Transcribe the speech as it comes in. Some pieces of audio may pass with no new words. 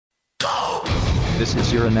This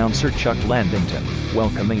is your announcer Chuck Landington,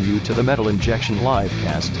 welcoming you to the Metal Injection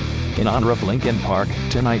Livecast. In honor of Linkin Park,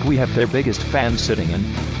 tonight we have their biggest fan sitting in.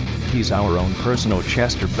 He's our own personal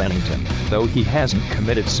Chester Bennington, though he hasn't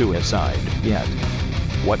committed suicide yet.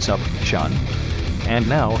 What's up, Sean? And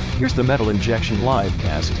now, here's the Metal Injection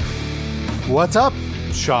Livecast. What's up,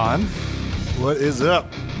 Sean? What is up?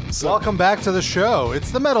 Welcome back to the show.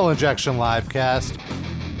 It's the Metal Injection Livecast.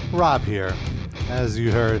 Rob here. As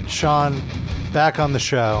you heard, Sean back on the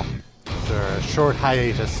show after a short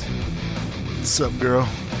hiatus. What's up, girl?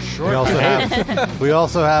 We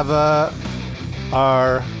also have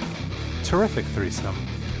our terrific threesome.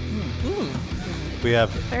 We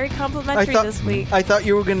have Very complimentary this week. I thought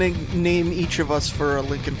you were going to name each of us for a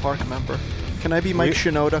Linkin Park member. Can I be Mike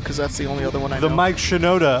Shinoda? Because that's the only other one I know. the Mike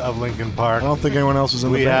Shinoda of Linkin Park. I don't think anyone else is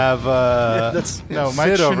in the We band. have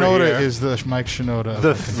Mike Sid over Shinoda here. is the Mike Shinoda.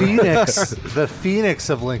 The Phoenix, the Phoenix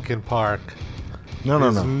of Linkin Park. No.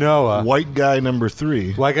 is Noah. White guy number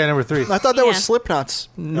 3. White guy number 3. I thought that was Yeah. Slipknot's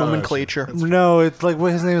nomenclature. No, it's like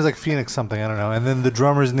his name is like Phoenix something. I don't know. And then the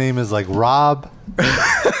drummer's name is like Rob. So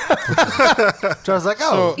I was like,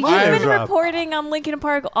 oh, You've my name's been Rob. reporting on Linkin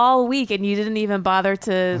Park all week, and you didn't even bother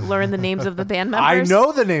to learn the names of the band I members.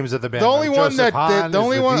 know the names of the band. the only one Joseph that Hahn the is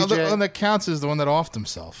only the one DJ. one that counts is the one that offed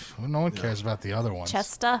himself. No one cares about the other ones.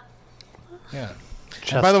 Chester. Yeah.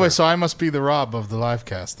 Chester. By the way, so I must be the Rob of the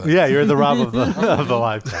livecast. Then. Yeah, you're the Rob of the of the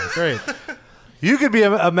live cast. Great. You could be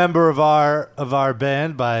a member of our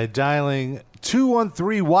band by dialing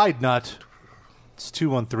 213 Wide Nut. It's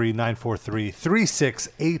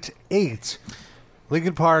 213-943-3688.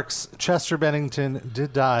 Linkin Park's Chester Bennington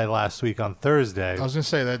did die last week on Thursday. I was gonna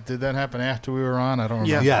say that. Did that happen after we were on? I don't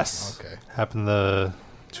remember. Yes. Okay. Happened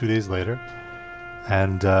 2 days later.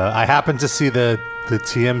 And I happened to see the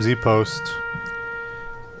TMZ post.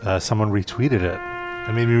 Someone retweeted it.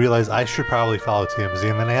 It made me realize I should probably follow TMZ,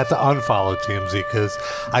 and then I had to unfollow TMZ because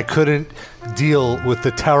I couldn't deal with the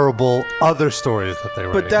terrible other stories that they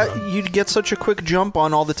were. But you'd get such a quick jump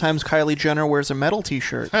on all the times Kylie Jenner wears a metal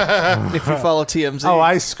T-shirt if you follow TMZ. Oh,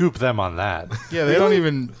 I scoop them on that. Yeah, they don't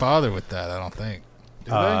even bother with that. I don't think.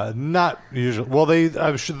 Do they? Not usually. Well, They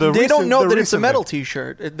don't know that it's a metal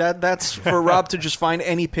T-shirt. That's for Rob to just find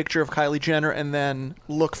any picture of Kylie Jenner and then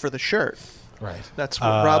look for the shirt. Right. That's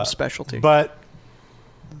Rob's specialty. But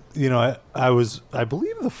I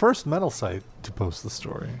believe the first metal site to post the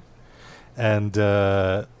story, and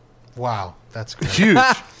Wow, that's great.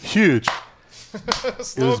 huge.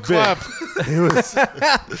 Slow was clap.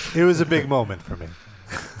 It was a big moment for me.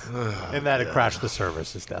 And that it crashed the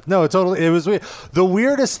service is death. No, it was weird. The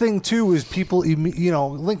weirdest thing too was people,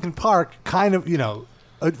 Linkin Park kind of,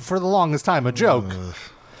 for the longest time a joke.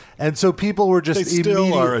 And so people were just They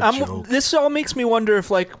still are a I'm- joke. This all makes me wonder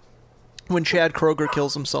if, like, when Chad Kroger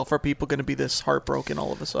kills himself, are people going to be this heartbroken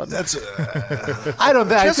all of a sudden? That's I don't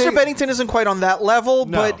think Chester Bennington isn't quite on that level,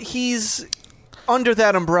 No. but he's under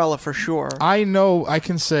that umbrella for sure. I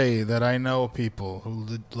can say that I know people who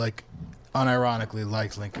unironically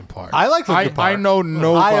like Linkin Park. I like Linkin Park. I know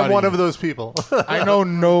nobody. I am one of those people. I know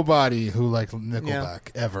nobody who liked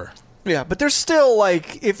Nickelback ever. Yeah, but there's still,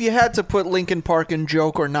 like, if you had to put Linkin Park in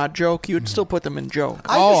joke or not joke, you'd still put them in joke.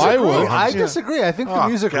 I would. I disagree. I think the Oh,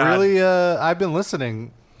 music God. really. I've been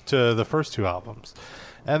listening to the first 2 albums,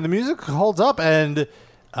 and the music holds up. And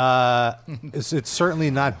it's certainly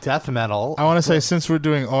not death metal. I want to say, since we're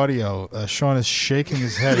doing audio, Sean is shaking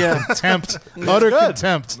his head. Yeah. Contempt. Utter good.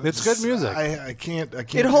 contempt. It's good music. I can't.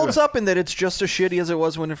 It holds up in that it's just as shitty as it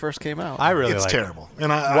was when it first came out. I really It's like terrible. it. And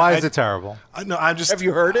Why is it terrible? I just. Have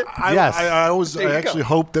you heard it? Yes. I There you actually go.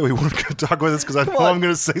 hope that we weren't going to talk about this because I know on. I'm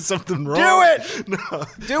going to say something wrong. Do it! No.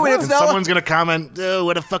 Do it! It's And not someone's going to comment, "Oh,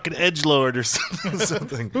 what a fucking edgelord" or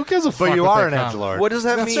something. Who gives a fuck? But you what are they an comment? edgelord. What does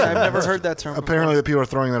that mean? I've never heard that term. Apparently, that people are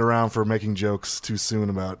throwing that around for making jokes too soon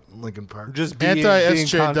about Linkin Park. Just being,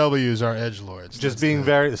 Anti-SJWs are edgelords. just being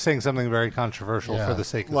saying something very controversial Yeah. for the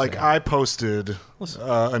sake of Like saying I posted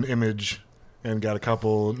an image and got a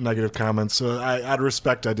couple negative comments. So out of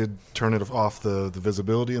respect, I did turn it off the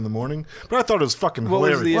visibility in the morning. But I thought it was fucking What was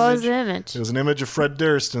hilarious. the What was the image? It was an image of Fred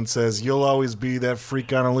Durst and says, "You'll always be that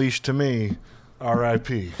freak on a leash to me,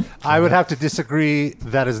 R.I.P." I would have to disagree.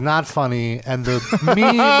 That is not funny. And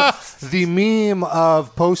the meme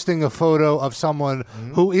of posting a photo of someone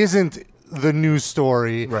who isn't the news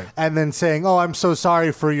story, Right. and then saying, "Oh, I'm so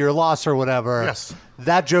sorry for your loss" or whatever. Yes.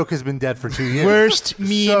 That joke has been dead for 2 years. Worst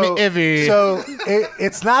meme ever. So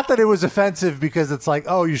it's not that it was offensive because it's like,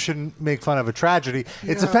 oh, you shouldn't make fun of a tragedy.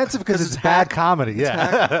 It's offensive because it's bad comedy.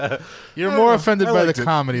 Yeah. You're more offended I by the liked it.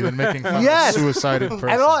 comedy than making fun Yes. of a suicided person.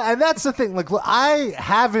 And that's the thing. Like, I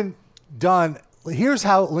haven't done here's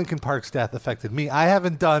how Linkin Park's death affected me. I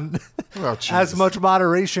haven't done Oh, as jeez. much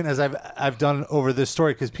moderation as I've done over this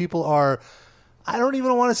story because people are. I don't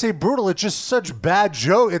even want to say brutal. It's just such bad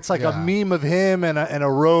joke. It's like a meme of him and a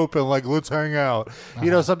rope and like let's hang out. You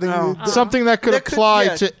know something. Something that could That could- apply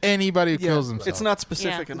yeah. to anybody who Yeah, kills himself. it's not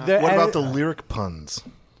specific Yeah. enough. What about the lyric puns?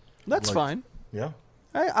 That's like- fine. Yeah.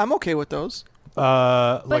 I'm okay with those.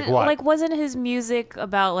 But like what? wasn't his music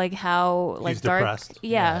about like how like He's dark? depressed.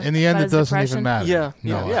 Yeah. In the end, about it his doesn't depression? even matter. Yeah,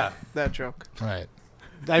 No. yeah. That joke. Right.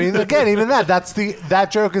 I mean, again, even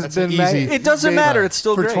that joke has been an made. easy- It doesn't made matter. It's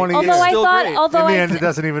still for great. 20 Although years. I Still thought, great. although in the I, end, it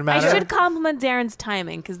doesn't even I matter. should compliment Darren's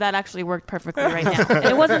timing because that actually worked perfectly right now. And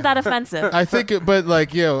it wasn't that offensive. I think, but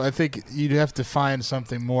like, I think you'd have to find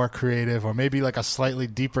something more creative, or maybe like a slightly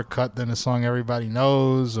deeper cut than a song everybody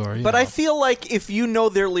knows, or. But I feel like if you know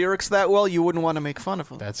their lyrics that well, you wouldn't want to make fun of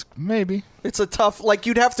them. that's maybe. It's a tough. Like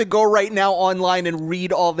you'd have to go right now online and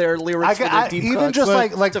read all their lyrics for their deep even cuts. just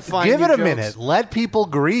like to find give new it a jokes. minute. Let people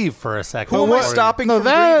grieve for a second. Who am I before you- stopping No, from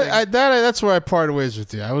breathing? that's where I parted ways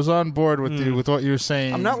with you. I was on board with you with what you were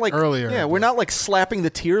saying. I'm not like earlier. Yeah, we're not like slapping the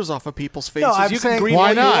tears off of people's faces. I'm you saying- can grieve Why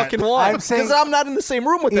all not? you fucking want. I'm saying- Because I'm not in the same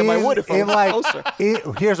room with them. I would if I was closer.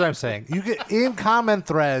 Here's what I'm saying. You get in comment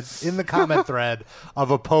threads in the comment thread of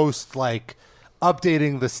a post like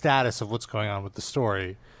updating the status of what's going on with the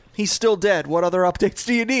story. He's still dead. What other updates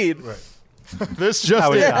do you need? This just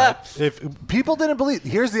How he in. died. If people didn't believe,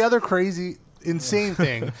 here's the other crazy, insane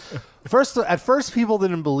thing. At first, people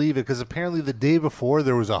didn't believe it because apparently the day before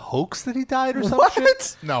there was a hoax that he died or something.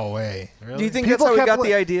 What? No way. Really? Do you think that's how we got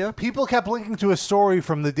the idea? People kept linking to a story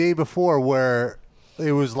from the day before where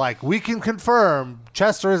it was like, we can confirm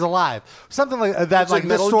Chester is alive. Something like that. It's Like like this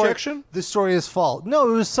metal story, injection? this story is false. No,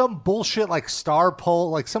 it was some bullshit like Star Poll,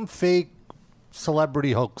 like some fake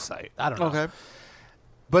celebrity hoax site. I don't know. Okay.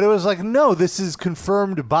 But it was like, no, this is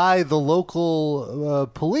confirmed by the local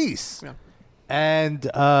police. Yeah. And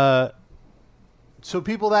so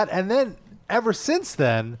people and then ever since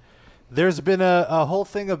then, there's been a whole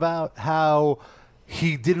thing about how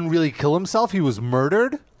he didn't really kill himself. He was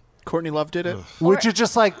murdered. Courtney Love did it. Which is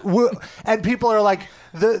just like, and people are like,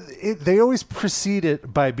 they always precede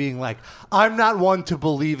it by being like, I'm not one to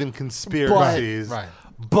believe in conspiracies, Right.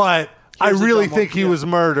 but I Here's a really dumb think one. he Yeah. was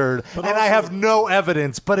murdered, and I also- have no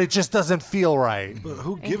evidence, but it just doesn't feel right. But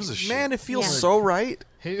who gives a shit? Man, it feels Yeah. so right.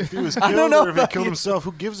 if he was I killed don't know or if he about killed you. himself,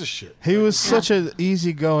 who gives a shit? He was such an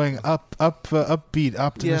easygoing, upbeat,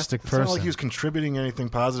 optimistic It's not person. like he was contributing anything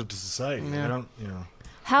positive to society. I don't,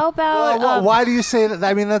 How about Why do you say that?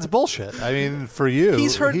 I mean, that's bullshit. I mean, for you,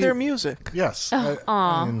 He's heard their music. Yes.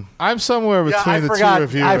 Aw. mean, I'm somewhere Yeah, between I the forgot. two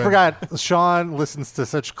of you. I and- forgot. Sean listens to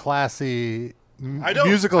such classy I don't.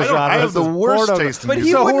 musical I don't. genres. I have the as worst porno. taste in But he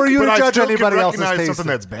music. So who are you but to I judge still can anybody else's recognize taste? something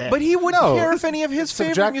that's bad. But he wouldn't No. care if any of his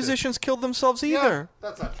favorite subjective. musicians killed themselves either.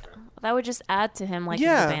 That's not true. that would just add to him liking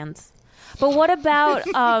Yeah. the bands. But what about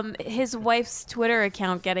his wife's Twitter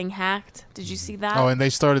account getting hacked? Did you see that? Oh, and they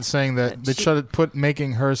started saying that That they she- started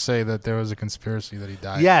making her say that there was a conspiracy that he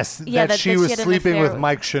died. Yes, Yeah, that that she she was had an sleeping affair with with-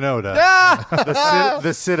 Mike Shinoda,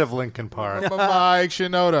 the Sid of Lincoln Park. Mike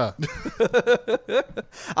Shinoda.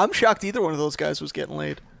 I'm shocked either one of those guys was getting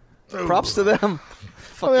laid. Props to them.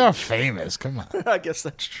 Well, they are famous. Come on. I guess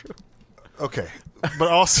that's true. Okay, but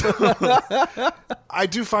also, I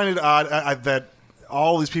do find it odd that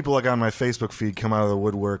all these people like on my Facebook feed come out of the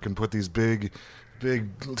woodwork and put these big,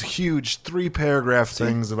 huge 3-paragraph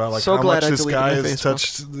things about like so how glad much I this deleted guy my has Facebook.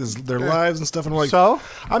 touched their lives and stuff. And I'm like, So?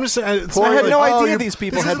 I'm just saying, it's I not had like, no oh, idea you- these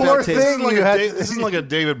people this had is more bad taste. This thing isn't, like you a had- this isn't like a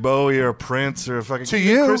David Bowie or a Prince or a fucking To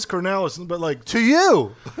you? Chris Cornell, or something, but like To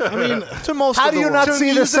you, I mean, To most how of do the you world. not To see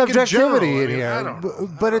the music in subjectivity general, I in mean, here? I don't know.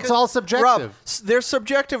 But it's all subjective. Rob, they're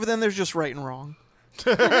subjective, and then there's just right and wrong.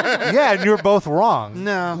 Yeah, and you're both wrong.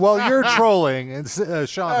 No. Well, you're trolling, and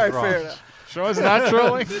Sean's All right, wrong. fair enough. Sean's not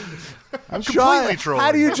trolling. I'm Sean, completely trolling.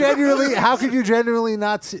 how do you genuinely? How could you genuinely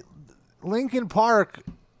not see? Linkin Park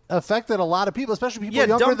affected a lot of people, especially people Yeah,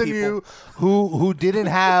 younger dumb than people. you who didn't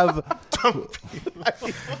have.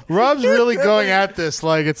 Rob's really going at this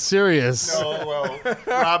like it's serious. Oh, well,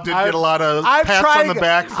 Rob did get a lot of I'm pats trying, on the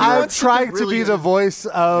back. For I'm trying to really be the voice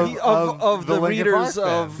of Of the Linkin readers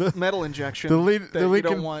Park fans. of Metal Injection. The lead- that the you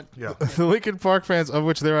Linkin- don't want. Yeah. The Linkin Park fans, of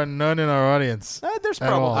which there are none in our audience. There's At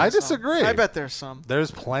probably all. I some. disagree. I bet there's some.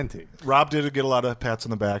 There's plenty. Rob did get a lot of pats on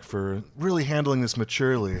the back for really handling this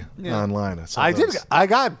maturely online. So I that did. was- I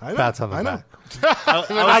got I know, pats on the I know. back.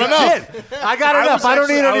 I did. I got enough. I don't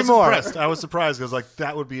need any more. I was surprised because like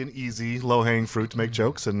that would be an easy, low hanging fruit to make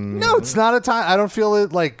jokes and No, it's not a time. I don't feel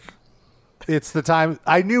it like. it's the time.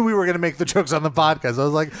 I knew we were going to make the jokes on the podcast. I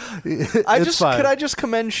was like, could I just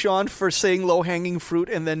commend Sean for saying low hanging fruit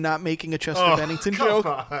and then not making a Chester Bennington joke?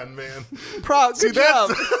 Come on, man. Good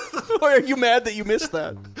job. Or are you mad that you missed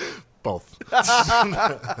that? Both.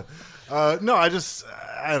 No, I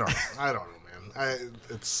don't know, man.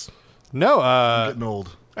 I'm getting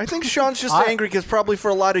old. I think Sean's just angry because probably for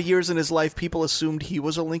a lot of years in his life, people assumed he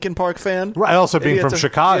was a Linkin Park fan. Right. Also, being from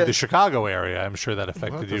Chicago, the Chicago area, I'm sure that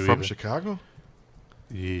affected you. From Chicago?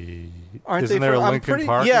 Aren't Isn't they there from, a Linkin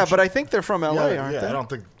Park? Yeah, but I think they're from LA, aren't they? I don't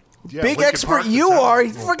think. Yeah, Big Linkin expert Park, you the are.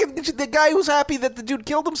 town- Freaking the guy who's happy that the dude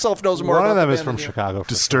killed himself knows more. One about of them the is band from than you. Chicago.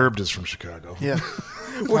 Disturbed is from Chicago. Yeah.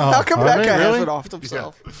 Well, how come are that they guy has really? it off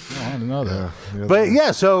himself? I didn't know that. But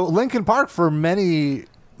yeah, so Linkin Park for many,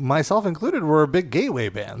 myself included, were a big gateway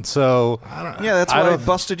band. So Yeah, that's why I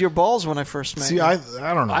busted your balls when I first met See, you. I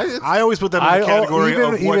don't know. I always put them in the category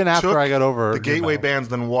of what even after took I got over the gateway metal. bands,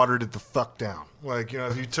 then watered it the fuck down. Like,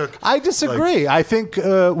 if you took. I disagree. I think they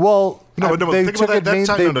think took about it. that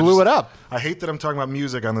time. They blew it up. I hate that I'm talking about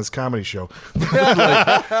music on this comedy show.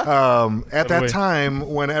 At that time,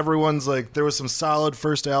 when everyone's like, there was some solid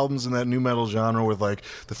first albums in that new metal genre with like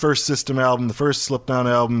the first System album, the first Slipknot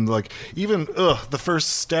album, like even the first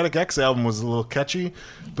Static X album was a little catchy,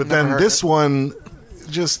 but then this one.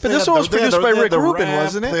 But this one was produced by Rick Rubin,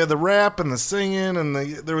 wasn't it? They had the rap and the singing, and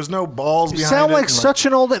there was no balls behind it. You sound like such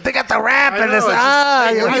an old. They got the rap and this.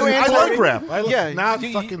 I like rap.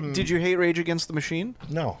 Fucking. Did you hate Rage Against the Machine?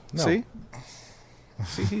 No. See,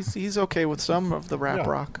 he's okay with some of the rap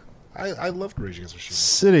rock. I loved Rage Against the Machine.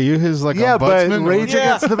 City, you his like Yeah, but ombudsman? Rage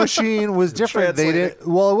Against the Machine was different. They Translate did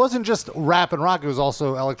well. It wasn't just rap and rock; it was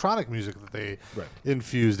also electronic music that they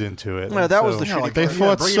infused into it. No, And that was the shitty. like, They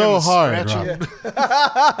fought bring it so in the hard. scratching.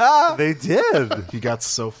 Rob. They did. He got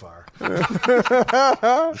so far.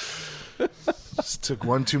 Just took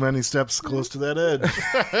one too many steps close to that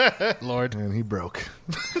edge, Lord. and he broke.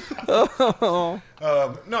 No,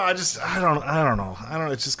 I don't know.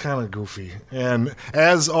 It's just kind of goofy. And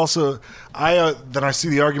as also, then I see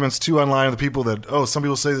the arguments too online of the people that some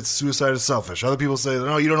people say that suicide is selfish. Other people say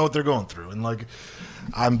that you don't know what they're going through, and like.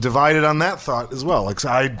 I'm divided on that thought as well. Like, so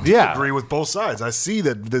I agree with both sides. I see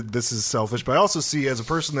that this is selfish, but I also see as a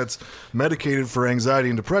person that's medicated for anxiety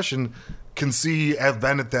and depression, have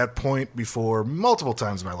been at that point before multiple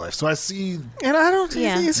times in my life. So I see. And I don't.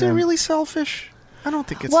 Yeah. Is it really selfish? I don't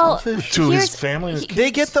think it's Well, selfish. To his Here's- family, and his kids.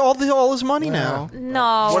 They get all his money now.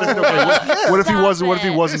 No. What if he wasn't? What if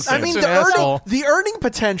he wasn't? I mean, It's an asshole. the earning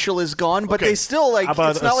potential is gone, but they still like. How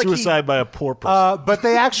about it's not like suicide by a poor person? But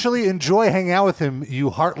they actually enjoy hanging out with him.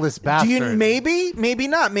 You heartless Do bastard. you maybe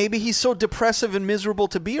not? Maybe he's so depressive and miserable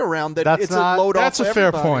to be around that That's it's not- a load off. That's a to fair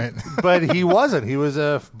everybody. point. But he wasn't. He was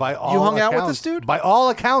by all. You hung out with accounts- this dude? By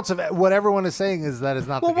all accounts of what everyone is saying is that is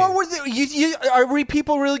not Well, the case. what were are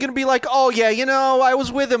people really going to be like? Oh yeah, I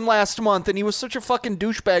was with him last month, and he was such a fucking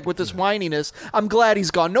douchebag with this whininess. I'm glad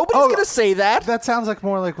he's gone. Nobody's going to say that. That sounds like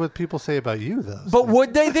more like what people say about you, though. But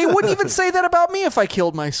would they? They wouldn't even say that about me if I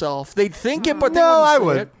killed myself. They'd think it, but they no, wouldn't I say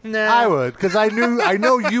would. it. Nah. I would, because I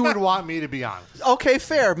know you would want me to be honest. Okay,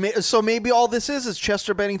 fair. So maybe all this is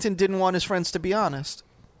Chester Bennington didn't want his friends to be honest.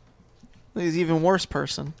 He's an even worse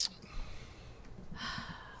person.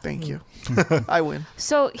 Thank you. I win.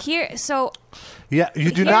 So Yeah,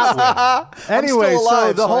 you do not win. Anyway, still alive,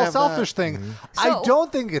 so the so I whole have selfish thing, I So-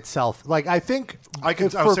 don't think it's Like, I think I can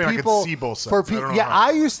for say I can people, see both for sides. I don't know yeah, how.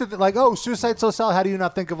 I used to suicide's so sad. How do you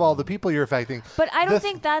not think of all the people you're affecting? But I don't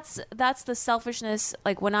think that's the selfishness.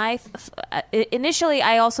 Like when initially,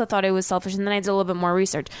 I also thought it was selfish, and then I did a little bit more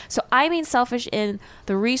research. So I mean, selfish in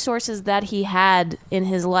the resources that he had in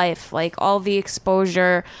his life, like all the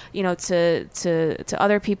exposure, to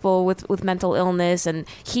other people with mental illness, and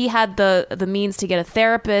he had the means to get a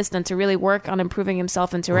therapist and to really work on improving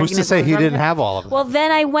himself and to Who's to recognize say what was he wrong with didn't him. have all of them? Well,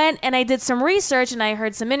 then I went and I did some research, and I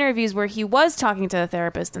heard some interviews where he was talking to a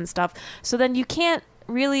therapist and stuff. So then you can't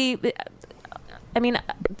really. I mean,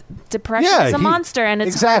 depression is a monster, and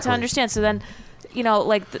it's hard to understand. So then,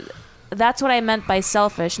 that's what I meant by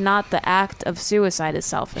selfish, not the act of suicide is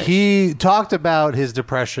selfish. He talked about his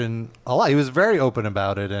depression a lot. He was very open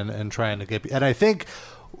about it and trying to get. And I think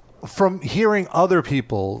from hearing other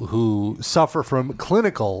people who suffer from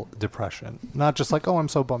clinical depression, not just like, I'm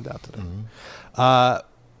so bummed out today.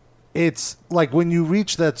 It's like when you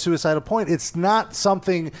reach that suicidal point, it's not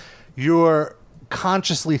something you're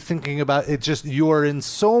consciously thinking about. It just, you're in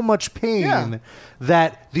so much pain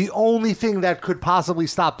that the only thing that could possibly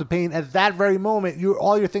stop the pain at that very moment,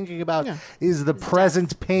 all you're thinking about is the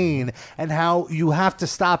present pain and how you have to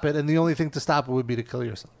stop it, and the only thing to stop it would be to kill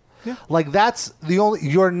yourself. Like that's the only.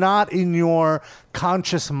 You're not in your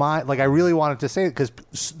conscious mind. Like I really wanted to say it because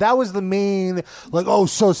that was the main. Like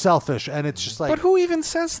so selfish, and it's just like. But who even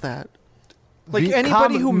says that? Like The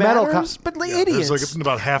anybody who metal matters, but like idiots. There's like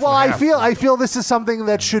about half. Well, and I half. feel this is something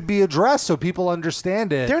that should be addressed so people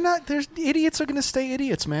understand it. They're not. There's idiots are going to stay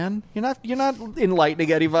idiots, man. You're not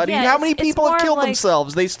enlightening anybody. Yeah, How many it's people have more killed like-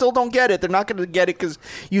 themselves? They still don't get it. They're not going to get it because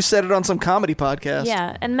you said it on some comedy podcast.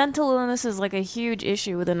 Yeah, and mental illness is like a huge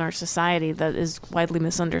issue within our society that is widely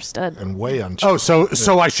misunderstood. and way on.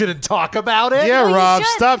 so I shouldn't talk about it. Yeah, Well, you Rob,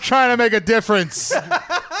 should. stop trying to make a difference.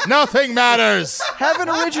 Nothing matters. Have an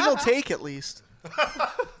original take at least.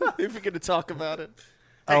 If you're going to talk about it.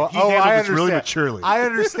 He handled I this really understand. maturely. I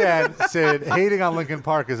understand, Sid. Hating on Linkin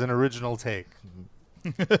Park is an original take.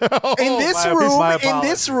 In this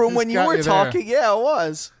my room, when you got were you there. talking, yeah, it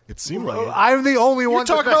was. It seemed like it. I'm the only You're one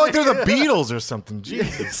talking about like they're the Beatles or something.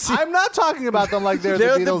 Jesus. I'm not talking about them like they're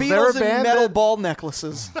They're the Beatles. the They're a Beatles in band metal that- ball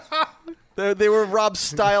necklaces. They were Rob's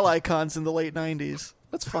style icons in the late 90s.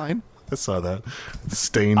 That's fine. I saw that.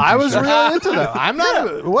 Stained. I was t-shirt. really into them. I'm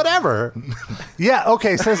not. Whatever. Yeah.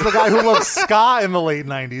 Okay. Says the guy who loves ska in the late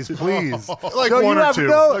 '90s. Please. Like No, one you or have two.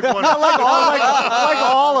 No, Like one or not like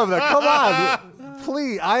all of them. Come on.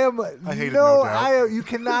 Please. I hated No Doubt. You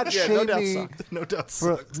cannot Yeah, shame No Doubt me. sucked. No doubt.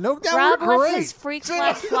 Bro, no doubt. Rob we're with great. his freak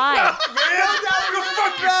flag fly.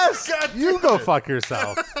 Yes. You go fuck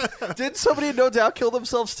yourself. Did somebody in No Doubt kill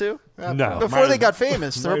themselves too? No. Before they got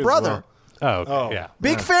famous, their Might as brother. well. Oh. Okay. Yeah.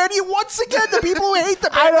 Big fan of you once again. The people who hate the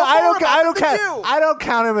band I know more don't about them than count. you. I don't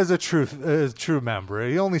count him as a true member.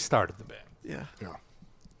 He only started the band. Yeah. Yeah.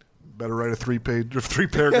 Better write a three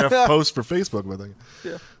paragraph post for Facebook. I think.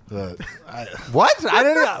 Yeah. What? I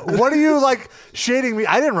didn't. What are you like shading me?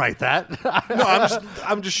 I didn't write that. No,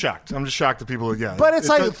 I'm just shocked. I'm just shocked that people. Yeah. But it's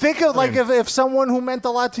like does- think of like I mean, if someone who meant a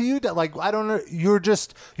lot to you, that like I don't know, you're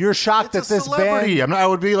shocked it's that a this celebrity. band. I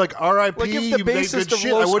would be like, R.I.P. Like if the you made bassist good of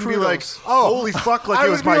shit. I Los wouldn't be like, Crudos. holy fuck, like I it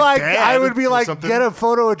would was be my like dad. I would be or like something. get a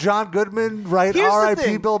photo of John Goodman, write Here's the R.I.P.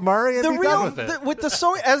 thing. Bill Murray, and The be real done with it. with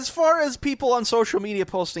the as far as people on social media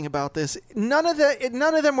posting about this, none of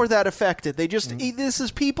them were that affected. They just this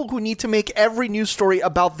is people who need to make every news story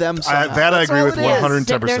about them. Somehow. that I That's agree all with it is.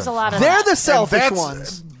 110%. There's a lot of They're that. the selfish And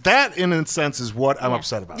ones. That, in a sense, is what I'm Yeah.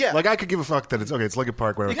 upset about. Yeah. Like, I could give a fuck that it's okay. It's Linkin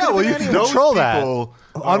Park, whatever. Yeah, well, you can Those control that. people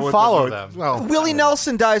are what Unfollow the- them. Well, Willie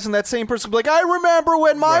Nelson dies, and that same person will be like, I remember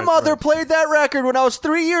when my Right, mother right. played that record when I was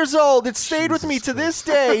 3 years old. It stayed with me to this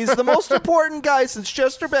day. He's the most important guy since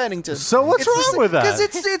Chester Bennington. So what's wrong with that? Because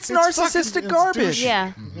it's narcissistic fucking- it's garbage. douchey.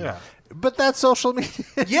 Yeah. Yeah. But that's social media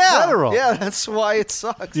in Yeah, general. yeah, that's why it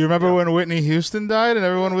sucks. Do you remember when Whitney Houston died and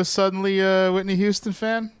everyone was suddenly a Whitney Houston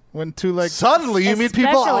fan? When Suddenly, you mean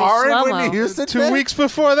people Especially are in Shlomo. Whitney Houston? 2 fans? weeks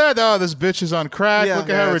before that, oh, this bitch is on crack. Yeah. Look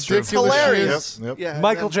at Yeah, how that's true. ridiculous she Hilarious. is. Yep. Yeah,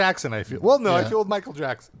 Michael and Jackson, I feel. Well, no, I Yeah. feel with Michael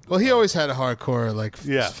Jackson. Well, he always had a hardcore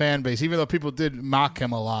Yeah. fan base, even though people did mock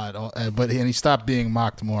him a lot. But he stopped being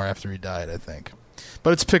mocked more after he died, I think.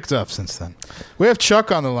 But it's picked up since then. We have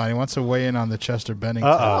Chuck on the line. He wants to weigh in on the Chester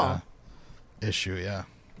Bennington issue. Yeah,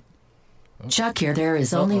 Chuck here, there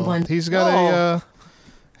is only one. he's got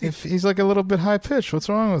he's like a little bit high pitched. What's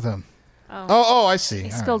wrong with him? Oh, I see.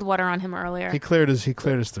 He All spilled right. water on him earlier. He cleared his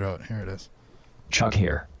throat. Here it is. Chuck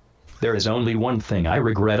here. There is only one thing I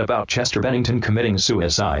regret about Chester Bennington committing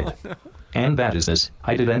suicide. And that is this: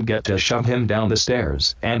 I didn't get to shove him down the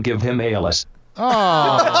stairs and give him ALS.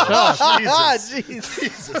 Oh,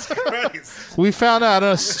 Jesus Christ. we found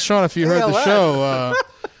out, Sean, if you heard the show,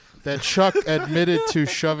 that Chuck admitted to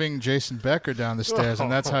shoving Jason Becker down the stairs,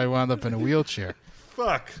 and that's how he wound up in a wheelchair.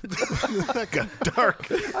 Fuck. That got dark.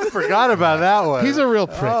 I forgot about that one. He's a real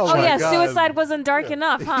prick. Oh my yeah, God. suicide wasn't dark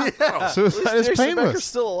enough, huh? Suicide is Jason Becker's painless.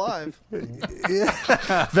 still alive.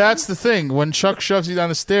 That's the thing. When Chuck shoves you down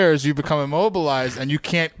the stairs, you become immobilized, and you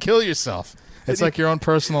can't kill yourself. It's like your own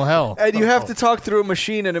personal hell. And you have to talk through a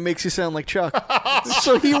machine, and it makes you sound like Chuck.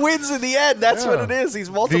 So he wins in the end. That's what it is. He's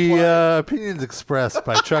multiplying. The opinions expressed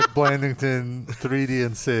by Chuck Blandington, 3D,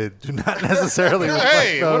 and Sid do not necessarily reflect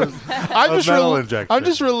Hey, those I'm of just, Metal Injection. I'm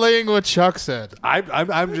just relaying what Chuck said.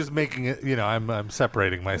 I'm just making it. I'm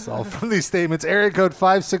separating myself from these statements. Area code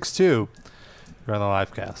 562. You're on the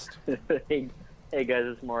live cast. Hey guys,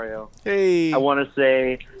 it's Mario. Hey. I want to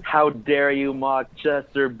say, how dare you mock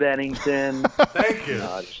Chester Bennington? Thank you.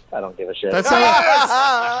 No, I don't give a shit. That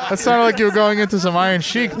sounded like you were going into some Iron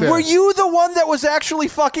Sheik there. Were you the one that was actually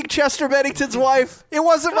fucking Chester Bennington's wife? It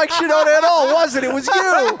wasn't Mike Shinoda at all, was it? It was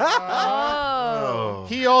you. Oh.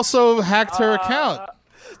 He also hacked her account.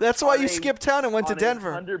 That's why you skipped town and went to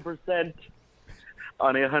Denver. 100%.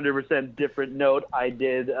 on a 100% different note, I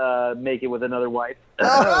did make it with another wife.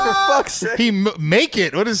 Oh, for fuck's sake. He make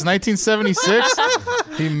it. What is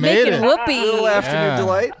 1976? He made Making it. whoopee. Little afternoon Yeah.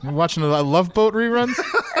 delight. You watching the Love Boat reruns?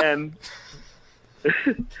 And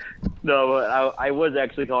no, I was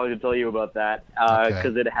actually calling to tell you about that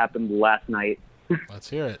because it happened last night. Let's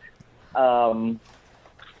hear it.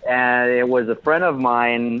 And it was a friend of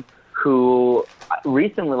mine who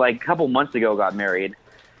recently, like a couple months ago, got married,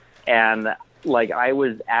 and like I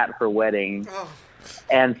was at her wedding,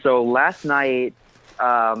 and so last night,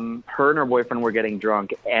 her and her boyfriend were getting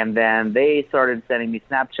drunk, and then they started sending me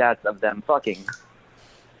Snapchats of them fucking,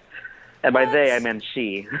 and by they I meant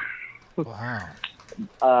she.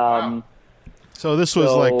 Wow. So this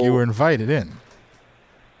was like you were invited in.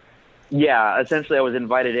 Yeah, essentially I was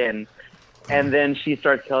invited in. And then she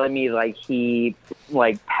starts telling me like he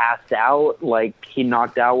like passed out, like he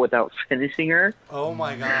knocked out without finishing her. Oh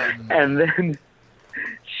my god! And then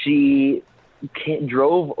she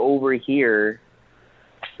drove over here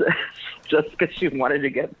just because she wanted to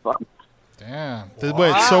get fucked. Damn.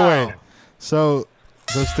 Wait. So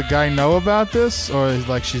does the guy know about this, or is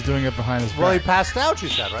like she's doing it behind his back? Well, he passed out. You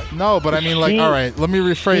said, right? No, but I mean, like, all right. Let me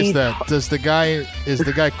rephrase that. Is the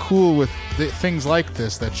guy cool with things like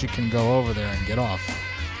this that she can go over there and get off?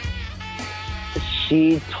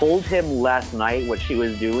 She told him last night what she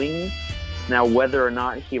was doing. Now, whether or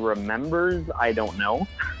not he remembers, I don't know.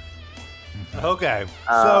 Okay.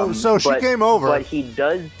 So she came over. But he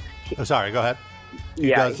does. Oh, sorry. Go ahead.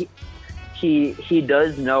 He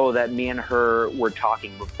does know that me and her were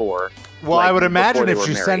talking before. Well, like, I would imagine before if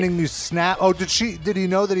they she's were sending new snap. Oh, did he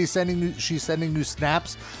know that she's sending new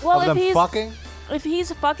snaps Well, of them if fucking? If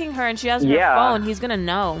he's fucking her and she has her Yeah. phone, he's gonna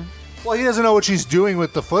know. Well, he doesn't know what she's doing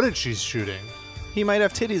with the footage she's shooting. He might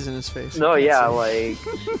have titties in his face. No, yeah, like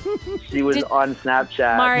she was Did- on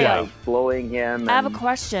Snapchat, Mario. like blowing him. I have a and-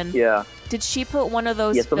 question. Yeah. Did she put one of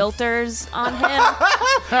those Yes, ma'am. filters on him?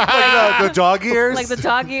 Like the dog ears? Like the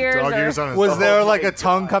dog ears? Dog or- ears on his Was there Oh like my a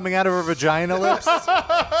tongue coming out of her vagina lips?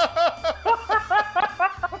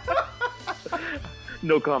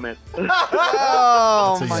 No comment.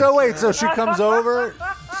 Oh, my So wait, so she comes over.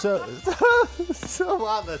 So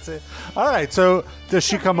wow, that's it. All right. So does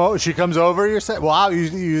she come over? She comes over. You're saying? Well,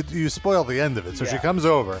 you spoiled the end of it. So she comes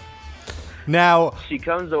over. Now She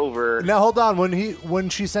comes over. hold on. When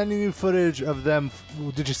she's sending you footage of them,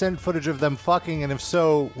 did you send footage of them fucking? And if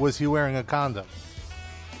so, was he wearing a condom?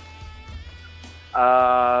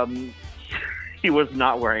 He was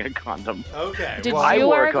not wearing a condom. Okay. Did well, I you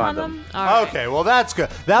wore wear a a condom? condom. All right. Okay. Well, that's good.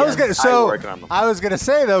 That was good. I So wore a condom. I was gonna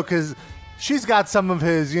say though, because she's got some of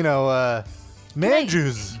his, man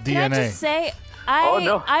juice Can I DNA. just say, Oh,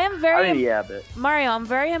 no. I am very I mean, yeah, but Mario. I'm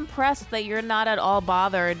very impressed that you're not at all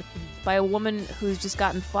bothered by a woman who's just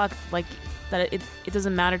gotten fucked. Like that, it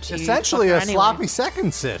doesn't matter to you. essentially Fuck a her anyway. sloppy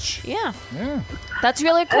second stitch. Yeah, Yeah. that's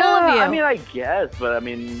really cool of you. I mean, I guess, but I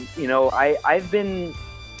mean, I've been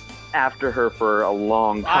after her for a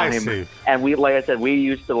long I time, see. and like I said, we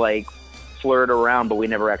used to like flirt around, but we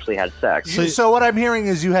never actually had sex. So what I'm hearing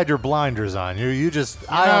is you had your blinders on. You just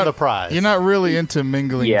eye on the prize. You're not really into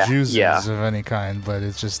mingling Yeah, juices yeah. of any kind, but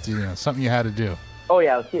it's just something you had to do. Oh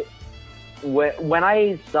yeah. See, when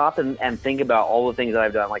I stop and think about all the things that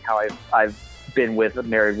I've done, like how I've been with a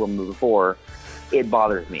married woman before, it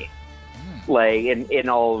bothers me. Like in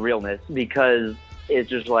all realness, because it's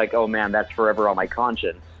just like, oh man, that's forever on my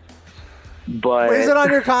conscience. But Is it on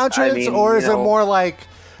your conscience, I mean, or is you it know, more like?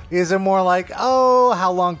 Is it more like, oh,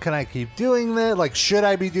 how long can I keep doing that? Like, should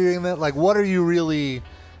I be doing that? Like, what are you really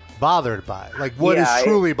bothered by? Like, what is Yeah,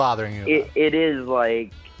 truly bothering you? it is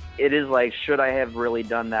like, should I have really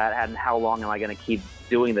done that, and how long am I going to keep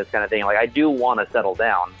doing this kind of thing? Like, I do want to settle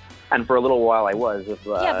down, and for a little while I was with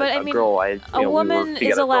Yeah, but I a mean, girl. a woman we were is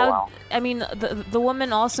together for a allowed. while. I mean, the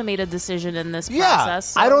woman also made a decision in this Yeah, process.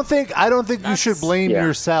 so I don't think you should that's- blame Yeah.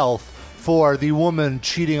 yourself for the woman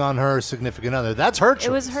cheating on her significant other. That's her choice.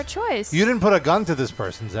 It was her choice. You didn't put a gun to this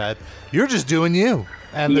person's head. You're just doing you,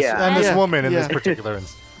 and this, Yeah. and this Yeah. woman in this Yeah. particular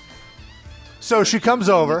instance. So she comes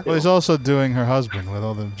over. Well, he's also doing her husband with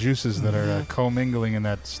all the juices that are commingling in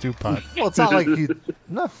that stew pot. Well, it's not like he.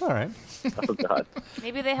 No, all right. Oh God.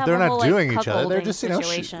 Maybe they have They're a not whole, doing like, each other. They're cuckolding just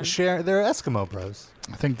situation. share. They're Eskimo bros.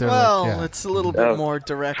 I think they're Well, like, yeah. it's a little bit more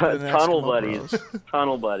direct than Tunnel Eskimo buddies. Bros.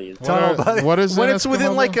 Tunnel buddies. What is When an it's Eskimo within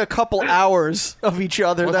bro? like a couple hours of each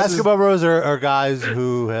other, that's Eskimo bros are guys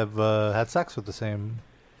who have had sex with the same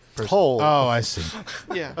person. Whole. Oh, I see.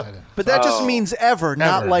 yeah. But that just means ever,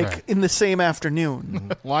 not Ever, like right. in the same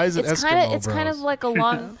afternoon. Why is it It's Eskimo kind of it's kind bros? of like a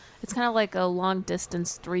long it's kind of like a long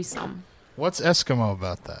distance threesome. What's Eskimo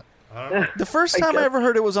about that? The first time I ever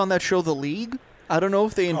heard it was on that show, The League. I don't know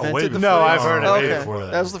if they invented the No, phrase. I've heard it way Okay. before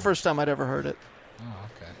that. That was the first time I'd ever heard it.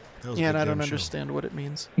 That was a Yeah, and good I don't damn show. understand what it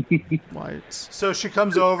means. Why it's So she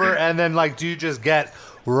comes over, and then like, do you just get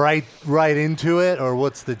right into it, or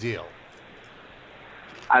what's the deal?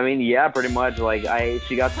 I mean, yeah, pretty much. Like,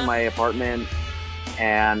 she got to my apartment,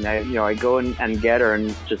 and I go in and get her,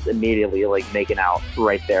 and just immediately like making out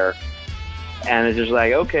right there, and it's just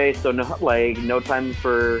like, okay, so no time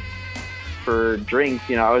for drinks.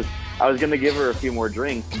 I was gonna give her a few more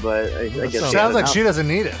drinks, but I guess she Sounds had like enough. she doesn't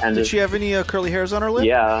need it. And Did she have any curly hairs on her lip?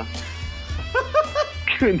 Yeah.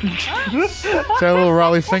 Got little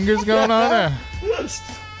Raleigh fingers going on there.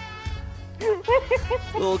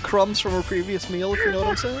 Little crumbs from her previous meal, if you know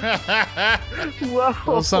what I'm saying.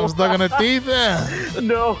 Little something stuck in her teeth there.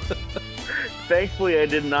 No. Thankfully, I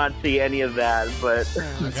did not see any of that, but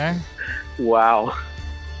Okay. wow.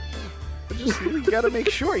 You gotta make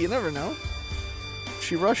sure. You never know. If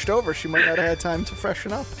she rushed over, she might not have had time to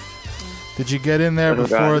freshen up. Did you get in there Oh,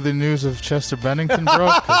 before God. the news of Chester Bennington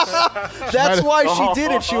broke? 'Cause- That's why she did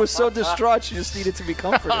it. She was so distraught. She just needed to be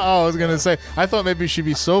comforted. Oh, I was gonna say. I thought maybe she'd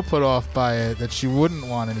be so put off by it that she wouldn't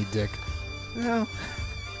want any dick. Yeah.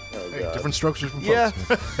 Hey, different strokes for different Yeah.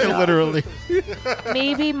 folks. Literally.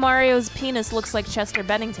 Maybe Mario's penis looks like Chester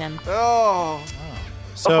Bennington. Oh.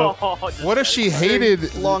 So What if she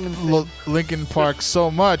hated long and thin. Lincoln Park so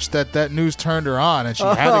much that news turned her on and she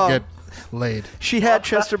had to get laid? She had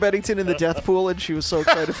Chester Bennington in the death pool, and she was so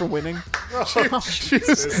excited for winning.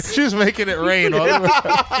 She was making it rain. All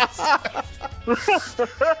the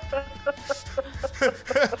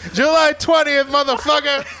July 20th,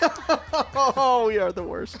 motherfucker. Oh, we are the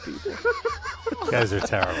worst people. you guys are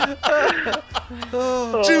terrible.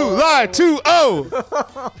 July 20.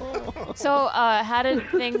 So, how did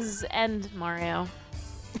things end, Mario?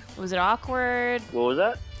 Was it awkward? What was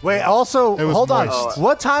that? Wait, also, It was hold on. moist.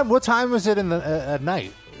 What time was it in the at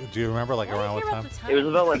night? Do you remember, like, around what time? It was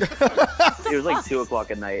about like 2:00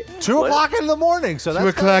 at night. 2 What? o'clock in the morning. So 2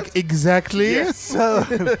 that's o'clock exactly. So,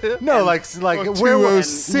 no, like Or where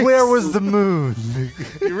 2:06. where was the moon?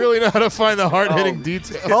 You really know how to find the hard-hitting Oh.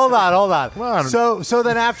 detail. hold on. on. So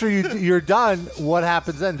then after you're done, what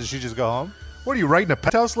happens then? Does she just go home? What are you writing a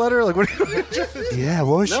penthouse letter? Like what? Are you Yeah.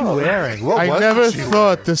 What was she wearing? What I was never she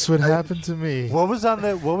thought this would happen to me. What was on the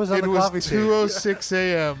It coffee was table? 2:06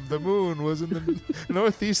 a.m. The moon was in the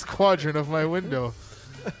northeast quadrant of my window.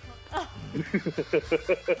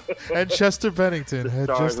 And Chester Bennington had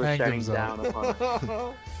Stars just were hanged shining himself. down upon us.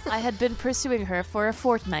 I had been pursuing her for a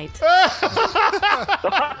fortnight.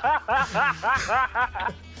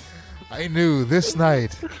 I knew this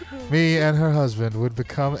night, me and her husband would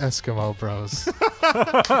become Eskimo bros.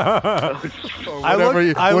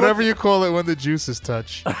 Or whatever you call it when the juices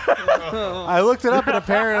touch. I looked it up, and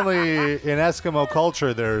apparently in Eskimo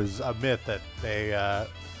culture, there's a myth that they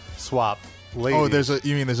swap ladies. Oh, there's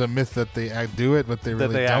a myth that they do it, but they that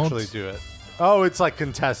really they don't. actually do it. Oh, it's like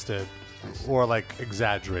contested or like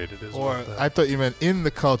exaggerated. Or I thought you meant in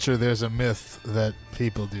the culture there's a myth that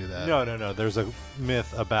people do that. No. There's a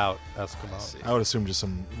myth about Eskimo. I would assume just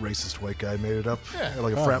some racist white guy made it up, Yeah,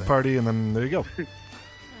 like a probably. frat party, and then there you go.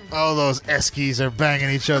 All those Eskies are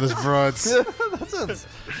banging each other's broads. That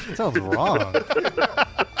sounds wrong. All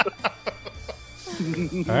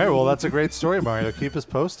right, well, that's a great story, Mario. Keep us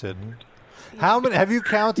posted. How many? Have you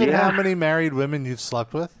counted Yeah. how many married women you've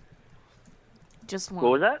slept with? Just one.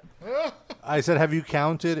 What was that? I said, have you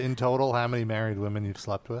counted in total how many married women you've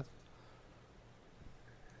slept with?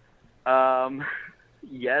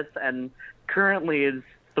 Yes, and currently it's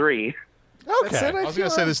 3. Okay. I was going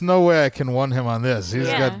to say, there's no way I can one him on this. He's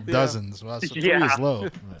Yeah. got dozens. Well, so 3 Yeah. is low.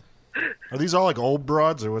 Are these all like old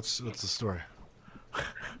broads, or what's the story?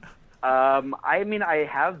 I mean, I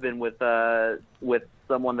have been with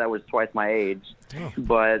someone that was twice my age,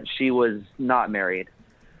 but she was not married.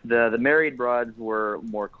 The married broads were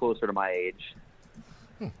more closer to my age.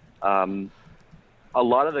 A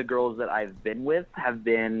lot of the girls that I've been with have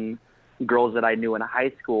been girls that I knew in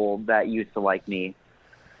high school that used to like me.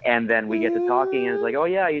 And then we get to talking, and it's like, oh,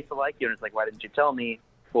 yeah, I used to like you. And it's like, why didn't you tell me?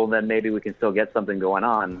 Well, then maybe we can still get something going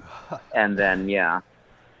on. And then, yeah.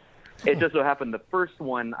 It just so happened the first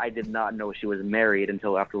one, I did not know she was married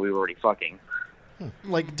until after we were already fucking.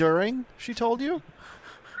 Like during, she told you?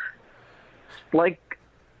 Like,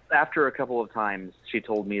 after a couple of times, she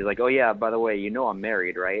told me, like, oh, yeah, by the way, you know I'm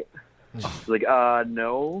married, right? Like,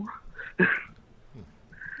 no.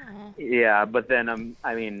 Yeah, but then,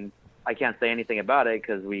 I mean, I can't say anything about it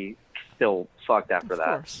because we still fucked after that.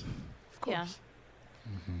 Of course. Yeah.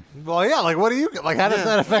 Well, yeah. Like, what do you like? How does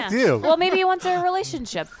that affect Yeah. you? Well, maybe he wants a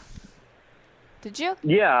relationship. Did you?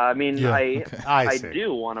 Yeah, I mean, Yeah, I I see.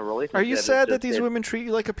 do want a relationship. Are you It's sad just- that these it's- women treat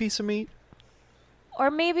you like a piece of meat? Or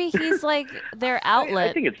maybe he's like their I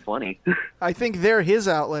outlet. think it's funny. I think they're his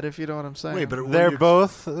outlet, if you know what I'm saying. Wait, but what They're do you,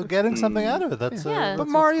 both getting something out of it. That's Yeah. that's But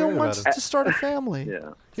what's Mario great about wants it. to start a family. Yeah.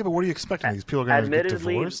 yeah, but what are you expecting? These people are going to get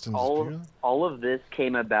Admittedly, divorced and all of this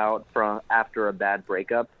came about from after a bad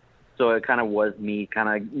breakup, so it kind of was me kind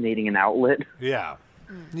of needing an outlet. Yeah,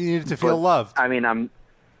 you need to feel loved. I mean,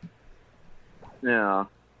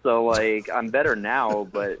 so like I'm better now,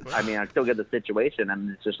 but I mean I still get the situation, and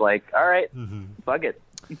it's just like, all right, fuck it.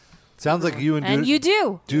 Sounds like you and, And you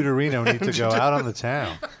do. Deuterino need to go out on the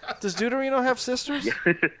town. Does Deuterino have sisters?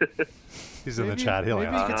 He's in the chat. He'll Maybe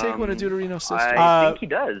you answer. could take one of Deuterino's sisters. I think he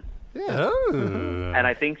does, Oh. and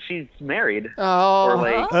I think she's married. Oh. Or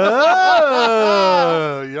like,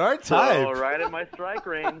 Oh, your so type. right in my strike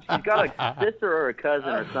range. She's got a sister or a cousin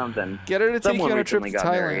or something. Get her to take you Someone on a trip to recently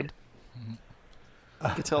got Thailand. married. You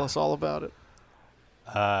can tell us all about it.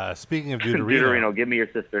 Speaking of Deuterino. Deuterino, give me your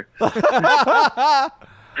sister. All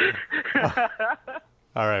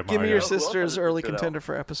right, Mario. Give me your else has a sister's early sister, though? contender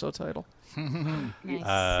for episode title.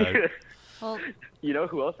 Nice. Well, You know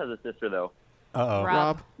who else has a sister though? Uh-oh.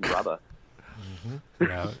 Rob. Raba.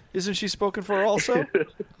 Yeah. Isn't she spoken for also?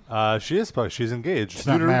 She is. She's engaged. She's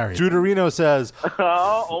not married. Deuterino says.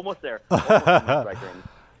 Oh, almost there. Almost in my strike range.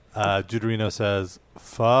 Deuterino says,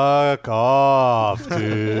 "Fuck off,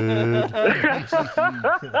 dude."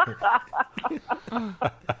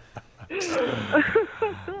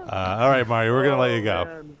 All right, Mario. We're gonna let you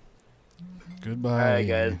go. Goodbye. All right,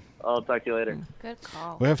 guys. I'll talk to you later. good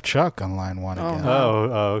call. We have Chuck on line one again.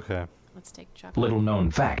 Oh, okay. Let's take Chuck. Little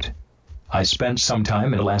known fact. I spent some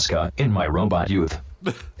time in Alaska in my robot youth.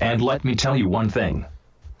 And let me tell you one thing.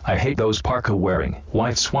 I hate those parka wearing,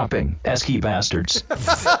 wife swapping, esky bastards.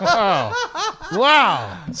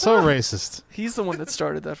 Wow. So racist. He's the one that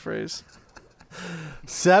started that phrase.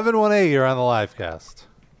 718. You're on the live cast.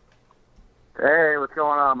 Hey, what's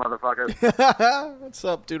going on, motherfuckers? What's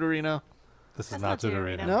up, Deuterino? This is That's not not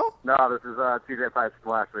Deuterino. Deuterino. No? No, this is TJ Pipes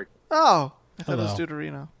from last week. Oh. I thought it was Hello.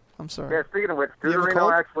 Deuterino. I'm sorry. Yeah, speaking of which, You have a Deuterino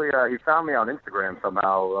cold? actually, he found me on Instagram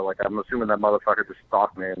somehow. Like, I'm assuming that motherfucker just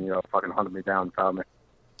stalked me and, fucking hunted me down and found me.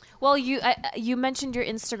 Well, you mentioned your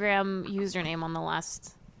Instagram username on the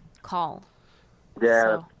last call. Yeah,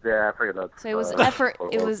 So- yeah, I figured that. So it was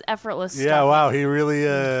it was effortless. Yeah, stalking. wow. He really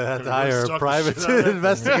had to hire a stalked the private shit out of him.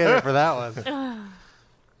 investigator for that one.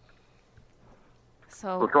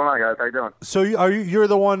 So What's going on, guys? How you doing? So you're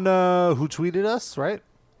the one who tweeted us, right?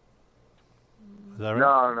 Is that right?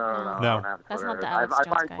 No. No. I don't have That's Twitter. not the Alex I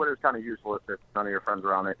Jones find guy. Twitter's kind of useless if none of your friends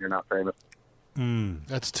are on it and you're not famous.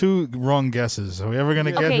 That's two wrong guesses. Are we ever going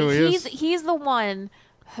to get okay, who he is? he's the one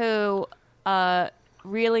who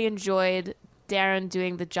really enjoyed Darren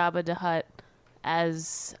doing the Jabba the Hutt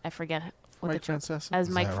as I forget what Mike the Francesa. as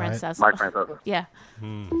Is Mike that right? Francesa. Mike Francesa. Yeah.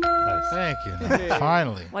 Thank you.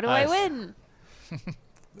 Finally. What do Nice. I win?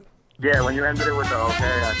 Yeah, when you ended it with the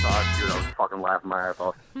okay, I thought, dude, I was fucking laughing my ass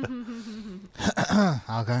off.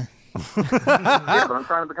 Okay. Yeah, but I'm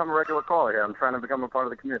trying to become a regular caller here. I'm trying to become a part of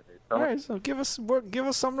the community. So, All right, so give us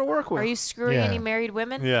something to work with. Are you screwing Yeah. any married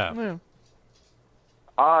women? Yeah. Yeah.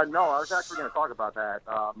 no, I was actually going to talk about that.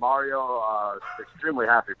 Mario, extremely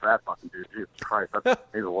happy for that fucking dude. Jesus Christ,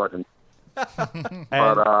 he's a legend. And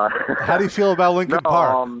But how do you feel about Lincoln no,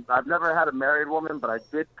 Park? I've never had a married woman, but I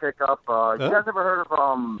did pick up. You guys ever heard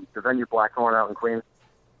of the venue Blackthorn out in Queens?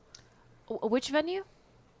 Which venue?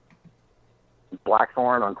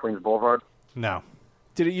 Blackthorn on Queens Boulevard. No.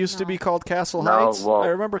 Did it used to be called Castle No, Heights? well- I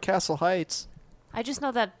remember Castle Heights. I just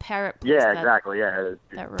know that parrot. Place Yeah, that, exactly. Yeah,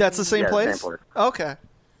 That That's the same Yeah, place? same place. Okay.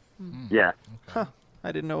 yeah.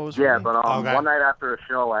 I didn't know it was Yeah, really- but Okay. one night after a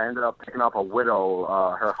show, I ended up picking up a widow.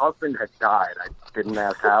 Her husband had died. I didn't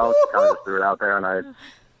ask how. She kind of just threw it out there, and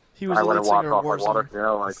he was I a let lead it walk singer off of like Warzone.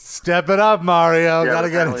 water. Like Step it up, Mario. Yeah, Gotta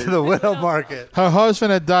get apparently- into the widow market. Her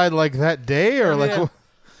husband had died like that day, or like Yeah.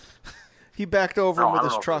 He backed over no, him I with don't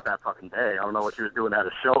his know if it was truck. that fucking day. I don't know what she was doing at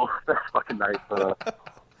a show that fucking night. But,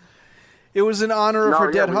 It was in honor of No, her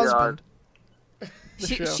yeah, dead we, husband.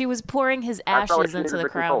 She was pouring his I felt like ashes she into needed the the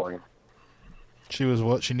crowd. consoling. she was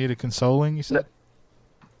what? She needed consoling, you said?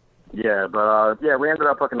 Yeah, but yeah, we ended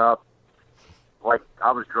up hooking up. Like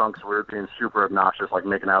I was drunk, so we were being super obnoxious, like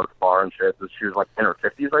making out at the bar and shit. She was like in her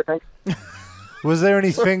 50s, I think. Was there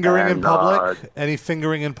any fingering in And, public? Any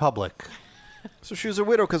fingering in public? So she was a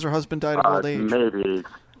widow because her husband died of old age. Maybe.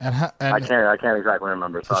 And, I can't exactly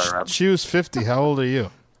remember. Sorry, Rob. she was 50. How old are you?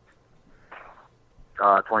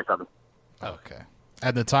 27. Okay.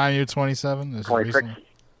 At the time, you were 27? This is 26. recently?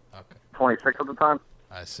 Okay. 26 at the time.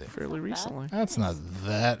 I see. Fairly recently. That's not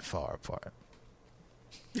that far apart.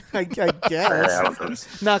 I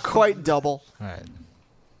guess. Not quite double. All right.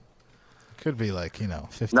 Could be like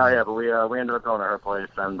 50. No, yeah, but we ended up going to her place,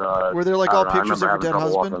 and were there like I all don't know, pictures of I her dead remember having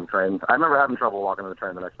trouble walking husband? on the train. I remember having trouble walking on the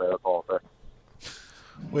train the next day. That's all I'll say.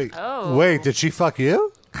 Wait. Oh. Wait, did she fuck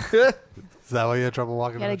you? Is that why you had trouble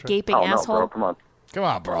walking? You had on a the train? gaping Oh, asshole. no, bro, come on. Come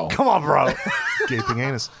on, bro. Come on, bro. Gaping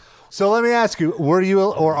anus. So let me ask you: were you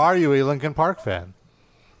or are you a Linkin Park fan?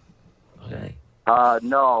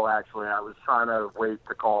 No, actually, I was trying to waiting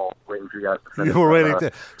for you guys to finish. You were waiting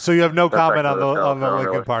to. So you have no that's comment on actually the the show, on the so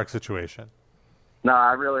Linkin really. Park situation. No,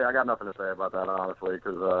 I got nothing to say about that, honestly,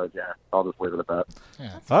 because I'll just leave it at that.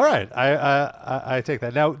 All right, I take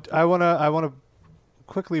that. Now I wanna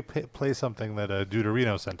quickly play something that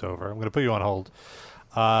Deuterino sent over. I'm gonna put you on hold.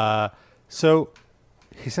 So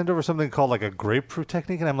he sent over something called like a grapefruit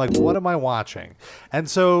technique, and I'm like, what am I watching? And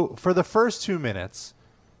so for the first 2 minutes,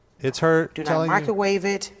 it's her Do not telling you microwave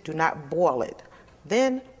it. Do not boil it.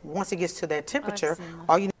 Then, once it gets to that temperature,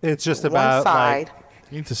 all you need it's just one about side. like,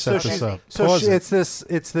 You need to set this up. So Pause it.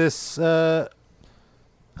 it's this I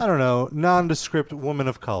don't know, nondescript woman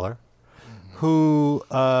of color who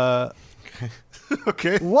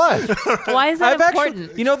Okay. what? Why is that I've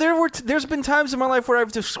important? Actually, there's been times in my life where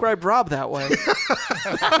I've described Rob that way.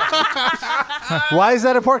 Why is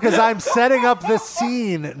that important? Because I'm setting up the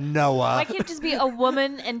scene, Noah. Why can't it just be a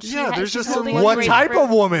woman and she Yeah, there's she's just holding some a What type grapefruit? of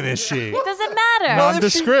woman is she? It doesn't matter.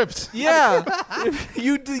 Nondescript. Yeah. If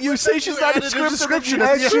you say she's not added a descriptive, description you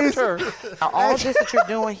at the descript end. her. Now, all this that you're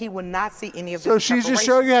doing, he will not see any of this. So she's just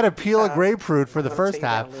showing you how to peel a grapefruit for the I'll first tell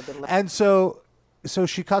you that half, a little bit later. and so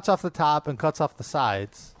she cuts off the top and cuts off the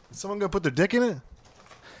sides. Is someone gonna put their dick in it?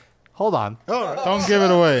 Hold on. Don't give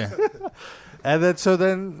it away. And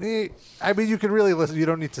then, I mean, you can really listen. You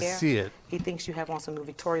don't need to Yeah. see it. He thinks you have on some new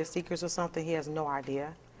Victoria's Secrets or something. He has no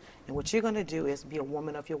idea. And what you're going to do is be a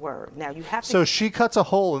woman of your word. Now, you have to So she cuts a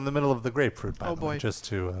hole in the middle of the grapefruit, by Oh, the way, boy. just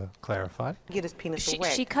to clarify. get his penis She-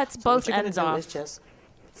 away. she cuts So both what you're gonna ends do off. Is just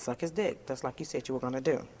suck his dick, just like you said you were going to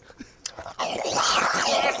do.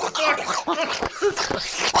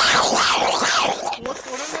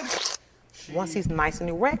 Once he's nice and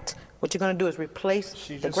erect, what you're going to do is replace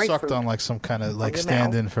She the just grapefruit. sucked on like some kind of like your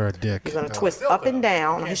stand-in for a dick. You're going to twist up and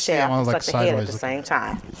down on his see, I shaft wanna, and like, suck the head at sideways the look. same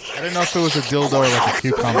time. I didn't know if it was a dildo or like a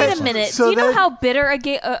cucumber. or Wait a something. minute. So Do you know then- how bitter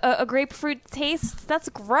a grapefruit tastes? That's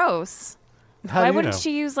gross. How Why do you wouldn't know?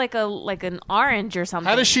 she use like an orange or something?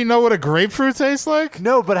 How does she know what a grapefruit tastes like?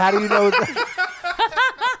 No, but how do you know?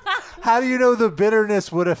 How do you know the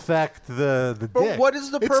bitterness would affect the dick? But what is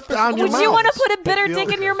the purpose? down your Would you want to mouth. put a bitter It dick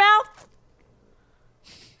feels in your mouth?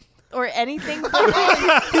 Or anything?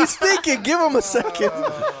 He's thinking. Give him a second.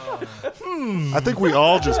 I think we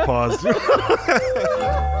all just paused.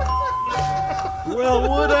 Well,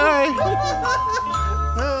 would I?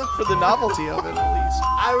 For the novelty of it, at least.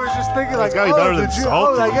 I was just thinking, like, gotta be better than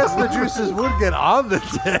salty. I guess the juices would get on the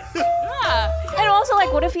dick. Yeah. And also,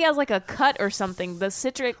 like, what if he has like a cut or something? The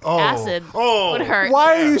citric acid would hurt.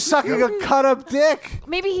 Why are you sucking a cut up dick?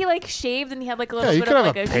 Maybe he like shaved and he had like a little Yeah, you bit could of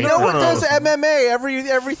have like a a. paper. No one does MMA.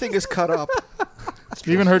 Everything is cut up.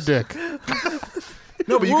 Even her dick.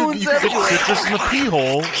 No, but you could Wounds get everywhere. citrus in the pee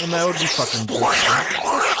hole, and that would be fucking good.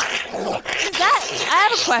 I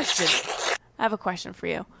have a question. I have a question for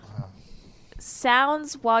you.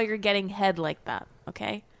 Sounds while you're getting head like that,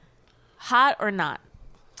 okay? Hot or not?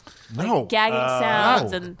 No. Gagging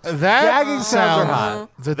sounds and That Gagging sounds are hot.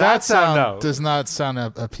 That sound no. does not sound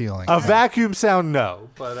appealing. A vacuum sound, no.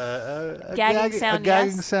 But a Gagging sound, a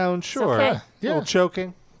gagging yes. sound, sure. okay. A little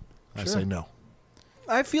choking. I say no.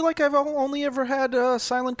 I feel like I've only ever had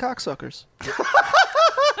silent cocksuckers.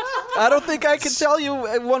 I don't think I can tell you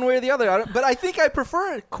one way or the other. But I think I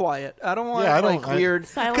prefer it quiet. I don't want weird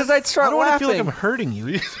Silence? because I'd I start don't want to laughing. feel like I'm hurting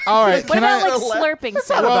you. All right, what can about I? like slurping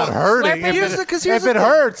sounds? About hurting. Slurping? Here's If the it thing.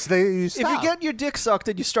 hurts, you If stop. you get your dick sucked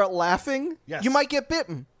and you start laughing, Yes. you might get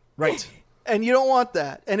bitten. Right. And you don't want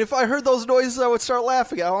that. And if I heard those noises, I would start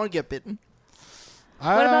laughing. I don't want to get bitten.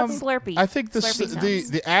 What about Slurpee? I think Slurpee sounds.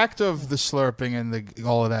 the act of the slurping and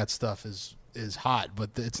all of that stuff is hot,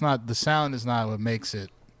 but it's not. The sound is not what makes it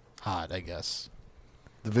hot. I guess.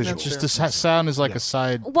 The visual. It's just the sound is like a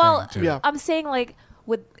side. Well, thing to it. I'm saying like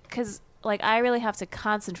because like I really have to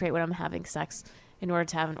concentrate when I'm having sex in order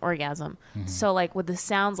to have an orgasm. Mm-hmm. So like would the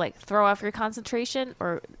sounds like throw off your concentration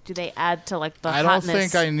or do they add to like the I don't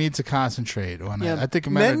hotness? think I need to concentrate when I think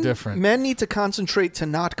men are different. Men need to concentrate to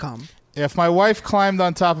not come. If my wife climbed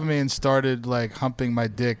on top of me and started like humping my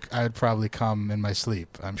dick, I would probably come in my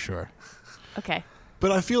sleep. I'm sure. Okay.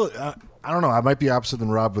 But I feel I don't know. I might be opposite than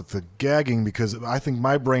Rob with the gagging because I think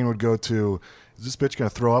my brain would go to, is this bitch going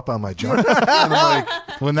to throw up on my junk? And I'm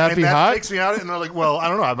like, Wouldn't that and be that hot? takes me out, and they're like, well, I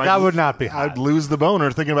don't know. I might That would not be hot. I'd lose the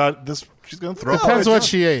boner thinking about this. She's going to throw up. Depends on my what junk.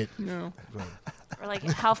 she ate. No. Or like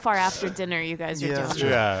how far after dinner you guys are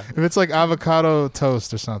doing. Yeah. If it's like avocado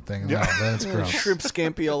toast or something, no, that's gross. Shrimp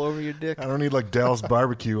scampi all over your dick. I don't need like Dallas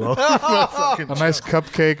barbecue. All over my fucking A nice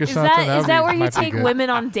cupcake or Is something. that, is that where you might be take good.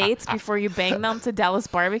 women on dates before you bang them to Dallas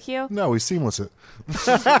barbecue? No, we seamless it.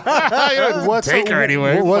 What's Take her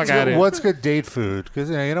anyway. What's Fuck outta good, here. what's good date food?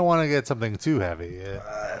 Because you don't want to get something too heavy.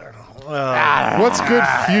 What's good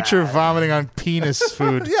future vomiting on penis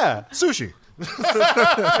food? Yeah, sushi. That's what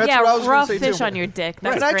I was gonna raw say, fish too. on your dick.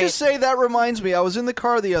 That's Can I great. just say that reminds me? I was in the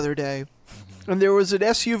car the other day, and there was an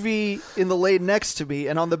SUV in the lane next to me,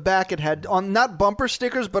 and on the back it had on not bumper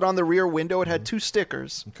stickers, but on the rear window it had two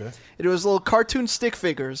stickers. Okay. It was little cartoon stick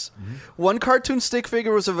figures. One cartoon stick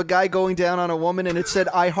figure was of a guy going down on a woman, and it said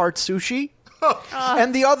 "I heart sushi."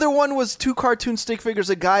 And the other one was two cartoon stick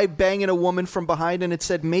figures, a guy banging a woman from behind, and it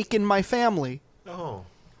said "Making my family." Oh.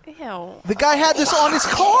 Ew. The guy had this on his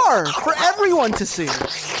car for everyone to see.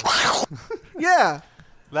 Yeah.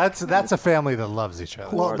 that's a family that loves each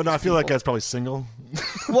other. Well, but no, I feel like that guy's probably single.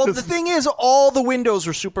 Well, the thing is, all the windows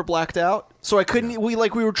were super blacked out, so I couldn't. We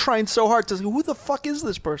were trying so hard to. Who the fuck is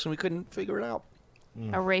this person? We couldn't figure it out.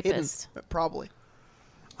 A rapist. Hidden, probably.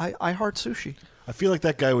 I heart sushi. I feel like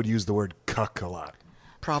that guy would use the word cuck a lot.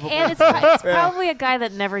 Probably. And it's probably a guy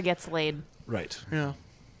that never gets laid. Right. Yeah.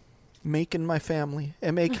 Making my family.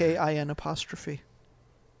 MAKIN apostrophe.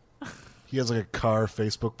 He has like a car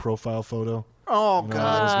Facebook profile photo. Oh, You know,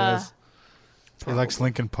 God. those guys? He likes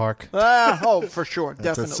Lincoln Park. Oh, for sure. That's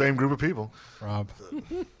Definitely. the same group of people. Rob.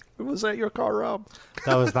 Was that your car, Rob?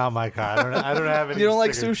 That was not my car. I don't have any. You don't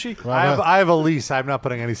like stickers. sushi? I have a lease. I'm not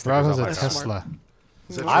putting any stickers Rob has on a my car. Tesla.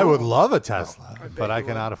 I would love a Tesla, but I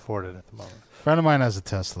cannot afford it at the moment. A friend of mine has a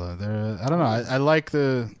Tesla. I don't know. I like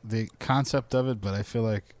the concept of it, but I feel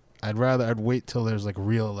like I'd wait till there's like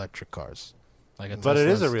real electric cars. Like a But it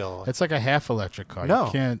is Tesla's- a real. It's like a half electric car.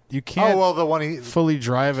 No. You can't. Oh well, the one fully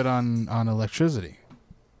drive it on electricity.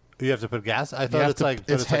 you have to put gas. I You thought have it's to- like.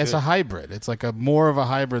 it's a hybrid. It's like more of a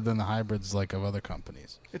hybrid than the hybrids like of other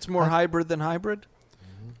companies. It's more hybrid than hybrid?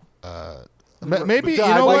 Maybe you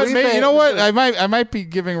I know what? believe Maybe, it. you know what? I might be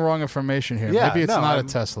giving wrong information here. Yeah, Maybe it's no, not a I'm-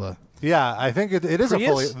 Tesla. Yeah, I think it is Prius? a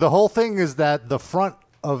fully. The whole thing is that the front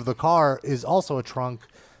of the car is also a trunk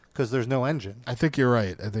because there's no engine. I think you're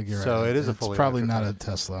right. So right. it is a It's fully probably electric not car. a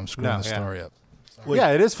Tesla. I'm screwing No, the yeah. story up.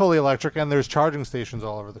 Yeah, it is fully electric, and there's charging stations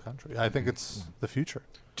all over the country. I think it's the future.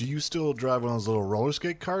 Do you still drive one of those little roller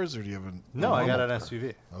skate cars, or do you have a No, I got an car?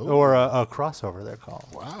 SUV Oh. or a crossover. They're called.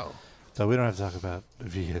 Wow. So we don't have to talk about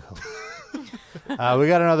vehicles. We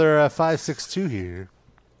got another 562 here.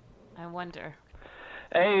 I wonder.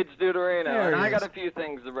 Hey, it's Deuterino, There and he I got is. a few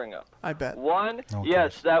things to bring up. I bet. One, Oh,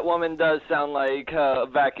 yes, that woman does sound like a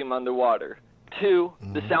vacuum underwater. Two,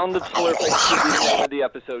 the sound of slurping should be the name of the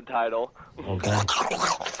episode title. Okay.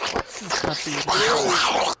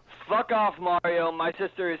 Fuck off, Mario. My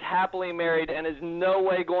sister is happily married and is no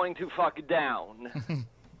way going to fuck down.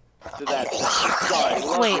 So that's sorry.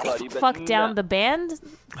 Love Wait, you, buddy, but fuck no. down the band?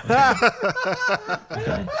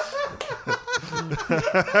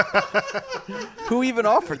 Who even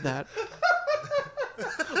offered that?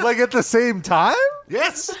 Like at the same time?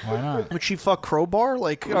 Yes. Why not? Would she fuck Crowbar?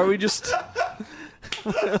 Like, are we just...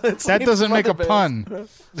 That doesn't make a pun.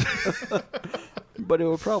 But it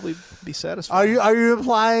would probably be satisfying. Are you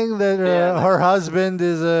implying that Yeah. her husband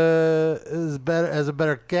is a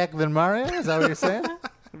better keck than Mario? Is that what you're saying?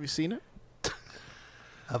 Have you seen it?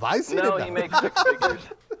 Have I seen No, it? he makes six figures.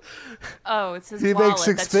 Oh, it's his He wallet makes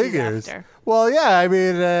six that she's figures. after. Well, yeah. I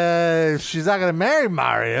mean, if she's not going to marry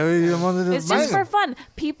Mario. You want to It's just for fun.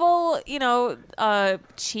 People,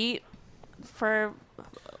 cheat for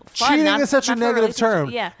fun. Cheating not- is such a not for negative relationship. term.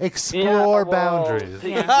 Yeah. Explore well, boundaries. to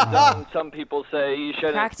Yeah. each his own. Some people say you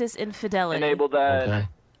shouldn't Practice infidelity. enable that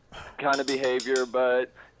kind of behavior,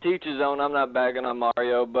 but to each his own. I'm not bagging on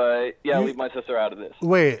Mario, but yeah, leave my sister out of this.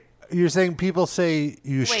 Wait, you're saying people say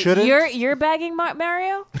you Wait, shouldn't? you're bagging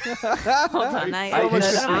Mario? Hold on, I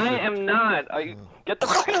am not. Get the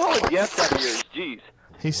fucking hell yes out of yours. Jeez.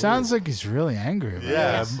 He sounds like he's really angry. About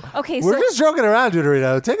Yeah. this. Okay, We're so just joking around,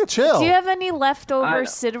 Deuterino. Take a chill. do you have any leftover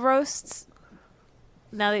Sid roasts?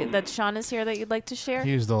 Now that Sean is here, that you'd like to share?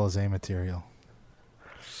 He used all his A material.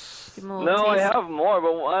 Give him a little No, I taste. have more,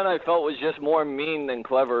 but one I felt was just more mean than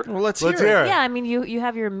clever. Well, let's hear it. Yeah, I mean, you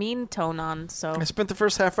have your mean tone on, so I spent the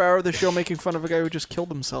first half hour of the show making fun of a guy who just killed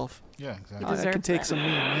himself. Yeah, exactly. I can take some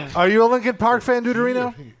mean. Yeah. Are you a Lincoln Park fan,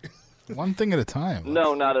 Deuterino? One thing at a time.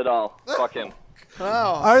 No, not at all. Fuck him.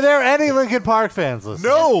 Are there any Linkin Park fans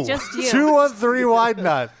listening? No. Just you. 213 Wide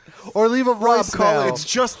Nut. Or leave a voicemail. It's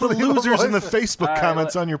just the losers in the Facebook All right,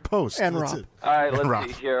 comments on your post. And That's Rob. it. All right,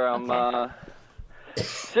 let's see here.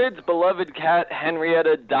 Sid's beloved cat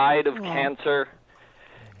Henrietta died of cancer.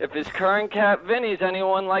 If his current cat Vinny's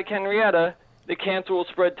anyone like Henrietta, the cancer will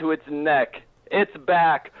spread to its neck. It's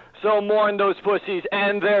back. So mourn those pussies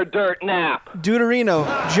and their dirt nap. Deuterino,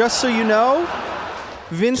 just so you know,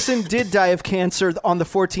 Vincent did die of cancer on the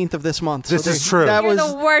 14th of this month. This is true. That You're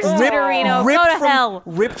was the worst, Deuterino. ripped Go to from, hell.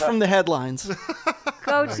 Ripped from the headlines.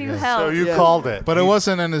 Go to hell. So you called it. But it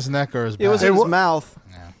wasn't in his neck or his back. It was in his wa- mouth,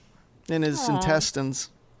 in his Aw. intestines,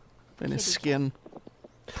 in his skin.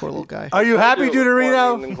 Poor little guy. Are you happy,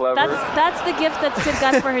 Deuterino? That's the gift that Sid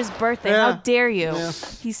got for his birthday. Yeah. How dare you? Yeah.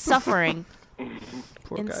 He's suffering.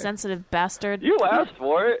 Poor guy. Insensitive bastard. You asked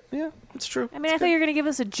for it. Yeah, it's true. I mean, I thought you were going to give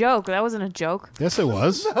us a joke. That wasn't a joke. Yes, it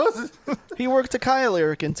was. He worked a Kyle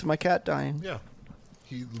lyric into my cat dying. Yeah.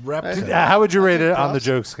 He rapped it. How would you rate it on the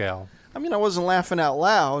joke scale? I mean, I wasn't laughing out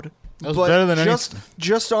loud. That was but better than any-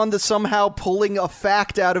 just on the somehow pulling a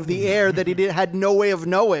fact out of the air that he had no way of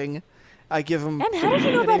knowing. I give him. And how did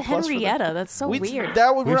you know an about A+ for that. Henrietta? That's so weird.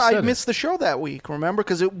 That was We've I said it. missed the show that week. Remember,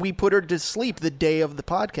 because we put her to sleep the day of the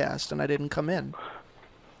podcast, and I didn't come in.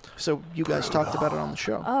 So you guys talked about it on the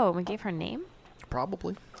show. Oh, we gave her name?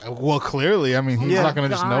 Probably. Well, clearly. I mean, he's Yeah. not going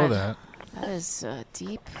to just know God. that. That is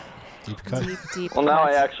deep, Deep cut. deep. Well, now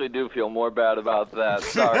I cut. actually do feel more bad about that.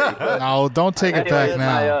 Sorry. but- No, don't take it back Anyways,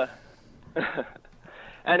 now.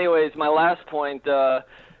 Anyways, my last point.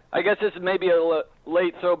 I guess this is maybe a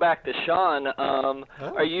late throwback to Sean.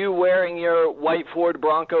 Are you wearing your white Ford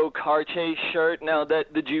Bronco car chase shirt now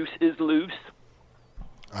that the juice is loose?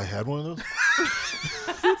 I had one of those.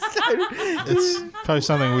 It's probably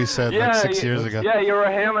something we said like 6 years ago. Yeah, you were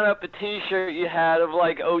hamming up a T-shirt you had of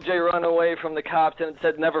like OJ run away from the cops and it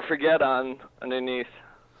said "Never Forget" on underneath.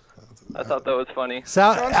 I thought that was funny.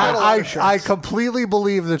 I completely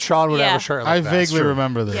believe that Sean would Yeah. have a shirt I like that. vaguely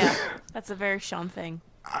remember this. Yeah, that's a very Sean thing.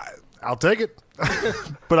 I'll take it,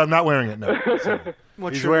 but I'm not wearing it now. So.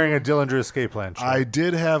 He's wearing a Dillinger Escape Plan shirt. I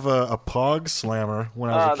did have a Pog Slammer when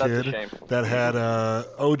I was a that's a kid shame. that had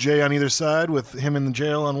OJ on either side with him in the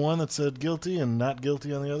jail on one that said guilty and not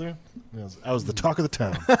guilty on the other. I was the talk of the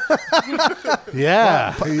town.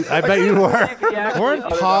 Yeah, I bet you were. Weren't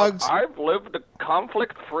Pogs? I've lived a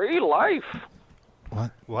conflict-free life.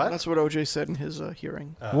 What? That's what OJ said in his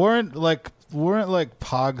hearing. Weren't like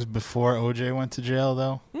Pogs before OJ went to jail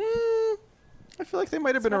though? I feel like they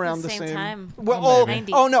might have been about around the the same same time. Well,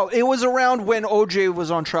 Maybe. oh no, it was around when OJ was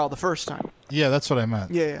on trial the first time. Yeah, that's what I meant.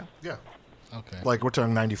 Yeah. Yeah. Okay. Like we're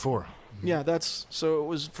talking 94. Yeah, that's so it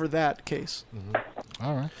was for that case.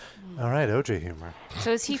 All right. All right, OJ humor.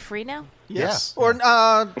 So is he free now? Yes. Yeah. Or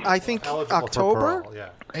I think Eligible for October. parole, yeah.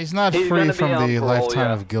 He's not He's free gonna be from on the parole, lifetime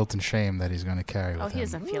yeah. of guilt and shame that he's going to carry with Oh, him. he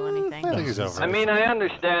doesn't feel anything. I think he's over. I mean, I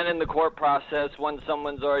understand in the court process when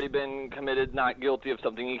someone's already been committed not guilty of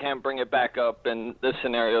something, you can't bring it back up in this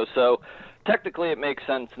scenario. So technically it makes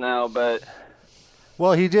sense now, but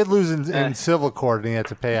Well, he did lose in civil court, and he had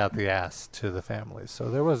to pay out the ass to the family. So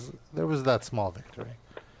there was that small victory.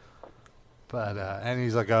 But and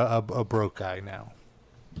he's like a broke guy now.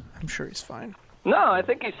 I'm sure he's fine. no, I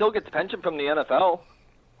think he still gets pension from the NFL.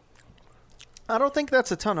 I don't think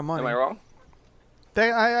that's a ton of money. Am I wrong?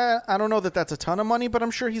 I don't know that that's a ton of money, but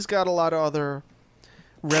I'm sure he's got a lot of other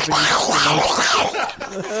revenue.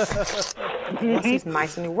 Once he's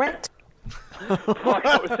nice and erect. Fuck,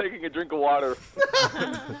 I was taking a drink of water.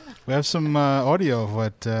 We have some audio of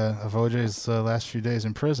what of OJ's last few days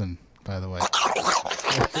in prison, by the way.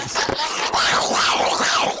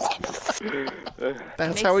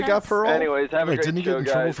 That's how he got parole. Anyways, have a Wait, great didn't he show, get in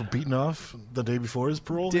trouble guys. for beating off the day before his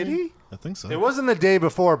parole? Did hearing? he? I think so. It wasn't the day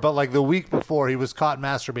before, but like the week before, he was caught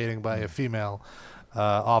masturbating by a female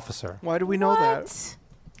officer. Why do we know that?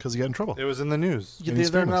 Because he got in trouble. It was in the news. And he's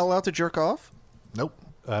They're famous. not allowed to jerk off? Nope,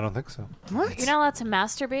 I don't think so. What? You're not allowed to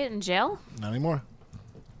masturbate in jail? not anymore.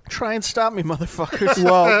 Try and stop me, motherfuckers.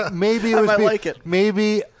 Well, maybe it I was. might like it.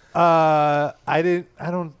 Maybe I didn't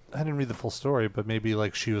read the full story, but maybe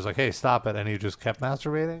like she was like, "Hey, stop it," and he just kept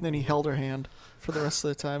masturbating. Then he held her hand for the rest of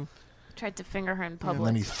the time. Tried to finger her in And public.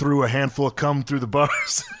 then he threw a handful of cum through the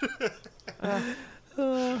bars.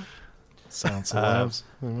 Sounds labs.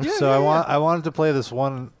 So I wanted to play this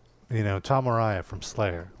one, Tom Araya from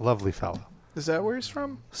Slayer, lovely fellow. Is that where he's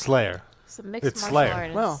from? Slayer. It's a mixed It's martial Slayer.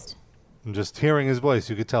 artist. Wow. And just hearing his voice,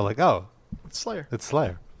 you could tell, like, oh, It's Slayer. it's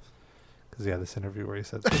Slayer. Because he had this interview where he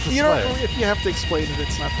said, "This is You know, Slayer." if you have to explain it,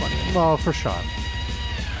 it's not funny. Well, for Sean.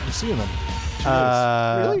 I'm seeing them.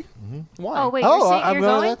 Really? Why? Oh wait, Oh, you're saying I'm you're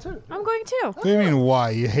going going? to that too. I'm going too. What do you mean,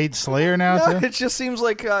 why? You hate Slayer now, No, too? it just seems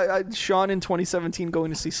like Sean in 2017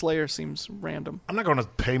 going to see Slayer seems random. I'm not going to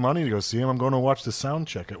pay money to go see him. I'm going to watch the sound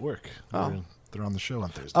check at work. Oh. They're on the show on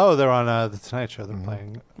Thursday. Oh, they're on the Tonight Show. They're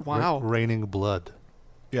playing Wow. Raining Blood.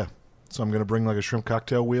 Yeah. So I'm going to bring like a shrimp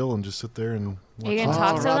cocktail wheel and just sit there and watch. Are you gonna it.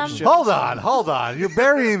 talk to them? Hold on. You're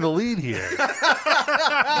burying the lead here.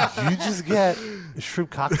 You just get a shrimp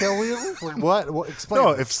cocktail wheel? Like what? Explain. No,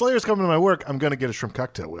 if Slayer's coming to my work, I'm going to get a shrimp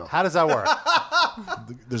cocktail wheel. How does that work?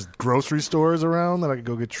 There's grocery stores around that I could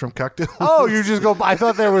go get shrimp cocktail. Oh, you just go. I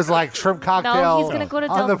thought there was like shrimp cocktail. No, he's gonna go to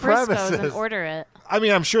on Del the Frisco's premises. and order it. I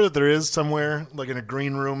mean, I'm sure that there is somewhere, like in a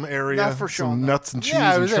green room area, Not for Sean, some though. nuts and cheese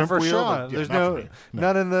Yeah, I and was there shrimp for wheel. Sean. But, yeah, There's not for me.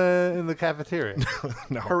 none in the cafeteria.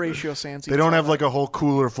 No. Horatio Sands. They don't have like a whole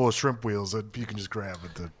cooler full of shrimp wheels that you can just grab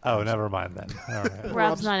at the. Oh, never mind then. All right.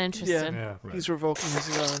 Rob's not interested. Yeah, Yeah. he's revoking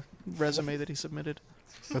his resume that he submitted.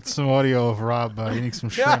 That's some audio of Rob eating some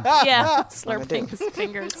shrimp. Yeah, slurping his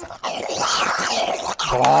fingers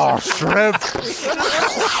Oh, shrimp!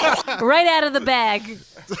 right out of the bag.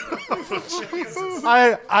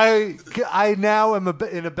 I now am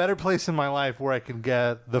in a better place in my life where I can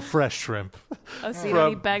get the fresh shrimp. Oh, so you don't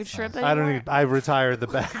need bagged shrimp anymore? I don't need. I retired the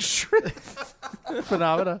bagged shrimp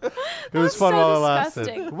phenomena. It was fun so while it lasted.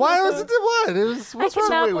 disgusting. Why was it? What? It was. I What's wrong?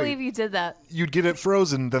 cannot wait. believe you did that. You'd get it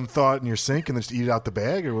frozen, then thaw it in your sink, and then just eat it out the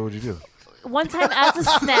bag, or what would you do? One time as a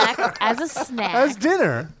snack, As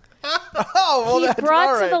dinner. Oh, well, he that's brought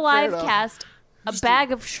all to right, the fair live enough. cast a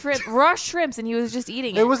bag of shrimp, raw shrimps, and he was just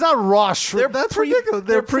eating it. It was not raw shrimp. That's ridiculous.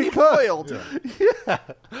 They're pre-boiled.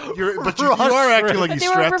 But you Raw are acting shrimp. like But you they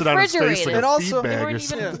were strapped it on his face like refrigerated. a And also, feed they bag or weren't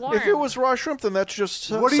something. even warm. If it was raw shrimp, then that's just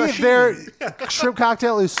What do you? sashimi. Their shrimp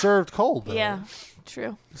cocktail is served cold. Though. Yeah,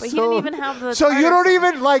 true. But he didn't even have the. So you tartar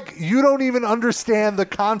don't sauce. you don't even understand the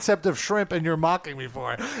concept of shrimp, and you're mocking me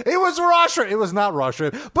for it. It was raw shrimp. It was not raw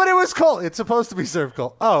shrimp, but it was cold. It's supposed to be served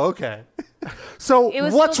cold. Oh, okay. So It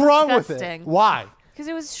was what's still wrong with it? disgusting. Why? Because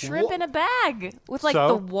it was shrimp in a bag with like So?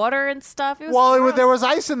 the water and stuff. It was Well, gross. there was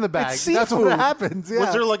ice in the bag. It's That's what seafood. happens. Yeah.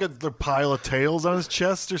 Was there like a pile of tails on his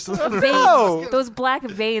chest or something? veins, No. those black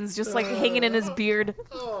veins just like hanging in his beard.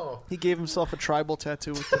 He gave himself a tribal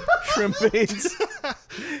tattoo with the shrimp veins.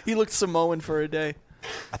 He looked Samoan for a day.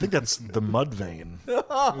 I think that's the mud vein. Is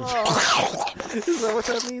that what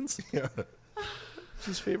that means? Yeah. It's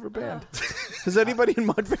his favorite band. Has anybody in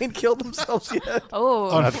Mudvayne killed themselves yet? Oh,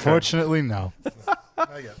 Unfortunately, no.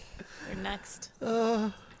 you're next.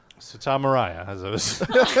 So Tom Araya, as I was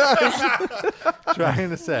trying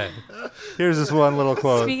to say. Here's this one little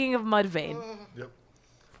quote Speaking of Mudvayne,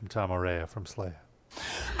 from Tom Araya from Slayer.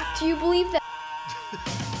 Do you believe that?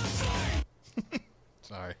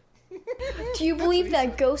 Sorry. Do you believe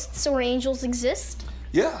that ghosts or angels exist?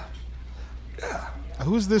 Yeah.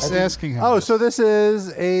 Who's this asking him? Oh, so this is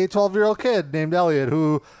a 12-year-old kid named Elliot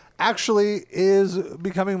who actually is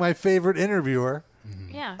becoming my favorite interviewer.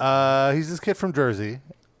 yeah. He's this kid from Jersey.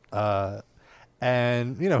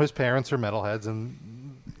 And, you know, his parents are metalheads.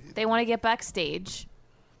 And They want to get backstage,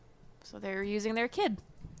 so they're using their kid.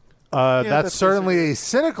 that's certainly a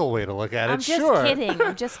cynical way to look at it, I'm just sure. kidding.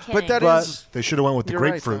 I'm just kidding. But that is. They should have went with the You're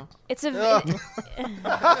right, grapefruit. though. it's a.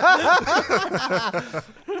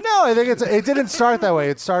 No, I think it didn't start that way.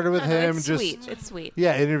 It started with him it's just sweet. It's sweet.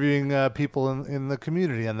 yeah, interviewing people in the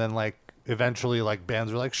community, and then like eventually like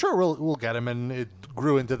bands were like, sure, we'll get him, and it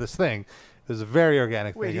grew into this thing. It was a very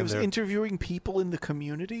organic Wait, thing. he and was they're- interviewing people in the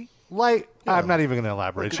community? like I'm not even going to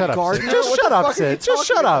elaborate. Like Shut a up, gardener? Sid. Just What shut the up, fuck are you Sid. Just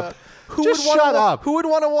talking shut up. about? Who Just would shut wanna, up. Who would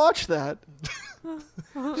want to watch that?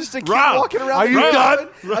 Just a kid Rob, walking around. are the you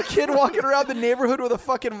neighborhood- A kid walking around the neighborhood with a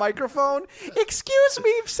fucking microphone. Excuse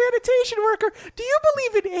me, sanitation worker. Do you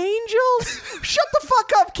believe in angels? Shut the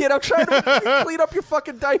fuck up, kid. I'm trying to clean up your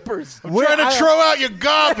fucking diapers. I'm trying to throw out your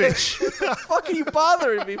garbage. What the fuck are you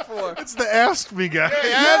bothering me for? It's the Ask Me guy.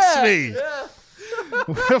 Ask me.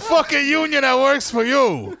 The fucking union that works for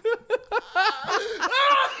you.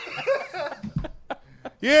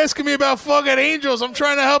 You're asking me about fucking angels. I'm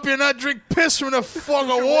trying to help you not drink piss from the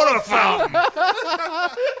fucking water fountain.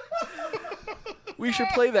 We should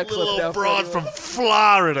play that clip now. Little for broad everyone. from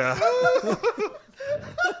Florida.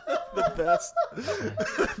 The best.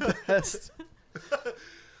 The best.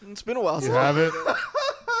 It's been a while. You since have it?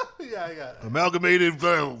 Yeah, I got it. Amalgamated. I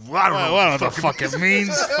don't know. I don't know what the fuck it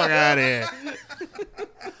means. Fuck out of here.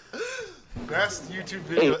 Best YouTube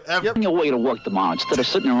video ever. On your way to work tomorrow, instead of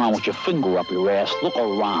sitting around with your finger up your ass, look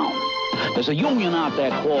around. There's a union out there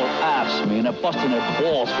called AFSCME, and they're busting their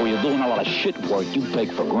balls for you doing a lot of shit work you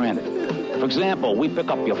take for granted. For example, we pick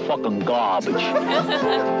up your fucking garbage.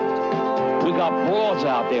 We got broads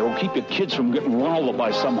out there who keep your kids from getting run over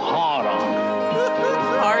by some hard-on.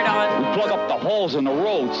 Hard-on. We plug up the holes in the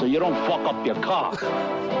road so you don't fuck up your car.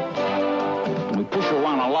 And we push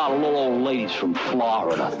around a lot of little old ladies from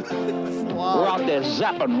Florida. We're out there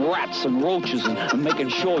zapping rats and roaches and making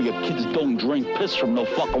sure your kids don't drink piss from no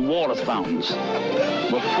fucking water fountains.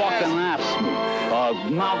 We're fucking AFSCME,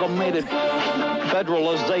 Amalgamated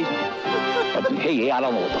Federalization. Hey, I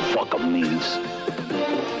don't know what the fuck it means.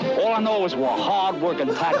 All I know is we're hard-working,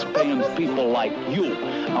 tax-paying people like you,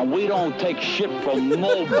 and we don't take shit from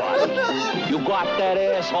nobody. You got that,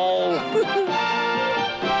 asshole?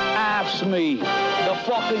 AFSCME, the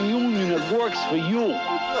fucking union that works for you.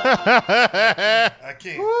 I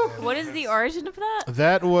can't. What is the origin of that?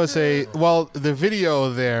 That was the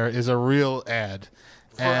video there is a real ad.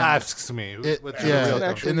 Asks me. In the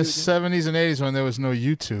 70s and 80s when there was no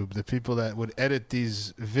YouTube, the people that would edit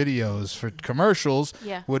these videos for commercials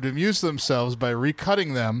would amuse themselves by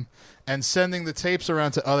recutting them and sending the tapes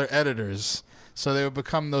around to other editors. So they would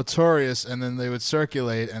become notorious, and then they would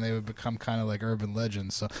circulate, and they would become kind of like urban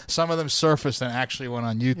legends. So some of them surfaced and actually went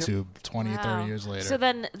on YouTube 20 or 30 years later. So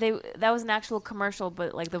then that was an actual commercial,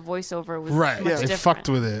 but like the voiceover was right. much They different. fucked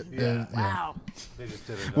with it. Wow. They just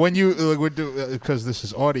did it. When you would do, because this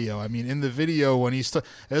is audio, I mean, in the video when he's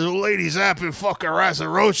there's a lady zapping fucking rats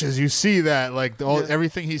and roaches, you see that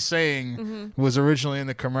everything he's saying was originally in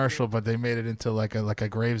the commercial, but they made it into like a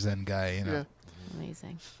Gravesend guy, you know. Yeah.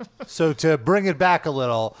 Amazing. So to bring it back a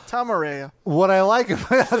little, Tom Araya. what I like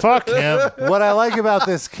about fuck him. What I like about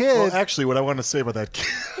this kid. Well, actually, what I want to say about that kid.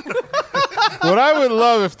 What I would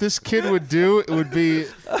love if this kid would do, it would be,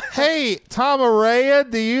 hey, Tom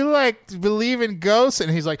Araya, do you believe in ghosts?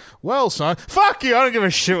 And he's like, well, son, fuck you. I don't give a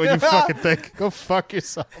shit what you fucking think. Go fuck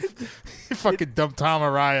yourself. You fucking dumb Tom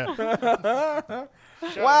Araya.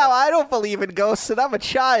 Wow, I don't believe in ghosts, and I'm a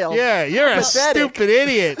child. Yeah, you're a Pathetic. stupid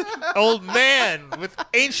idiot, old man with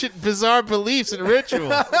ancient, bizarre beliefs and rituals.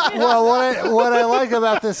 Well, what I like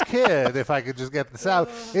about this kid, if I could just get this out,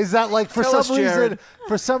 is that for Tell us, Jared.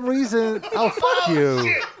 some reason, oh fuck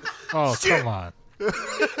you. Oh, come on,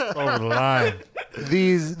 over the line.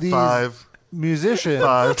 These 5 musicians.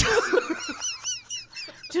 5.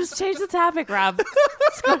 Just change the topic, Rob.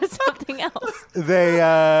 Let's go to something else. They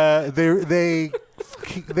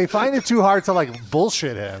find it too hard to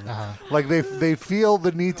bullshit him. They feel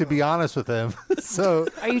the need to be honest with him. So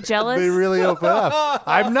are you jealous? They really open up.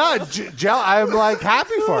 I'm not jealous. I'm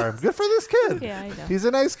happy for him. Good for this kid. Yeah, I know. He's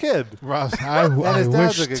a nice kid. Ross, I his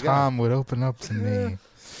dad's a wish good guy. Tom would open up to me.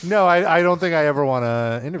 No, I don't think I ever want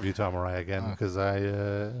to interview Tom Araya again because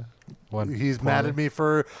he's mad at me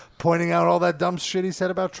for pointing out all that dumb shit he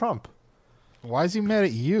said about Trump. Why is he mad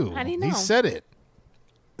at you? How do you know? He said it.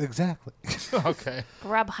 Exactly. Okay.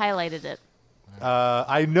 Rob highlighted it.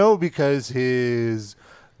 I know because his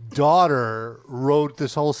daughter wrote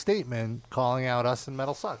this whole statement calling out us and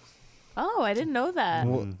Metal Sucks. Oh, I didn't know that.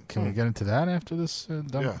 Well, can we get into that after this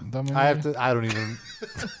dumb interview? I don't even.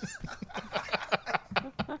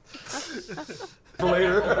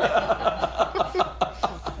 Later.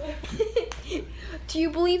 Do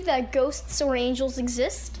you believe that ghosts or angels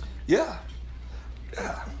exist? Yeah.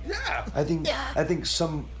 I think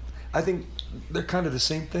they're kind of the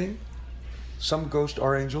same thing. Some ghosts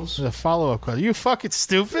are angels. The follow-up question. You fucking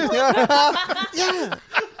stupid. Yeah.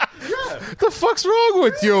 The fuck's wrong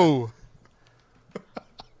with you?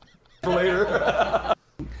 Later.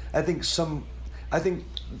 I think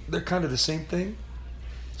they're kind of the same thing.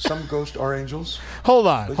 Some ghosts are angels. Hold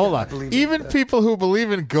on. But yeah, I believe in Even that. people who believe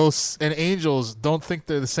in ghosts and angels don't think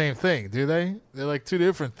they're the same thing, do they? They're like two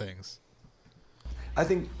different things. I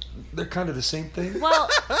think they're kind of the same thing. Well,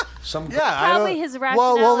 Some probably his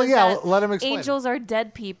rationale is that let him explain. angels are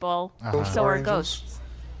dead people, Ghosts so are angels. ghosts.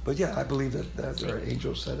 But yeah, I believe that there are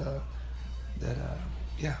angels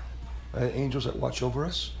angels that watch over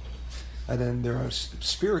us, and then there are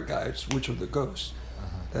spirit guides, which are the ghosts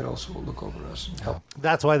that also look over us and help.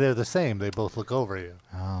 That's why they're the same. They both look over you.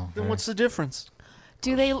 Oh. Then what's the difference?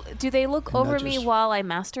 Do they look over me while I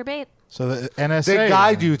masturbate? So the NSA... They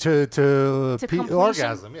guide you to completion?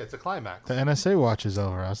 orgasm. Yeah, it's a climax. The NSA watches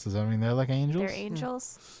over us. Does that mean they're like angels? They're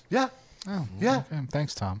angels. Yeah. Oh, Yeah. okay.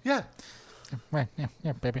 Thanks, Tom. Yeah. Right.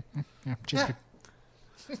 Yeah, baby. Yeah.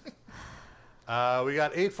 Yeah. We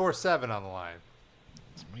got 847 on the line.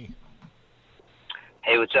 It's me.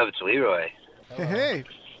 Hey, what's up? It's Leroy. Hey.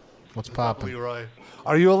 What's poppin'? Leroy.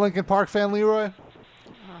 Are you a Linkin Park fan, Leroy?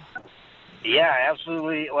 Yeah,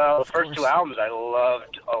 absolutely. Well, the first 2 albums I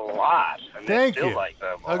loved a lot. And Thank I still you. like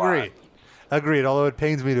them a Agreed. lot. Agreed, although it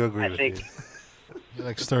pains me to agree I with think you. You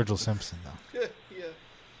like Sturgill Simpson, though.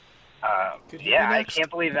 Yeah, I can't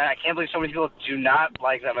believe that. I can't believe so many people do not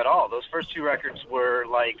like them at all. Those first two records were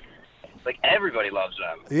like everybody loves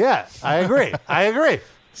them. Yeah, I agree. I agree.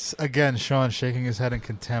 Again, Sean shaking his head in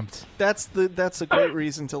contempt. That's a great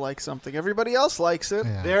reason to like something. Everybody else likes it.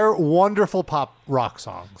 They're wonderful pop rock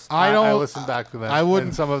songs. I listen back to them. I wouldn't.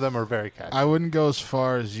 And some of them are very catchy. I wouldn't go as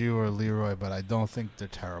far as you or Leroy, but I don't think they're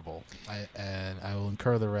terrible. I will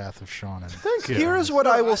incur the wrath of Sean. And Thank you. Here's what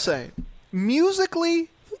I will say. Musically,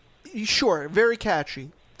 sure, very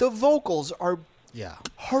catchy. The vocals are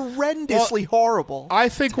horrendously horrible. I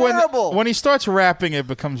think Terrible. when he starts rapping, it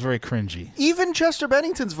becomes very cringy. Even Chester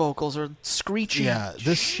Bennington's vocals are screechy. Yeah,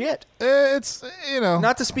 this shit. It's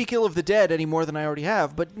not to speak ill of the Dead any more than I already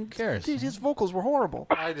have, but who cares? His vocals were horrible.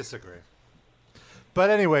 I disagree. But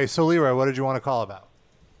anyway, so Leroy, what did you want to call about?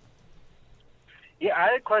 Yeah, I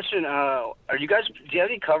had a question. Do you have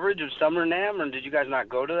any coverage of Summer NAMM, or did you guys not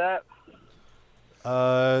go to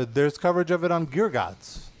that? There's coverage of it on Gear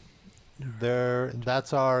Gods.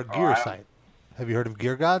 That's our gear site. Have you heard of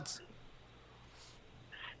Gear Gods?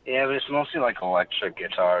 Yeah, but it's mostly like electric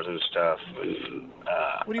guitars and stuff. And,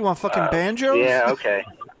 What do you want, fucking banjos? Yeah, okay.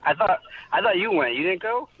 I thought you went. You didn't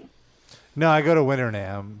go? No, I go to Winter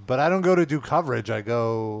NAMM, but I don't go to do coverage. I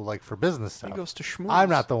go like for business stuff. He goes to schmooze. I'm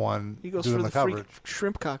not the one He goes doing for the the free coverage.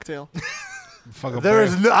 shrimp cocktail.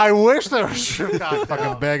 I wish there was shrimp cocktail.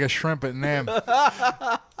 Fucking bag of shrimp at Nam.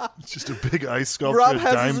 It's just a big ice sculpture, Rob a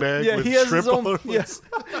has dime his, bag yeah, with he has shrimp his own. on it. Yes,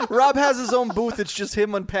 Rob has his own booth. It's just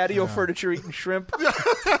him on patio furniture eating shrimp.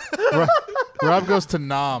 Rob goes to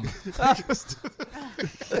Nam.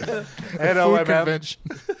 NOMM. convention.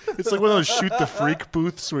 It's like one of those shoot the freak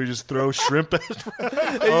booths where you just throw shrimp at it.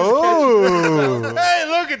 Oh. Hey,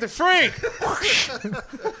 look at the freak.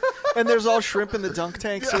 And there's all shrimp in the dunk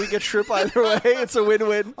tank, so we get shrimp either way. It's a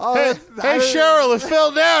win-win. Hey, Cheryl, it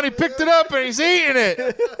fell down. He picked it up and he's eating it.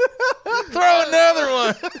 Throw another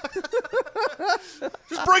one.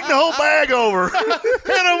 Just bring the whole bag over.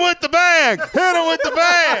 Hit him with the bag. Hit him with the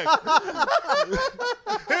bag.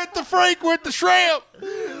 Hit the freak with the shrimp.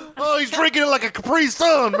 Oh, he's drinking it like a Capri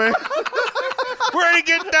Sun, man. Where'd he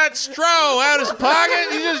get that straw? Out his pocket?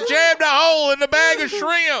 He just jammed a hole in the bag of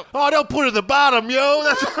shrimp. Oh, don't put it at the bottom, yo.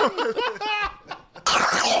 That's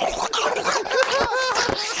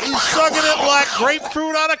He's sucking it like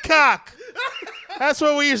grapefruit on a cock. That's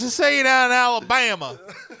what we used to say down in Alabama.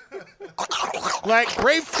 Like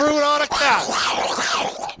grapefruit on a cock.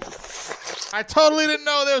 I totally didn't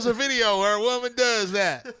know there was a video where a woman does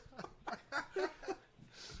that.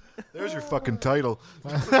 There's your fucking title.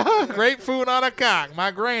 Grapefruit on a cock.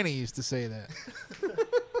 My granny used to say that.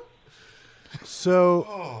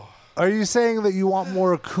 So, are you saying that you want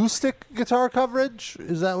more acoustic guitar coverage?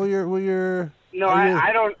 Is that what you're? No, are you-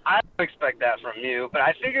 I don't expect that from you. But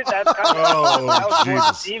I figured that's kind of Oh, that was more the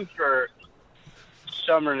Jesus. theme for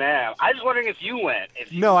Summer NAMM. I was wondering if you went.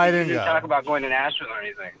 If you, No, I if you didn't go. talk about going to Nashville or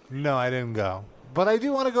anything. No, I didn't go, but I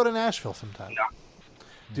do want to go to Nashville sometime.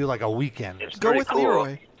 Do like a weekend. Or Go with something.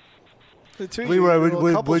 Leroy. The two of you, Leroy,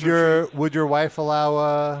 little couples would your wife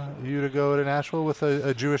allow you to go to Nashville with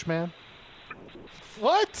a Jewish man?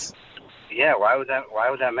 What? Yeah, why would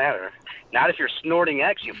that matter? Not if you're snorting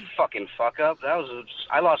X, you fucking fuck up.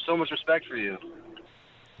 I lost so much respect for you.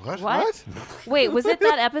 What? Wait, was it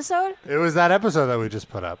that episode? It was that episode that we just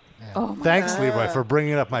put up. Oh my Thanks, God. Leroy, for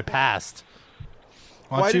bringing up my past.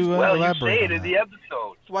 Why don't you well, you elaborate say it on in that? the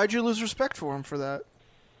episode. Why'd you lose respect for him for that?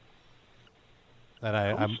 And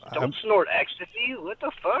I'm Don't snort ecstasy. What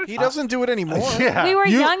the fuck? He doesn't do it anymore. Yeah. We were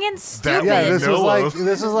young and stupid. Yeah, this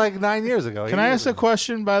was like 9 years ago. Can I ask a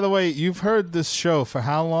question, by the way? You've heard this show for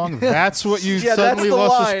how long? That's what you Yeah, suddenly that's the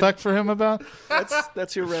lost line. respect for him about?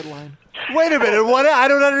 That's your red line. Wait a minute. What? I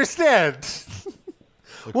don't understand.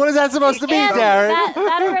 What is that supposed to mean, And Darren?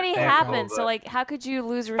 that already Can't happened. hold So, it. like, how could you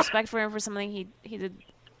lose respect for him for something he did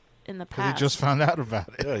in the Because he past? just found out about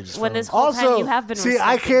it. When this whole time you have been see,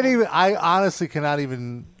 I respecting can't him. even. I honestly cannot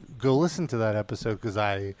even go listen to that episode because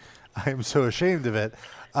I am so ashamed of it.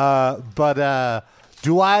 But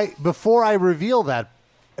do I? Before I reveal that,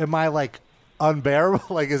 am I like unbearable?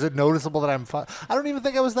 Like, is it noticeable that I'm? I don't even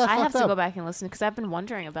think I was that. I have fucked to up. go back and listen because I've been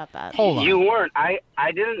wondering about that. You weren't. I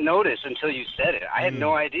didn't notice until you said it. I had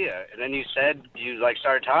no idea. And then you said you like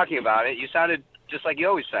started talking about it. You sounded just like you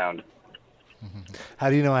always sound.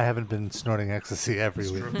 How do you know I haven't been snorting ecstasy every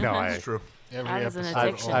week? true. No, It's true. That is an I've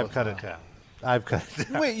addiction. cut it down. I've cut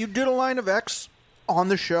it down. Wait, you did a line of X on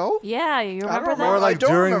the show? Yeah, you remember don't that? Or like I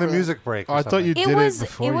don't during the remember that. music break. Oh, or I thought you something. did was it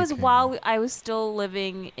before it you was came. while I was still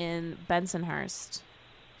living in Bensonhurst.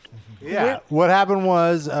 Yeah. What happened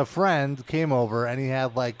was a friend came over and he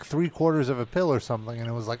had like 3/4 of a pill or something, and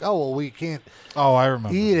it was like, oh well, we can't Oh, I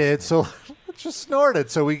remember. eat it, so just snort it,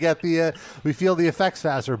 so we get the we feel the effects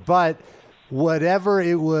faster. But whatever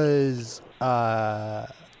it was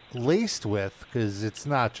laced with, because it's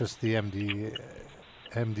not just the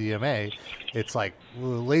MDMA, it's like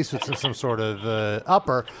laced with some sort of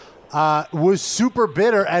upper, was super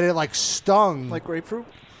bitter, and it like stung Like grapefruit?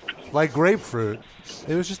 like grapefruit.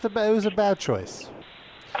 It was just it was a bad choice,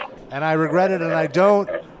 and I regret it, and I don't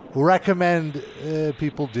recommend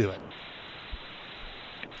people do it.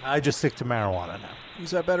 I just stick to marijuana now. Is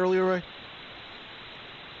that better, Leroy?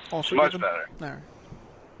 All three Much of them? better.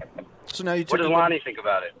 All right. So now you What took does a- Lonnie think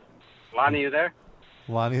about it? Lonnie, you there?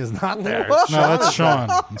 Lonnie is not there. No, that's Sean.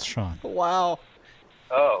 It's Sean. Wow.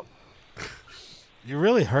 Oh. You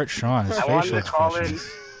really hurt Sean. His I wanted facial to call in.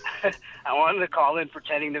 expressions. I wanted to call in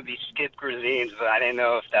pretending to be Skip Grazines, but I didn't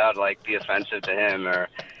know if that would like be offensive to him or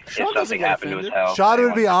Sean if something happened to his health. Sean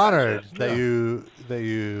would be honored that Yeah.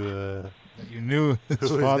 you knew his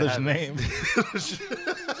who is father's that? name.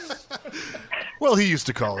 Well, he used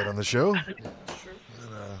to call it on the show.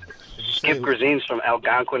 Skip Grazines from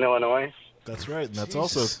Algonquin, Illinois. That's right, and that's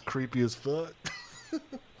also creepy as fuck. Do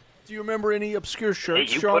you remember any obscure shirts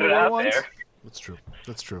Hey, you Sean put it wore out once? there. That's true.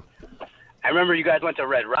 That's true. I remember you guys went to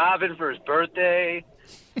Red Robin for his birthday.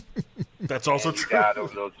 That's also And you true. got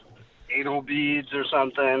those anal beads or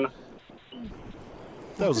something.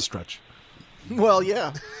 That was a stretch. Well,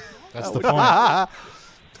 yeah. That's That the would- point.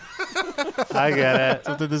 I get it. That's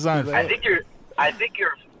what they're designed for. I think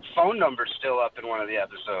your phone number's still up in one of the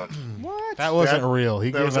episodes. What? That wasn't real. He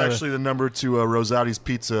that gave was out a- actually the number to Rosati's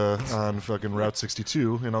Pizza on fucking Route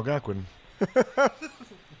 62 in Algonquin. Is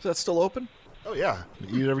that still open? Oh yeah, I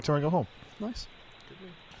eat it every time I go home. Nice.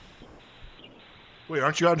 Wait,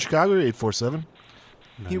 aren't you out in Chicago? 847.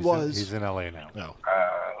 No, He he's was. he's in LA now. No.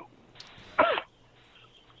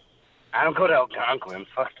 I don't go to Algonquin.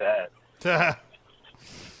 Fuck that.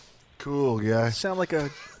 Cool guy. Sound like a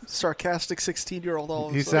sarcastic 16-year-old. All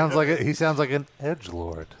of a He sudden. sounds like an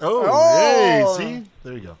edgelord. Oh, Oh! hey, see?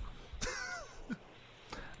 There you go.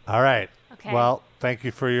 All right. Okay. Well, thank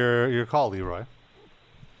you for your call, Leroy.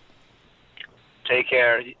 Take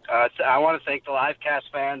care. I want to thank the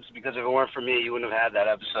Livecast fans because if it weren't for me, you wouldn't have had that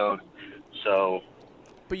episode. So.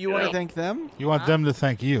 But you want to thank them? You want them to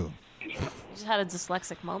thank you. Just had a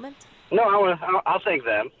dyslexic moment. No, I'll thank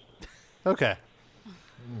them. Okay.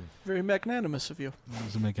 Very magnanimous of you. That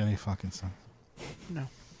doesn't make any fucking sense. No.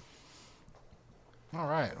 All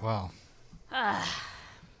right. Well, Ah.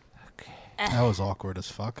 that was awkward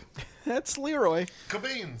as fuck. That's Leroy.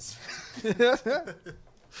 Cabeans.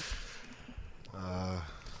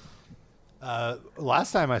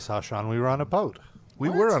 Last time I saw Sean, we were on a boat. We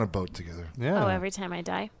were on a boat together. Yeah. Oh, every time I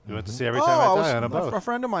die. We went to see Every Time I Die on a boat. A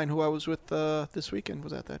friend of mine who I was with this weekend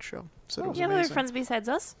was at that show. Said it was You have other amazing. friends besides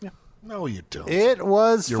us? Yeah. No, you don't. It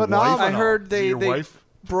was Your phenomenal. wife? I heard Is it they your wife?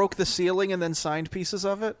 broke the ceiling and then signed pieces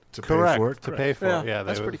of it. To pay Correct. for it? To pay for it. Yeah,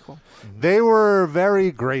 that's they pretty were- cool. They were very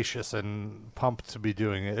gracious and pumped to be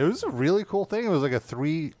doing it. It was a really cool thing. It was like a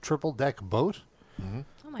 3 triple deck boat.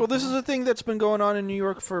 Well, this is a thing that's been going on in New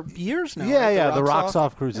York for years now. Yeah, right? yeah, the Rocks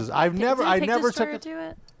Off cruises. I've never, I Did never Pig took Destroyer it. do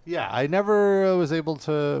it? Yeah, I never was able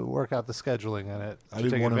to work out the scheduling in it I to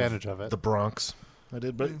did take one advantage of it. The Bronx. I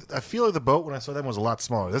did, but I feel like the boat when I saw them was a lot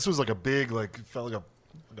smaller. This was like a big, like it felt like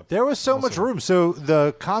a. There was so much room. So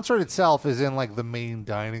the concert itself is in like the main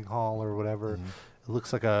dining hall or whatever. It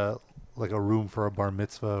looks like a room for a bar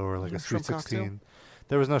mitzvah or like a Sweet Shrimp 16. cocktail?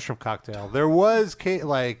 There was no shrimp cocktail. There was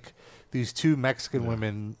like these 2 Mexican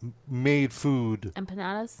women made food.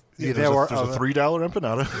 Empanadas? Yeah, there's a $3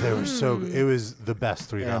 empanada. They were so. It was the best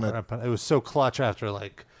 $3 And empanada. It was so clutch after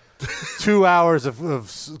like 2 hours of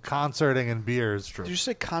concerting and beers. Did you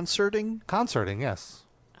say concerting? Concerting, yes.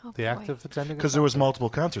 Oh, the boy. act of attending. a Because there was concert. multiple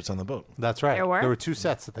concerts on the boat. That's right. There were? 2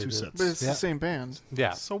 sets that they did. But it's Yeah. the same band.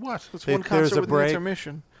 Yeah. So what? It's They- one there's concert a with break. an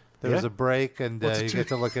intermission. There was Yeah? a break, and What's you it get to-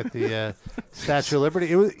 to look at the Statue of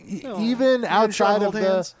Liberty. It was Oh. even You and Sean outside of hold the.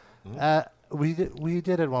 hands? We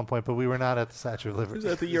did at one point, but we were not at the Statue of Liberty. It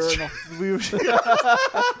was at the urinal. We were-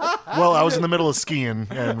 Well, I was in the middle of skiing,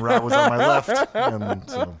 and Rob was on my left, and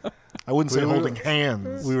so I wouldn't say We were- holding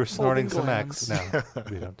hands. we were snorting some glands. X. No,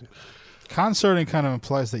 we don't do. Concerting kind of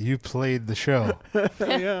implies that you played the show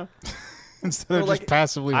Yeah. instead Or of just like-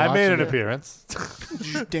 passively I made watching an it. appearance. Did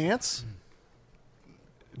you dance?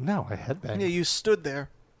 No, I headbanged. Yeah, you stood there.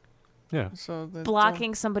 Yeah. So that,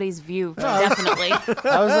 Blocking somebody's view, definitely.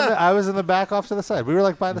 I was in the back off to the side. We were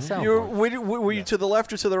like by the sound. You were you to the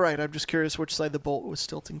left or to the right? I'm just curious which side the bolt was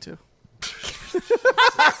tilting to.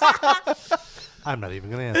 I'm not even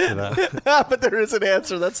going to answer that. But there is an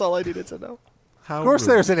answer. That's all I needed to know. Of course,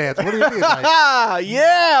 there's an answer. What do you mean? Like,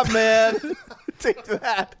 Yeah, man. Take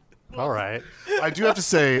that. All right. I do have to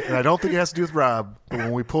say, and I don't think it has to do with Rob, but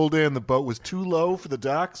when we pulled in, the boat was too low for the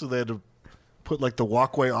dock, so they had to put like the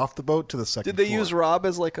walkway off the boat to the second Did they floor. use Rob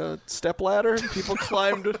as like a step ladder? People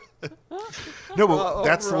climbed. No, but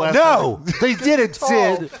that's the last. No, they didn't,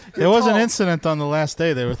 Sid. There was an incident on the last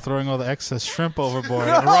day. They were throwing all the excess shrimp overboard,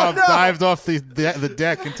 and Rob dived off the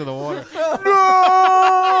deck into the water.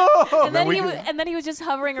 And then he was just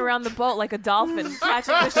hovering around the boat like a dolphin,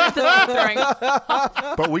 catching the shit that they were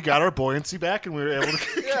throwing. But we got our buoyancy back, and we were able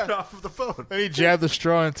to get off of the boat. And he jabbed the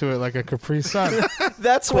straw into it like a Capri Sun.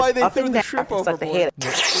 That's why they threw the shrimp overboard.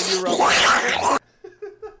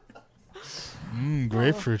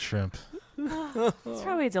 Grapefruit shrimp. It's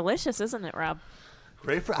probably delicious, isn't it, Rob?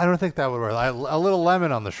 Grapefruit? I don't think that would work. A little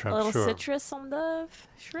lemon on the A shrimp, little sure. citrus on the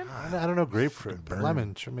shrimp. I don't know grapefruit, but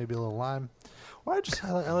lemon, sure, maybe a little lime. Or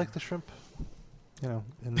I like the shrimp, in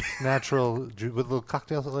its natural with little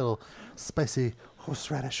cocktails, a little spicy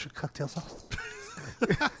horseradish cocktail sauce.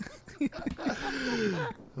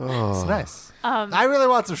 It's nice. I really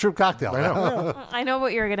want some shrimp cocktail. I know. I know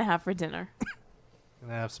what you're gonna have for dinner.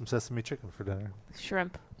 Gonna have some sesame chicken for dinner.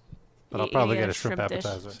 Shrimp. But I'll You probably get get a a shrimp shrimp dish.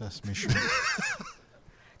 appetizer. Sesame shrimp.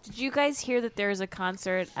 Did you guys hear that there's a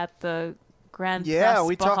concert at the Grand Yeah, Place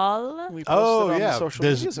we talked. Hall? We posted on the social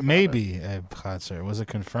medias There's about maybe a concert. Was it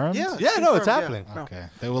confirmed? Yeah, Yeah, no, it's confirmed, happening. Okay.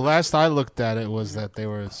 Well, last I looked at it was that they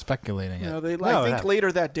were speculating You it. know, they, No, I it think happened.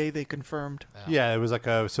 later that day they confirmed. Yeah, it was like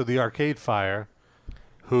so the Arcade Fire,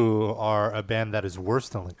 who are a band that is worse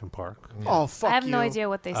than Linkin Park. Oh, fuck I have no you. idea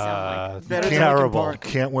what they sound like. Better than terrible. Linkin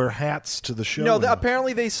Park. Can't wear hats to the show. No, now.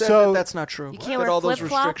 apparently they said So- that that's not true. You can't that wear all those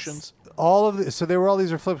flip-flops? restrictions. All of the, so they were all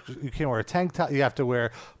these are flips. You can't wear a tank top. You have to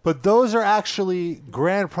wear, but those are actually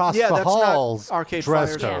Grand Prosper Yeah, that's Hall's not Arcade dress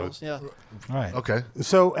Fire's code. rules. Yeah. Right. Okay.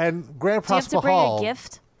 So and Grand Do you have Prosper to bring Hall. a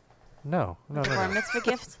gift? No. Bar mitzvah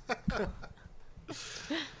gift?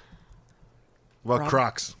 Well, Rob?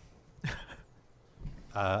 Crocs.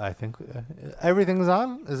 I think everything's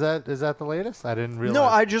on. Is that the latest? I didn't realize. No,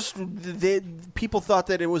 I just people thought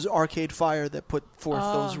that it was Arcade Fire that put forth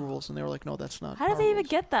those Oh. rules, and they were like, "No, that's not." How did our they even rules."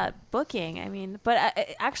 get that booking? I mean, but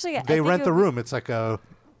actually, I They think rent it the would- room. It's like a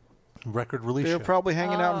record release. They were show. probably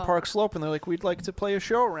hanging out in Oh. Park Slope, and they're like, "We'd like to play a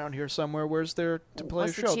show around here somewhere. Where's there to play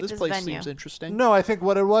What's a the show? This cheapest place venue? seems interesting." No, I think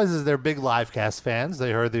what it was is they're big live cast fans.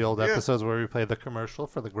 They heard the old episodes where we played the commercial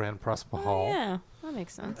for the Grand Prosper Hall. Yeah, that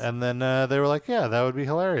makes sense. And then they were like, "Yeah, that would be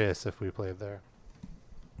hilarious if we played there."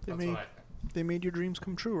 They made your dreams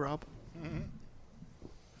come true, Rob.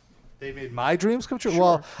 They made my dreams come true.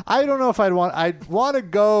 Well, I don't know if I'd want to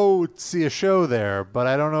go see a show there, but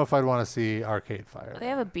I don't know if I'd want to see Arcade Fire. They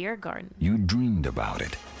have a beer garden. You dreamed about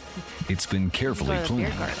it. It's been carefully Go to the beer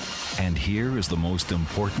planned. garden. And here is the most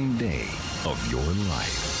important day of your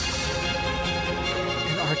life.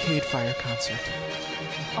 An Arcade Fire concert.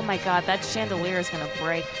 Oh my god, that chandelier is gonna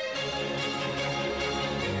break.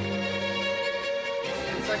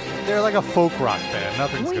 They're like a folk rock band.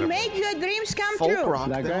 Nothing's We gonna. make your dreams come Folk true. rock.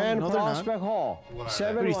 The They Grand don't- no, they're not. Prospect Hall. What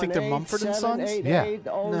do you think, they're Mumford and Sons? Yeah. Just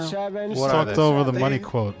What are talked they? over the money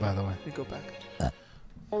quote, by the way. Let me go back.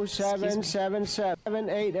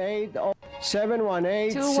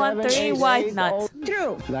 0777-880-718 213 White Nut.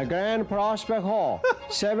 True. The Grand Prospect Hall.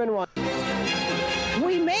 71.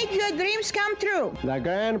 We make your dreams come true. The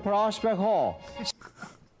Grand Prospect Hall. That's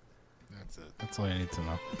it. That's all you need to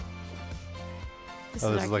know. This Oh,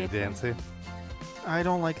 is this is like Arcade Fire. dancey. I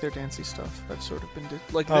don't like their dancey stuff. I've sort of been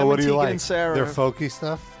like Oh, them what and do you Tegan like? and Sarah. Their have- folky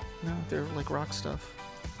stuff. No, they're like rock stuff.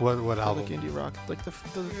 What They're album? like indie rock, like the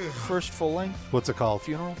first full length What's it called?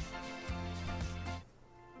 Funeral.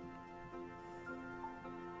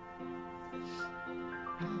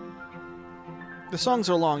 The songs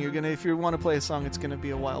are long. If you want to play a song, it's gonna be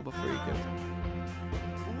a while before you get it.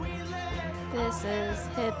 This is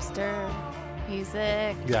hipster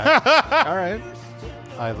music. Yeah. All right.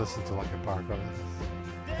 I listen to Linkin Park on this.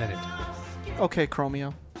 Anytime. Okay,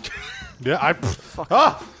 Chromeo. Yeah,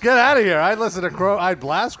 get out of here! I'd listen to I'd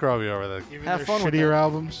blast Chromie over there. Have fun with Shittier that.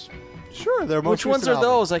 albums. Sure, they're most Which ones are recent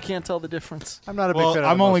albums. those? I can't tell the difference. I'm not a big Well, fan of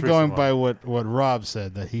I'm the only most going recent by one. what Rob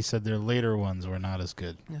said. That he said their later ones were not as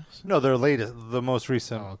good. No, their latest, the most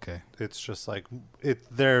recent. Oh, okay. It's just like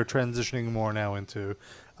they're transitioning more now into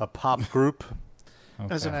a pop group,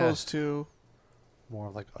 As opposed to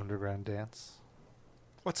more like underground dance.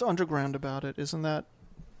 what's underground about it? Is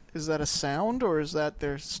that a sound or is that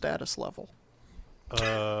their status level?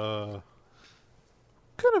 Kind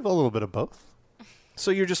of a little bit of both. So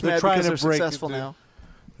you're just They're mad trying because to they're break successful into- now.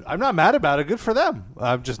 I'm not mad about it. Good for them.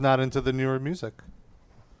 I'm just not into the newer music.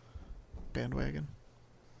 Bandwagon.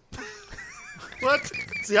 What?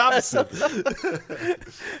 It's the opposite.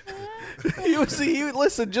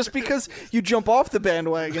 Listen, just because you jump off the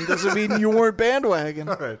bandwagon doesn't mean you weren't bandwagon.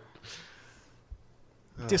 All right.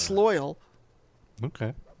 Disloyal.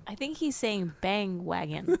 Okay. I think he's saying bang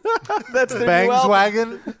wagon. That's their Bangs new album.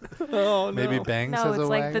 wagon? Oh, no. Maybe Bangs No, has it's a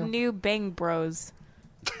like wagon? the new Bang Bros.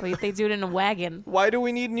 But they do it in a wagon. Why do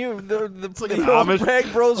we need new? The Like the old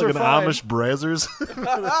Bragg Bros like are an fine. Amish Brazzers.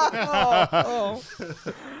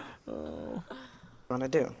 Gonna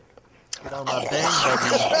do.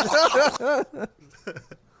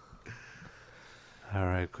 All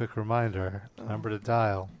right, quick reminder. Number to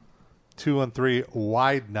dial. 213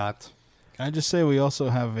 Wide Nut. Can I just say we also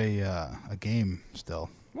have a game still?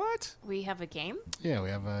 What? We have a game? Yeah, we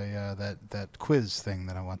have a that quiz thing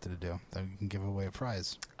that I wanted to do that we can give away a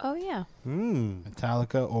prize. Oh, yeah.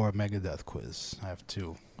 Metallica or Megadeth quiz. I have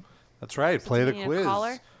two. That's right. So Play do the we need a quiz.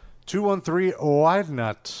 caller? 213 Wide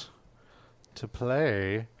Nut to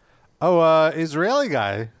play. Oh, Israeli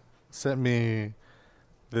guy sent me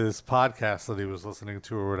this podcast that he was listening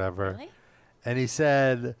to or whatever. Really? And he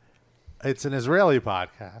said it's an Israeli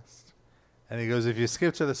podcast. And he goes, if you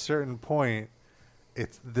skip to the certain point,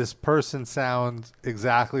 this person sounds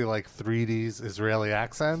exactly like 3D's Israeli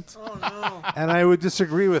accent. Oh, no. And I would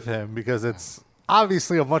disagree with him because it's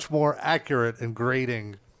obviously a much more accurate and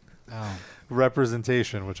grading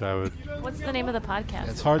representation, which I would... What's the name of the podcast?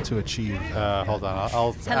 It's hard to achieve. Hold on.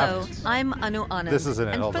 I'll Hello, I'm Anu Anand. This isn't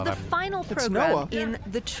it. And Hold for on, the I'm- final It's program Noah. in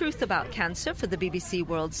The Truth About Cancer for the BBC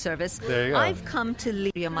World Service, There you go. I've come to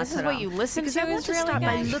Libya Matara. This is what you listen because to, I want to Israeli start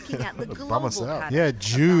by guys? looking at the Bum global us out. pattern. Yeah,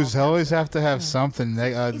 Jews always have to have something.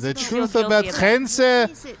 The truth feel about guilty cancer,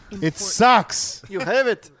 it sucks. You have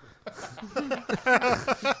it.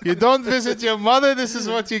 You don't visit your mother, this is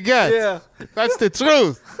what you get. Yeah. That's the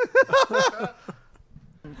truth.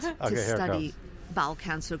 To Okay, here it study bowel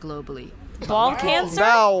cancer globally. Ball cancer?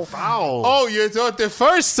 Oh, you thought the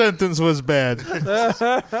first sentence was bad.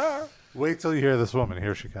 Wait till you hear this woman.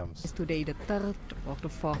 Here she comes. Is today the third or the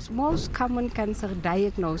fourth most common cancer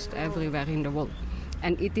diagnosed everywhere in the world.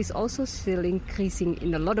 And it is also still increasing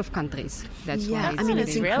in a lot of countries. That's Yeah, why I mean,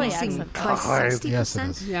 it's very increasing accent. by 60%. Yes, it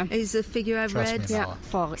is. Yeah. Is a figure I've Trust read. me, Yeah, Noah.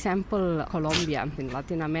 for example, Colombia in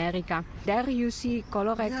Latin America. There you see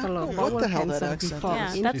colorectal or what bowel the hell that cancer accent before.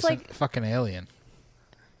 Yeah, in- that's She's like a fucking alien.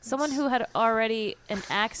 someone who had already an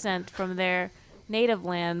accent from their native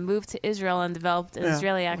land moved to Israel and developed an Yeah.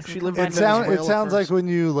 Israeli Like accent. she lived It, in sound, it Venezuela sounds like first. when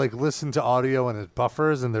you listen to audio and it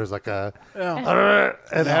buffers and there's like an Yeah.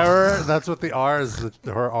 error. That's what the R is.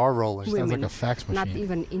 Her R rolling. Sounds women, like a fax not machine.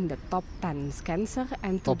 even in the top 10 cancer.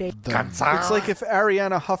 And today, It's like if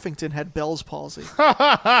Ariana Huffington had Bell's palsy.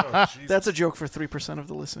 That's a joke for 3% of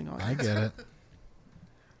the listening audience. I get it.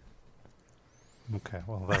 Okay,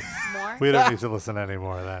 well, that's, More? we don't need to listen to any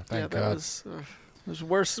more of that. Yeah, Thank that God. was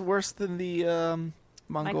worse than the Michael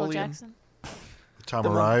Mongolian. Jackson? Tom The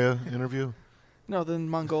one- Araya interview. No, the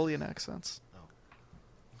Mongolian accents.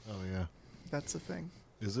 Oh yeah, That's the thing.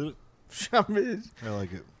 is it? I mean, I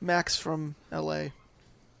like it. Max from L.A.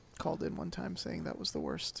 called in one time saying that was the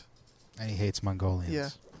worst. And he hates Mongolians. Yeah.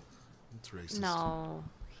 It's racist. No,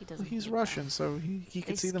 he doesn't. Well, he's hate Russian, so he They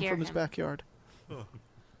could see them scare from his him. backyard.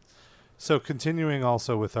 So continuing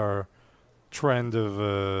also with our trend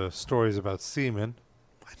of stories about semen.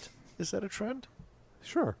 Is that a trend?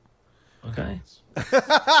 Sure. Okay.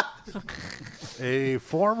 A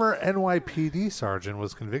former NYPD sergeant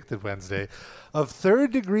was convicted Wednesday of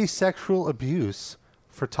third-degree sexual abuse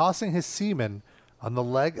for tossing his semen on the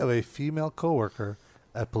leg of a female coworker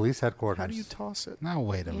at police headquarters. How do you toss it? Now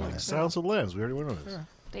wait a minute. Silence of the Lambs. We already went over this.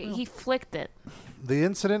 it. He flicked it. The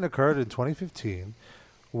incident occurred in 2015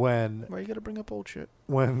 when Why you gotta bring up old shit?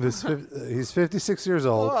 he's 56 years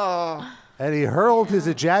old Oh. and he hurled his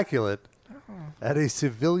ejaculate at a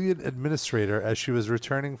civilian administrator as she was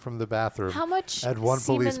returning from the bathroom How much at one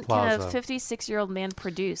police semen plaza. can a 56-year-old man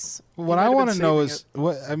produce? What might I have want been to know saving is,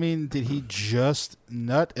 what I mean, did he just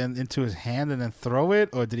nut and into his hand and then throw it,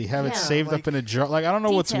 or did he have it Yeah, saved up in a jar? Like, I don't know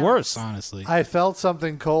what's Details. worse, honestly. I felt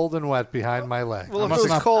something cold and wet behind my leg. Well, if must it was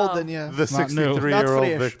not- cold, Oh. then yeah. The Not new. 63-year-old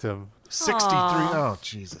Not fresh. victim. 63. Aw. Oh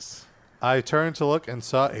Jesus. I turned to look and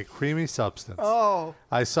saw a creamy substance. Oh.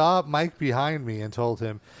 I saw Mike behind me and told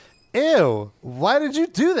him, "Ew, why did you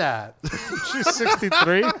do that?" She's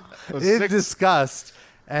 63. In disgust,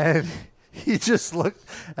 and he just looked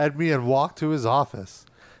at me and walked to his office.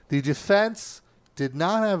 The defense did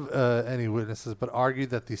not have any witnesses, but argued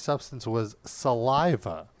that the substance was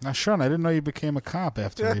saliva. Now, Sean, I didn't know you became a cop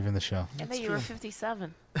after leaving the show. I thought you were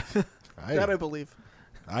 57. That I believe.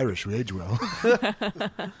 Irish, we age well.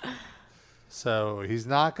 So he's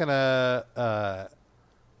not gonna.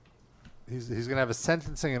 He's gonna have a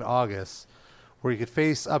sentencing in August, where you could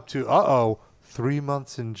face up to 3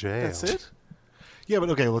 months in jail. That's it? Yeah, but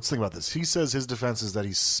okay, let's think about this. He says his defense is that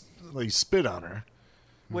he spit on her.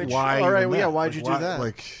 Which, why? all right, even well, yeah, that? why'd you do that?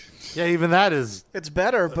 Like, yeah, even that is. It's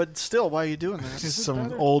better, but still, why are you doing that? just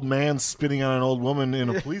some old man spitting on an old woman in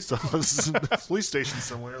a police office, police station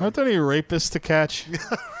somewhere. Aren't there any rapists to catch?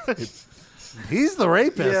 He's the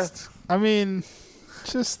rapist. I mean,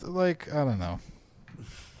 just like, I don't know.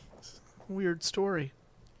 Weird story.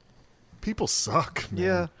 People suck,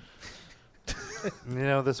 man.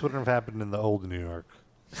 Yeah. This wouldn't have happened in the old New York.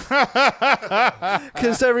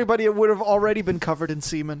 Because everybody would have already been covered in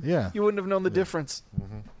semen. Yeah. You wouldn't have known the difference.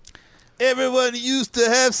 Everyone used to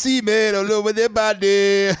have semen all over their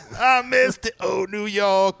body. I miss the old New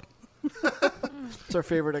York. It's our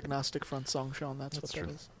favorite Agnostic Front song, Sean. That's what true.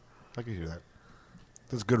 that is. I can hear that.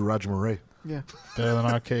 That's good, Roger Murray. Yeah. Better than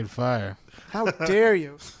Arcade Fire. How dare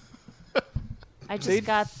you? I just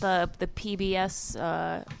got the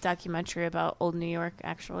PBS documentary about old New York,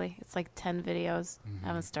 actually. It's like 10 videos. I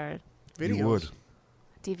haven't started. You would.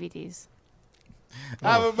 DVDs.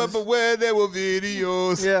 I remember when there were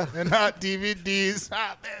videos and not DVDs.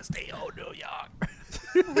 I miss the old New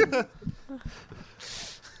York.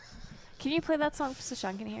 Can you play that song so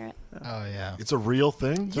Sean can hear it? Oh, yeah. It's a real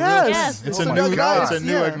thing? Yes. It's Oh a my new, God. it's a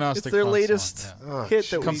new Yeah. agnostic. It's their Front latest song, hit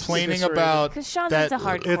that we complaining eviscerated. about 'Cause Sean's that. into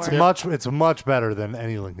hardcore. It's much better than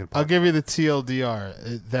any Linkin Park. I'll give you the TLDR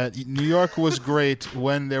that New York was great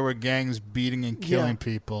when there were gangs beating and killing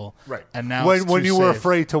people. Right. And now when it's when too you were safe.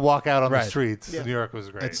 afraid to walk out on Right. the streets, New York was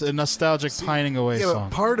great. It's a nostalgic pining away Yeah, song.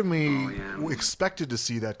 but part of me expected to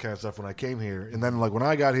see that kind of stuff when I came here, and then like when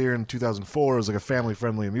I got here in 2004, it was like a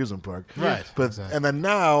family-friendly amusement park. Right. But Exactly. and then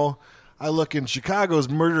now I look in Chicago's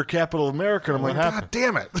murder capital of America, and I'm What like, happened? God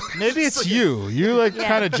damn it! Maybe it's you. You like Yeah.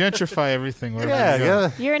 kind of gentrify everything. wherever Yeah, you go.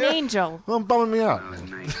 yeah. You're an angel. Well, bumming me out.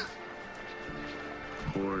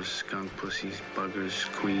 Whores, skunk pussies,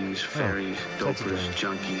 buggers, queens, fairies, dopers,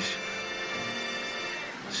 junkies.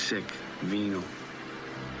 Sick, venal.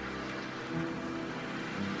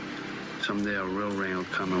 Someday a real rain will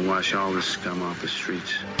come and wash all this scum off the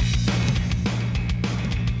streets.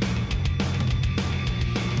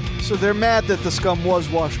 So they're mad that the scum was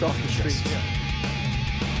washed off the streets.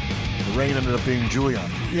 The rain ended up being Julian.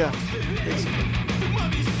 Yeah.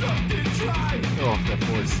 Oh, that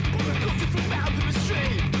voice.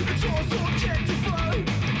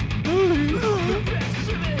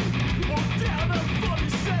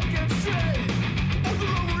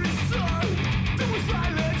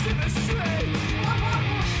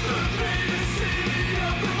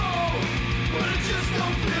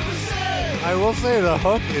 I will say the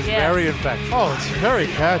hook is Yeah. very infectious. Oh, it's very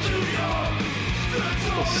catchy.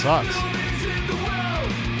 Still sucks.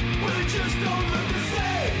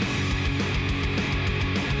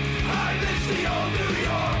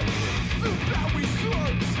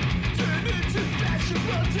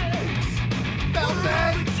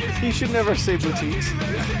 He should never say boutiques.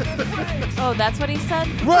 Oh, that's what he said?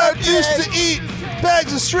 Rod used to eat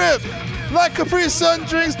bags of shrimp like Capri Sun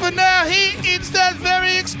drinks, but now he eats that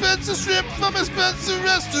very expensive shrimp from expensive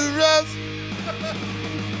restaurants.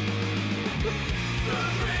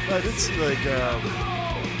 But it's like,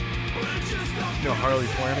 Harley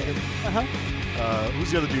Flanagan.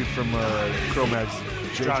 Who's the other dude from Cro-Mags?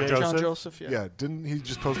 John JJ? Joseph. John Joseph, yeah. Yeah, didn't he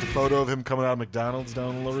just post a photo of him coming out of McDonald's down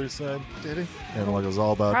on the Lower East Side? Did he? And like it was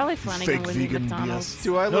all about Harley Flanagan fake would be vegan McDonald's. BS.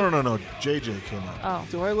 Do I No, look- no. JJ came out. Oh.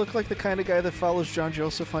 Do I look like the kind of guy that follows John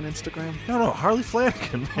Joseph on Instagram? No, Harley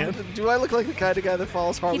Flanagan, man. Do I look like the kind of guy that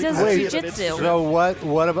follows Harley He does Flanagan? jiu-jitsu. So what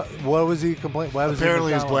was he complaining? Why was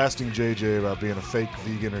Apparently, he he's McDonald's? blasting JJ about being a fake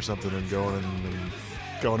vegan or something and going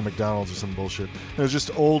to McDonald's or some bullshit. And it was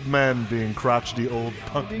just old men being crotchety old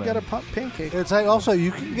punk You men. got a pancake. It's like also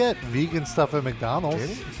you can get vegan stuff at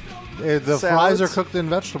McDonald's. The fries Salads? are cooked in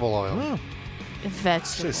vegetable oil. Oh. Did you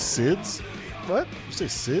Vegetables. say SIDS? What? Did you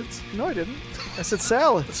say SIDS? No, I didn't. I said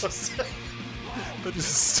salads. That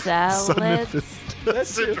just Salads.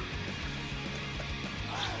 That's you.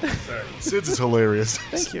 Sorry. SIDS is hilarious.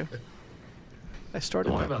 Thank you. I started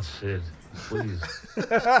Don't worry that. about Sid, please.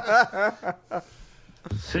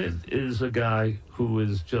 Sid is a guy who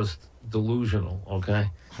is just delusional, okay?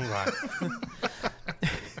 Right.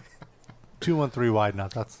 213 wide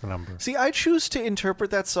nut. That's the number. See, I choose to interpret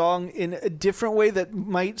that song in a different way that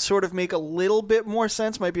might sort of make a little bit more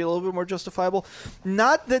sense, might be a little bit more justifiable.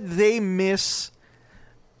 Not that they miss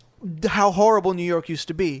how horrible New York used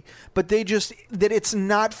to be, but they just that it's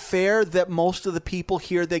not fair that most of the people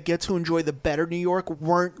here that get to enjoy the better New York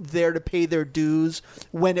weren't there to pay their dues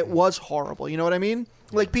when it was horrible. You know what I mean?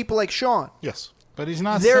 Like people like Sean. Yes. But he's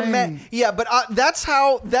not They're saying... but that's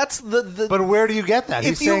the. But where do you get that?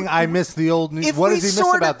 He's saying, I miss the old New York. What does he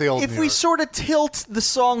miss about the old New York? If we sort of tilt the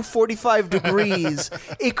song 45 degrees,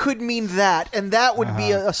 it could mean that, and that would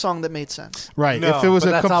be a song that made sense. Right. No, if it was but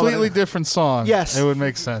a that's not what completely it- different song, Yes. it would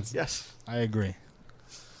make sense. Yes. I agree.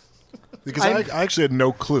 Because I actually had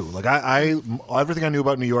no clue. Like I everything I knew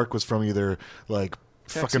about New York was from either like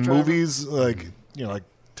fucking Driver. movies, like like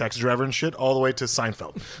Taxi Driver and shit, all the way to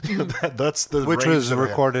Seinfeld. That's the Which range was that I had.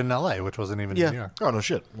 recorded in L.A., which wasn't even Yeah. in New York. Oh no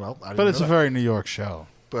shit. Well, I didn't But know it's a that. very New York show.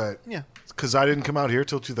 But Yeah. because I didn't come out here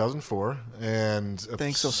till 2004, and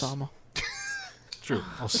Thanks, Osama. True.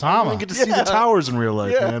 Osama. I didn't get to see Yeah. the towers in real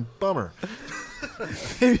life, Yeah. man. Bummer.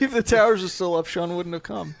 Maybe if the towers were still up, Sean wouldn't have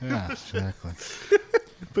come. Yeah, exactly.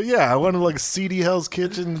 But yeah, I went to like seedy Hell's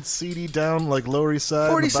Kitchen, seedy down like Lower East Side,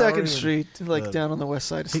 and the Bowery, 42nd and- Street, like down on the west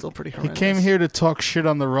side, is still pretty He horrendous. came here to talk shit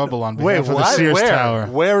on the rubble on Wait, behalf of the what? Sears Where? Tower.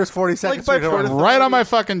 Where is 42nd Like by Street? Port Authority. Right on my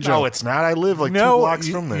fucking joke. No, it's not. I live like No, 2 blocks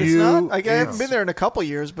you- from there. It's you- not. Like, I Yes. haven't been there in a couple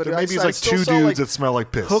years, but There maybe I it's like still 2 saw, dudes like, that smell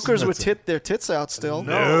like piss. hookers That's with it. their tits out still.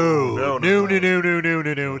 No.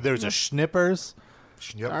 No. There's a Schnippers.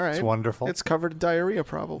 Yep. All right, It's wonderful. It's covered in diarrhea,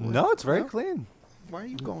 probably. No, it's very clean. Why are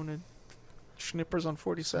you going to Schnippers on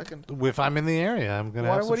 42nd? If I'm in the area, I'm going to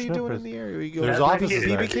Why? have some What are you doing Schnippers. in the area? Are you going There's to offices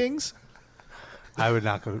there. BB King's? I would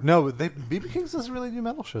not go. No, BB King's doesn't really do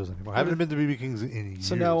metal shows anymore. I haven't been to BB King's in years.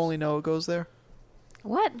 So now only Noah goes there.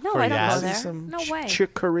 What? No, For I don't Yaz? go there. Some No way.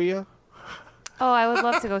 Chick Corea. Oh, I would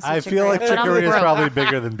love to go see I Chick feel Corea, like but Chick I'm Corea is broke. probably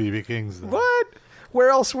bigger than BB King's. Though. What? Where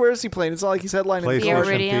else? Where is he playing? It's not like he's headlining. PlayStation The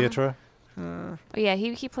Iridium. Theatre Oh, yeah,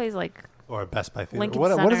 he plays like or Best Buy Theatre. Lincoln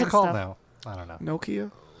What is Center it and called stuff. now? I don't know. Nokia,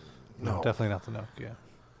 No, definitely not the Nokia.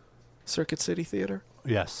 Circuit City Theater.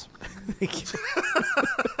 Yes. Thank you.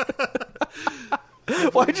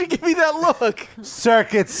 Why'd you give me that look?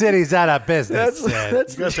 Circuit City's out of business.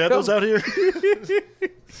 That's You guys the had those joke. out here?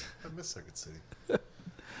 I miss Circuit City.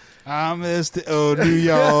 I miss the old New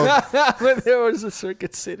York. When there was a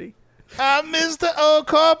Circuit City. I miss the old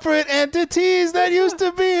corporate entities that used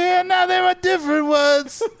to be here. Now there are different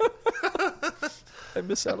ones. I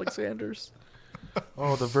miss Alexander's.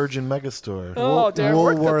 Oh, the Virgin Megastore. Oh, Darren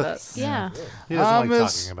Ward got Woolworths. that. yeah. He doesn't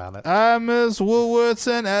like talking about it. I miss Woolworths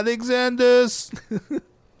and Alexander's.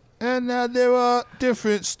 And now there are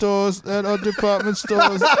different stores that are department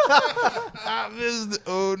stores. I miss the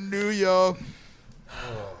old New York.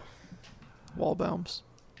 Wallbaums.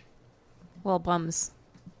 Wall bums.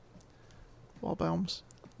 Wallbaums.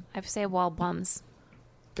 I say wall bums.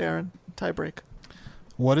 Darren, tiebreak.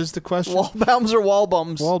 What is the question? Wallbaums or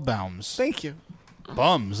Wallbums? Wallbaums. Thank you.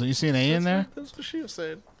 Bums. You see an A in there? That's what she was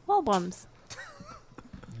saying. Wall bums.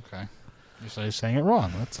 Okay. You're saying it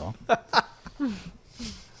wrong. That's all.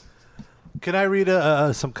 Can I read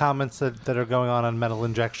some comments that are going on Metal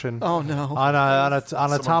Injection? Oh no! On a Tom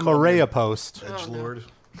called me Araya post. Edgelord.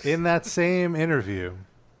 In that same interview,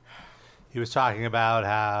 he was talking about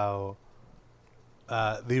how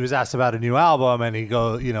he was asked about a new album, and he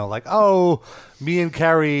like, oh, me and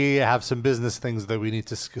Kerry have some business things that we need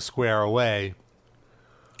to square away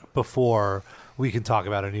before we can talk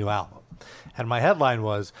about a new album. And my headline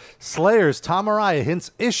was, Slayer's Tom Araya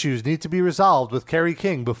hints issues need to be resolved with Kerry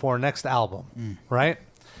King before next album, right?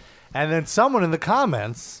 And then someone in the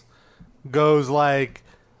comments goes like,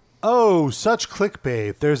 oh, such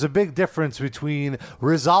clickbait. There's a big difference between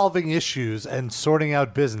resolving issues and sorting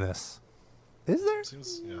out business. Is there?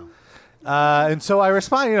 Seems, yeah. And so I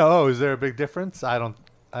respond, oh, is there a big difference? I don't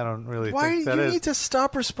really Why think that you is. need to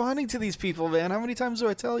stop responding to these people, man? How many times do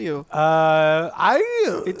I tell you?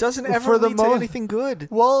 It doesn't ever for the lead to most- anything good.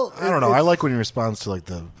 Well, I don't know. I like when he responds to like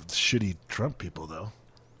the shitty Trump people, though.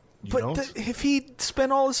 You But don't? if he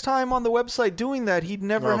spent all his time on the website doing that, he'd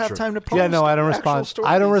never Well, have true. time to post. Yeah, no, I don't actual respond. stories.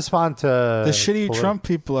 I don't respond to The shitty politi- Trump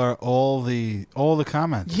people are all the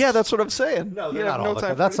comments. Yeah, that's what I'm saying. No, You they're have not no all the time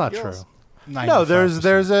for That's not anything true. else. No,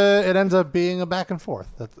 there's it ends up being a back and forth.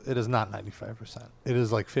 It is not 95%. It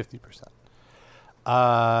is like 50%.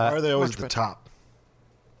 Why are they always at the top?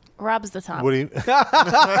 Rob's the top. What do you?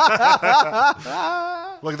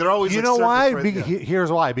 Like they're always. You like, know why? surface right- yeah.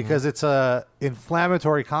 Here's why. Because it's a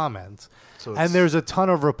inflammatory comment, So and it's- there's a ton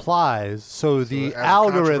of replies. So the it adds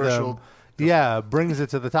algorithm, controversial- brings it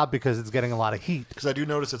to the top because it's getting a lot of heat. Because I do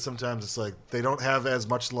notice that sometimes it's like they don't have as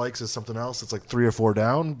much likes as something else. It's like 3 or 4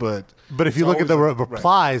 down, but But if it's you look at the always-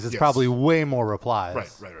 replies, right. it's Yes. probably way more replies.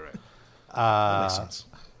 Right. That makes sense.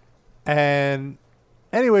 And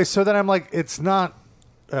anyway, so then I'm like, it's not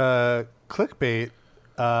clickbait.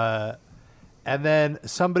 And then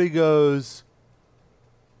somebody goes,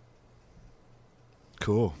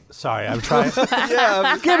 Cool. Sorry, I'm trying.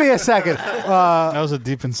 Yeah. Give me a second. That was a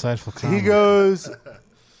deep, insightful comment. He goes.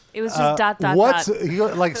 It was just dot. He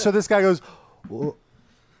goes, like, so this guy goes.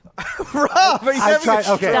 Rob, are you having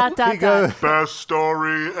a okay. Dot, He goes, Best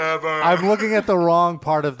story ever. I'm looking at the wrong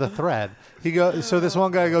part of the thread. He goes. So this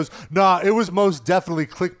one guy goes, "Nah, it was most definitely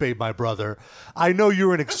clickbait, my brother. I know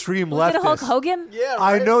you're an extreme Was leftist. it Hulk Hogan? Yeah,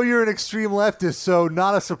 I right? know you're an extreme leftist, so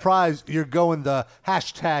not a surprise you're going the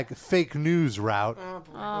hashtag fake news route."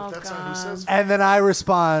 Oh, That's not who says. And then I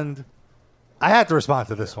respond. I had to respond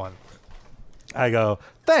to this one. I go,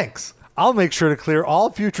 "Thanks. I'll make sure to clear all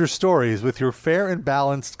future stories with your fair and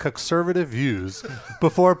balanced conservative views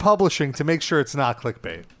before publishing to make sure it's not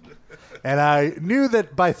clickbait." And I knew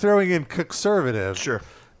that by throwing in conservative, Sure.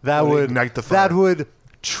 that Would would ignite the fire. that would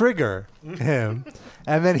trigger him.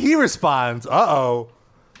 And then he responds, "Uh-oh,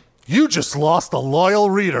 you just lost a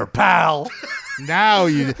loyal reader, pal." Now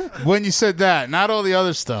when you said that, not all the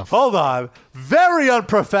other stuff. Hold on. Very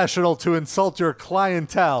unprofessional to insult your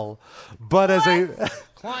clientele, but as a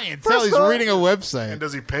Clientele, First he's off- reading a website. And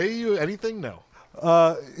does he pay you anything? No.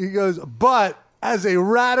 he goes, but as a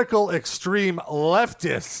radical extreme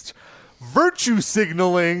leftist, virtue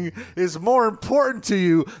signaling is more important to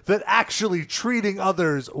you than actually treating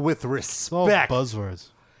others with All respect. buzzwords.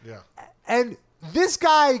 Yeah. And this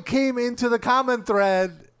guy came into the comment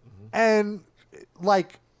thread and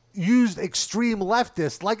like used extreme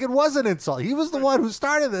leftist like it was an insult. He was the one who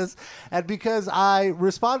started this, and because I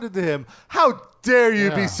responded to him, "How dare you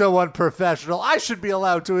be Yeah. so unprofessional? I should be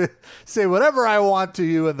allowed to say whatever I want to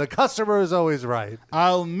you, and the customer is always right."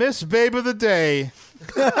 I'll miss Babe of the Day,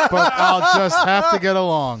 but I'll just have to get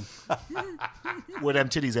along. Where them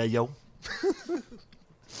titties at, yo?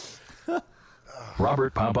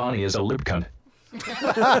 Robert Pabani is a lib cunt.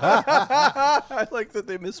 I like that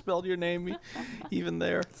they misspelled your name even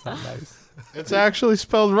there. Nice. It's actually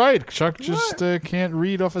spelled right. Chuck just can't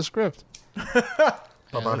read off a script.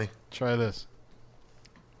 Babani. Try this.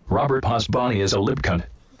 Robert Pasbani is a lib cunt.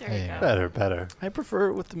 There you go. Better. I prefer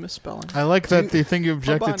it with the misspelling. I like that the thing you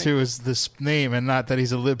objected Pabani. to is this name and not that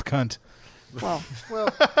he's a lib cunt. Well,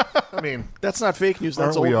 I mean, that's not fake news.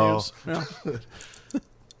 That's aren't old we all? news. Yeah.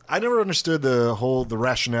 I never understood the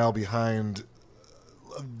rationale behind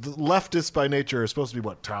the leftists by nature are supposed to be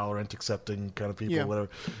tolerant, accepting kind of people, Yeah. whatever.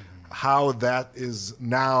 How that is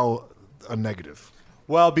now a negative.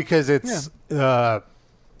 Well, because it's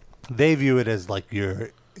they view it as like you're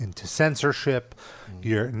into censorship,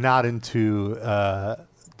 you're not into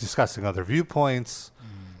discussing other viewpoints,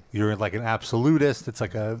 you're like an absolutist. It's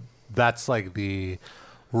like that's like the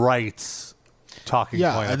rights talking point.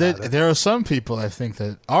 Yeah, about it. there are some people I think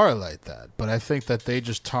that are like that, but I think that they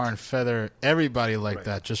just tar and feather everybody like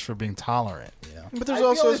that just for being tolerant. You know? But there's I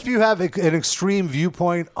also feel if you have an extreme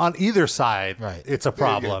viewpoint on either side, it's a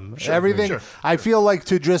problem. Sure, Everything. sure. I feel like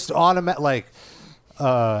to just automatic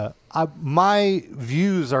my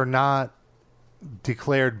views are not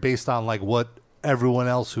declared based on like what everyone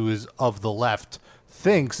else who is of the left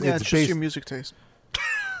thinks. yeah, it's it's just based your music taste.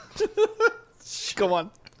 Go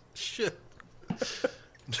on. Shit.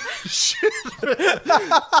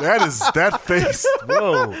 That face.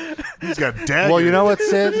 Whoa. He's got daggers. Well, you know what,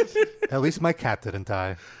 Sid? At least my cat didn't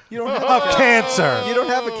die. You don't have Of a cat. cancer. You don't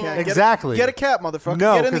have a cat. Exactly. Get a cat, motherfucker.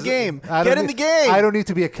 No, Get in the 'cause game. I don't Get in the need- game. I don't need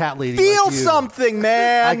to be a cat lady. Feel like you. something,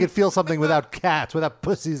 man. I can feel something without cats, without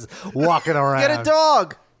pussies walking around. Get a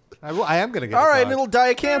dog. I am going to get All a right, dog. and it'll die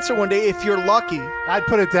of cancer one day if you're lucky. I'd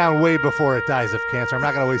put it down way before it dies of cancer. I'm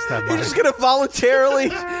not going to waste that You're money. just gonna voluntarily.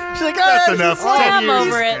 She's like, all That's right, enough. he's 10 years.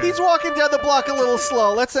 over it. He's walking down the block a little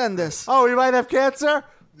slow. Let's end this. Oh, he might have cancer?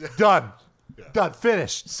 Done. Done.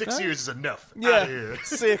 Finished. 6 years is enough. Yeah, Outta here.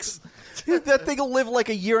 6. That thing will live like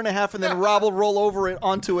a year and a half, and then Rob will roll over it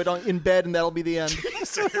onto it in bed, and that'll be the end. That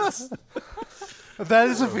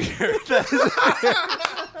is a fear. That is a fear.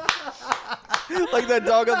 Like that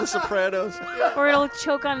dog on The Sopranos. Or it'll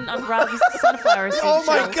choke on Rob's sunflower seed. Oh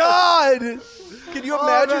my shells. God! Can you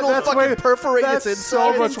imagine? It'll that's fucking way- perforate that's its so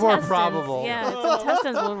inside. much more Intestines. probable. Yeah, its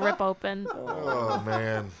intestines will rip open. Oh,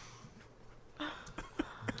 man.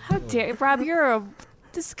 How dare Rob? You're a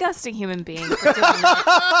disgusting human being. For doing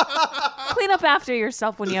that. Clean up after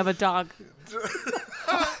yourself when you have a dog.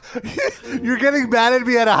 You're getting mad at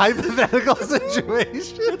me at a hypothetical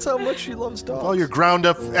situation. That's how much she loves dogs. All your ground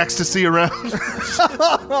up ecstasy around.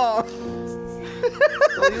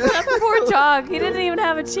 That poor dog. He didn't even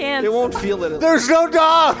have a chance. It won't feel it. There's no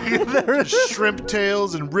dog. There is Shrimp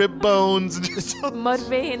tails and rib bones. And just Mud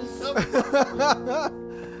veins.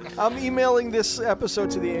 I'm emailing this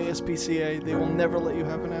episode to the ASPCA. They will never let you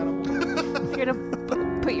have an animal. You're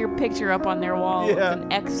gonna put your picture up on their wall Yeah. with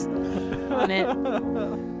an X. on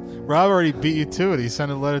it. Rob already beat you to it. He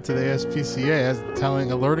sent a letter to the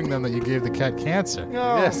ASPCA alerting them that you gave the cat cancer.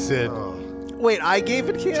 No. Yes, Sid. Wait, I gave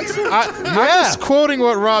it cancer? I'm just quoting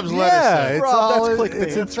what Rob's letter said. it's Rob, all that's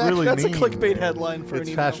clickbait. It's really That's mean. a clickbait headline for It's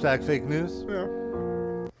an email. hashtag fake news. Yeah.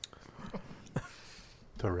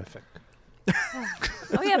 Terrific.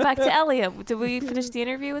 Oh yeah, back to Elliot. Did we finish the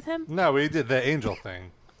interview with him? No, we did the angel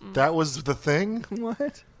thing. That was the thing?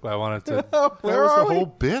 What? I wanted to. Where was are the we? whole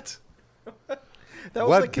bit? That was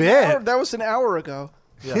What like bit? An hour, that was an hour ago.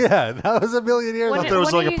 Yeah, that was a million years I ago. thought there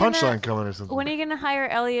was when like are a you gonna- punchline coming or something. When are you going to hire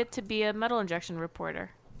Elliot to be a metal injection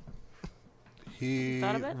reporter?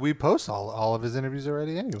 Thought of it? We post all of his interviews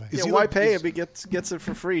already anyway. Yeah, why pay him? He gets it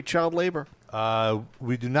for free. Child labor.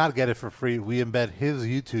 We do not get it for free. We embed his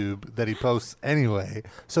YouTube that he posts anyway,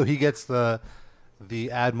 so he gets the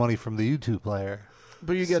ad money from the YouTube player.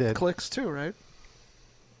 But you get Sid. clicks too, right?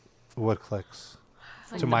 What clicks?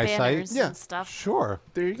 Like to the my site? banners and stuff. Sure.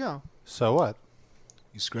 There you go. So what?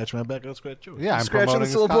 You scratch my back, I'll scratch yours. Yeah, I'm Scratching promoting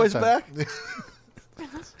this little his boy's back.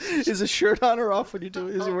 content. Is his shirt on or off when you do?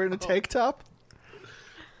 Is he wearing a tank top?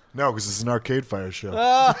 No, because it's an Arcade Fire show.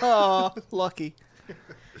 Oh, lucky.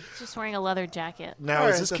 Just wearing a leather jacket. Now, All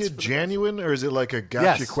is right, this that's kid for the- genuine, or is it like a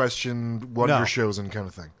gotcha Yes. question, wonder No. chosen kind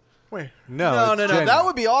of thing? Wait. No, it's No. genuine. That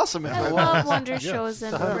would be awesome if I it love was. wonder shows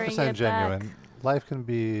and It's bring 100% it genuine. back. Life can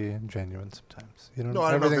be genuine sometimes. You don't. No,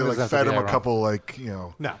 I don't know if they everything like doesn't fed have to him be a couple like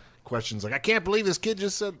No. questions like I can't believe this kid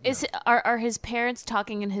just said. Are his parents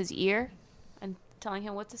talking in his ear and telling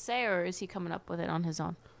him what to say, or is he coming up with it on his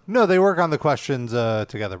own? No, they work on the questions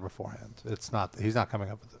together beforehand. It's not. He's not coming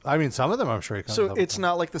up with it. I mean, some of them I'm sure he comes So up it's with.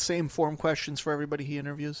 not like the same form questions for everybody he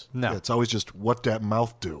interviews? No. Yeah, it's always just what that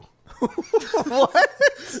mouth do. What?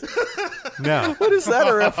 No. What is that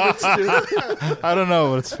a reference to? I don't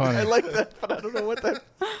know, but it's funny. I like that, but I don't know what that...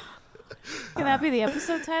 Can that be the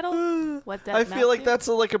episode title? What that I feel mouth like do? that's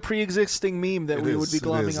like a pre-existing meme that It we is, would be it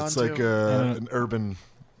glomming is. It's onto. like an urban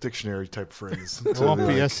dictionary type phrase. It won't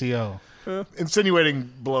be SEO.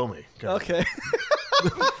 Insinuating blow me. Okay.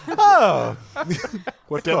 Oh.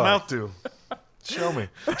 What that Sure. mouth do? Show me.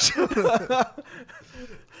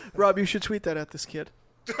 Rob, you should tweet that at this kid.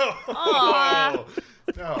 Oh,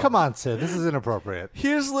 no. Come on, Sid. This is inappropriate.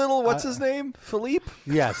 Here's little, what's his name? Philippe?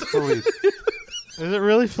 Yes, Philippe. Is it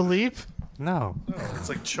really Philippe? No. It's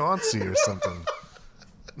like Chauncey or something.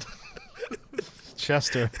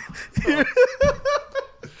 Chester.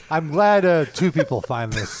 I'm glad two people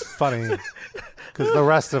find this funny because the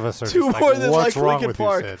rest of us are Two just more like, than what's like wrong Linkin with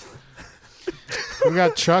Park. you, Sid? We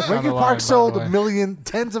got Chuck on the Linkin line, Park by sold the way. a million,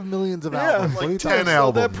 tens of millions of Yeah, albums. What are you like talking 10 about?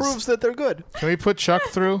 So that albums. proves that they're good. Can we put Chuck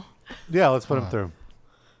through? Yeah, let's put him through.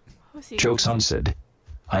 Joke's on Sid.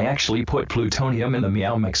 I actually put plutonium in the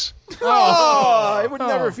Meow Mix. Oh, I would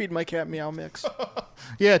never feed my cat Meow Mix.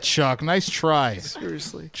 Yeah, Chuck. Nice try.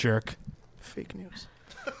 Seriously. Jerk. Fake news.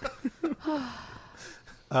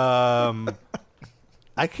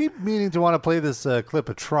 I keep meaning to want to play this clip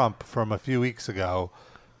of Trump from a few weeks ago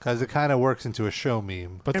because it kind of works into a show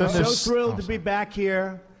meme. But I'm then so there's thrilled to be back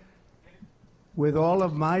here with all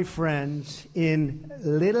of my friends in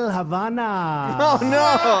Little Havana. Oh, no.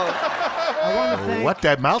 I want to thank What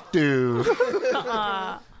that mouth do?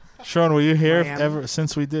 Sean, were you here Miami. ever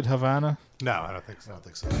since we did Havana? No, I don't think so. I don't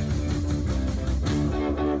think so.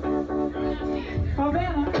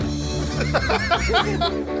 Havana.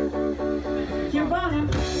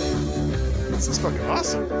 Cubana. This is fucking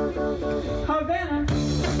awesome. Havana.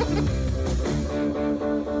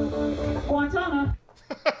 Guantana.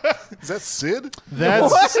 Is that Sid?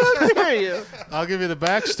 That's. What? There you. I'll give you the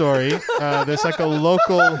backstory. There's like a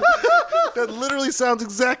local. That literally sounds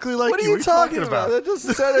exactly like What are you. you talking about? That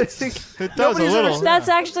doesn't sound anything. It does a little. That's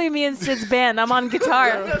actually me and Sid's band. I'm on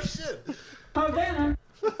guitar. Havana.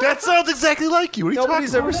 That sounds exactly like you. What are you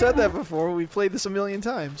Nobody's talking ever said that before. We've played this a million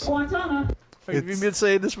times. Guantana. Have you been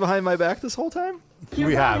saying this behind my back this whole time?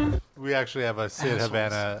 We have. We actually have a Sid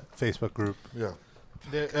Havana Facebook group. Yeah.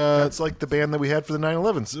 Uh, That's like the band that we had for the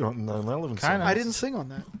 9/11 song. Kinda. I didn't sing on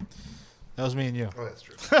that. That was me and you. Oh, that's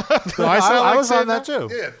true. Do I sound I like was saying on that too.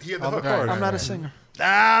 Yeah, he had the On hook the part. card. I'm not a singer.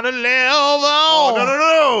 Down the level.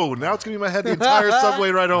 Oh, no. Now it's going to be in my head the entire subway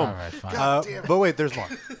ride home. All right, fine. God damn it. But wait, there's more.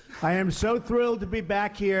 I am so thrilled to be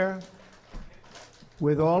back here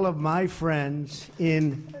with all of my friends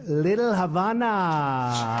in Little Havana.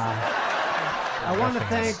 I want to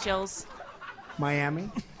thank Chills. Miami.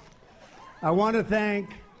 I want to thank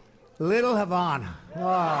Little Havana.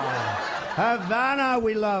 Oh, Havana,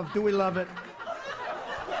 we love. Do we love it?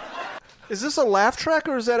 Is this a laugh track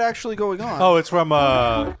or is that actually going on? Oh, it's from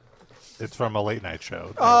a late night show.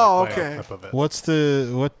 They Oh, play a okay. clip of it. What's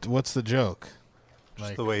the joke?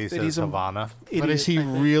 Like, the way he that says he's a Havana. But is he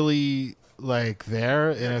really like there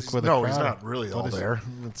with a No, crowd? he's not really What all is it? there.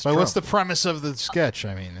 It's But what's the Trump. premise of the sketch?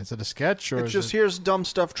 I mean, is it a sketch or It's is just it... here's dumb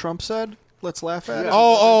stuff Trump said. Let's laugh at it.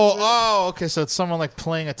 Oh, okay. So it's someone like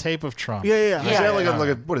playing a tape of Trump. Is that like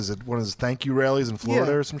a what is it? One of his thank you rallies in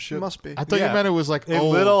Florida Yeah, or some shit? must be. I thought you meant it was like In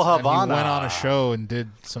old, Little and Havana. he went on a show and did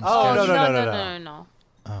some Oh, sketch. No.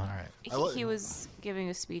 Oh, all right. He was giving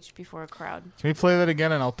a speech before a crowd. Can we play that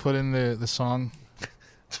again and I'll put in the song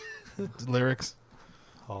the lyrics?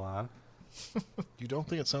 Hold on. You don't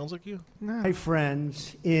think it sounds like you? My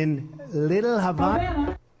friends in Little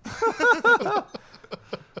Havana.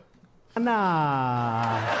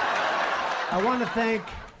 I want to thank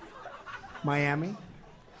Miami.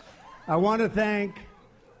 I want to thank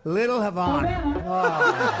Little Havana.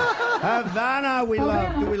 Oh. Havana, we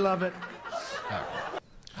love. Do we love it?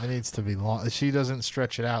 It needs to be long. She doesn't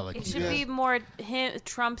stretch it out like It he should does. be more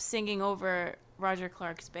Trump singing over Roger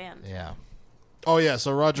Clark's band. Yeah. Oh yeah.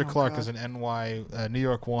 So Roger Oh, Clark God. is an New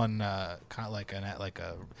York One, kind of like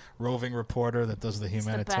a roving reporter that does the the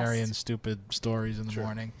humanitarian best. stupid stories in the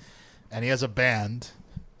morning, and he has a band,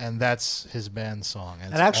 and that's his band song.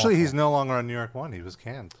 And it's actually, awful. he's no longer on New York One. He was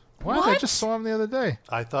canned. What? I just saw him the other day.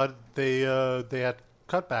 I thought they had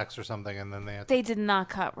cutbacks or something, and then they had. They did not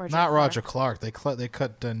cut Roger. Not Clark. Roger Clark. They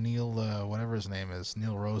cut Neil, whatever his name is,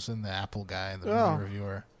 Neil Rosen, the Apple guy, the Oh. movie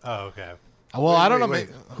reviewer. Oh, okay. Well, I don't know. Wait.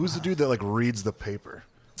 Who's the dude that like reads the paper?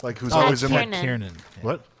 Like who's Pat always in like Kiernan.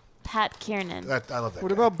 What? Pat Kiernan. I love that. What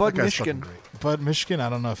guy. about Bud That guy's Michigan? fucking great. Bud Michigan, I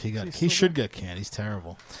don't know if he got. He should get canned. He's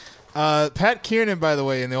terrible. Pat Kiernan, by the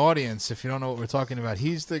way, in the audience, if you don't know what we're talking about,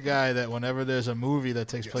 he's the guy that whenever there's a movie that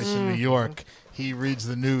takes place in New York, he reads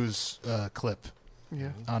the news clip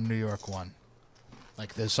on New York One.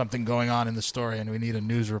 Like there's something going on in the story and we need a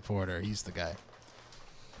news reporter. He's the guy.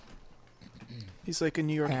 He's like a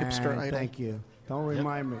New York hipster idol. Thank you. Don't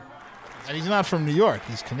remind me. And he's not from New York.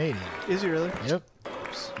 He's Canadian. Is he really? Yep.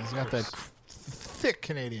 He's got that thick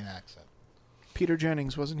Canadian accent. Peter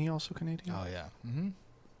Jennings, wasn't he also Canadian? Oh, yeah. Mm-hmm.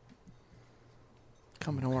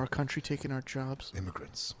 Coming to our country, taking our jobs.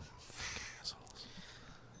 Immigrants.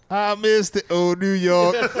 I miss the old New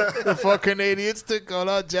York before Canadians took all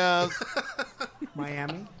our jobs.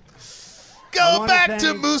 Miami. Go back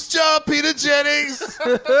to Moose Jaw, Peter Jennings.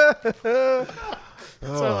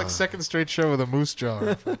 That's our like second straight show with a Moose Jaw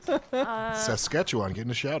reference. Saskatchewan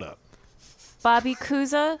getting a shout out. Bobby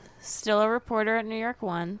Kuza, still a reporter at New York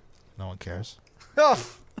One. No one cares. Oh,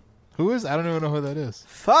 Who is? I don't even know who that is.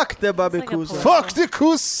 fuck the Bobby It's like a Kuza. political- Fuck the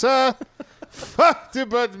Kusa. Fuck the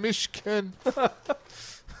Bud Michigan.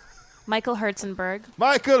 Michael Herzenberg.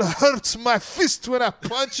 Michael hurts my fist when I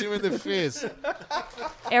punch him in the face.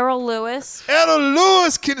 Errol Lewis. Errol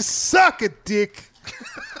Lewis can suck a dick.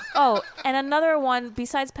 Oh, and another one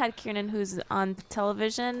besides Pat Kiernan, who's on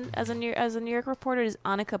television as a New York reporter, is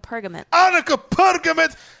Annika Pergament. Annika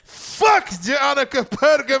Pergament. Fuck the Annika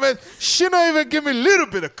Pergament. She don't even give me a little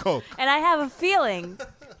bit of coke. And I have a feeling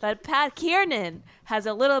that Pat Kiernan has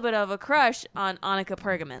a little bit of a crush on Annika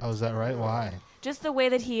Pergament. Oh, is that right? Why? Just the way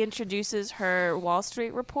that he introduces her Wall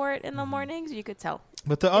Street report in the mornings, you could tell.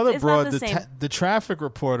 But the other It's not broad, the same. the traffic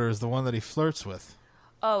reporter, is the one that he flirts with.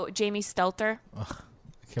 Oh, Jamie Stelter.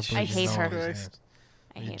 Can't I believe you hate know her. all these names.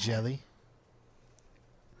 I Are you hate her. jelly?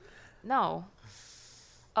 No.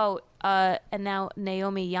 Oh, and now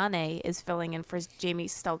Naomi Yane is filling in for Jamie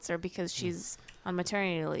Stelter because she's on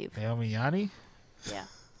maternity leave. Naomi Yanni? Yeah.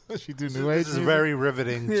 She do New Age? This is very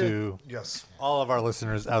riveting Yeah. to Yes. all of our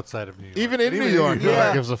listeners outside of New York. Even in New in York, New no York.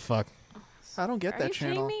 one gives a fuck. I don't get Are that you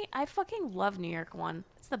channel. kidding me? I fucking love New York One.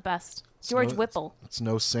 It's the best. George Whipple. It's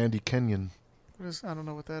no Sandy Kenyon. I don't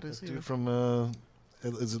know what that is. Dude either. from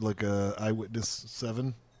is it like Eyewitness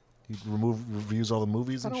 7? He reviews all the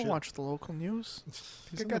movies I and don't shit. watch the local news.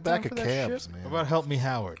 He's I in got the back time of for that cabs, shit. man. What about Help Me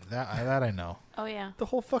Howard? That I know. Oh, yeah. The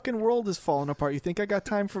whole fucking world is falling apart. You think I got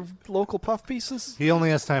time for local puff pieces? He only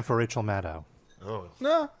has time for Rachel Maddow. Oh.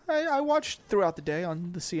 No, I watch throughout the day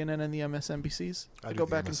on the CNN and the MSNBCs. I do go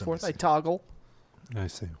the back and forth. I MSNBC. toggle I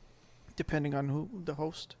see. depending on who the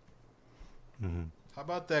host. Mm-hmm. How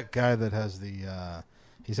about that guy that has the...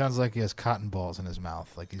 he sounds like he has cotton balls in his mouth.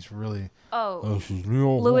 Like he's really... Oh, she's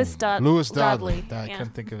real Louis warm. Dod- Louis Dodley. Dodley, I yeah.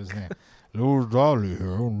 couldn't think of his name. Louis Dodley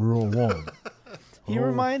here. I'm real warm. He Oh.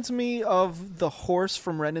 reminds me of the horse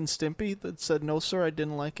from Ren and Stimpy that said, "No, sir, I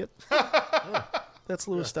didn't like it." That's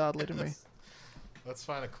Louis Dodley to me. Let's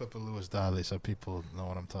find a clip of Louis Dodley so people know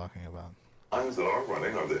what I'm talking about. Lines that are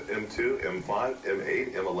running are the M2, M5,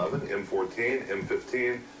 M8, M11, M14,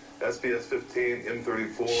 M15, SPS 15,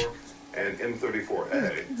 M34, and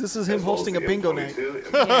M34A. This is him hosting a bingo night.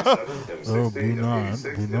 Oh,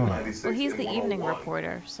 Bunad. Well, he's the evening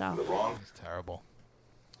reporter, so. It's terrible.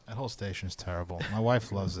 That whole station is terrible. My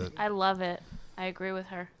wife loves it. I love it. I agree with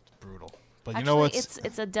her. It's brutal. But Actually, you know what's...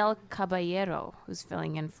 it's Adele Caballero who's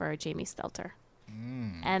filling in for Jamie Stelter.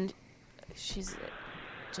 And she's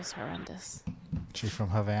just horrendous. She's from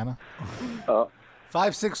Havana?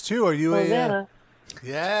 562, are you Havana.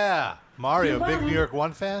 Yeah. Mario, big New York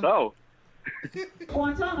One fan? Oh.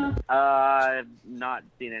 I've not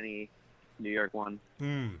seen any New York one.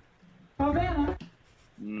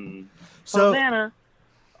 So, Havana.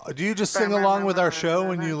 do you just sing along with our show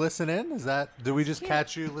when you listen in? Do we just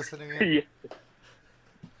catch you listening in?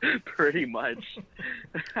 Yeah. Pretty much.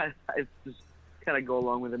 I just kind of go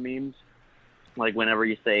along with the memes. Like whenever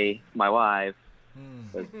you say "my wife,"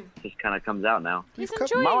 it just kind of comes out now. He's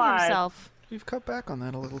enjoying himself. We've cut back on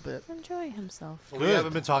that a little bit. Enjoy himself. We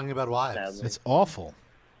haven't been talking about wives. It's awful.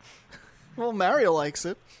 Well, Mario likes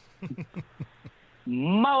it.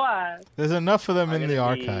 My wife. There's enough of them I'm in the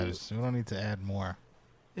gonna be- archives. We don't need to add more.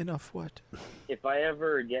 Enough what? If I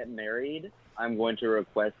ever get married, I'm going to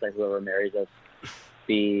request that whoever marries us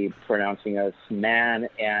be pronouncing us man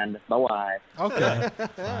and my wife. Okay.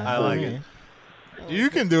 I like it. You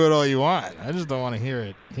can do it all you want. I just don't want to hear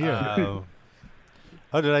it here.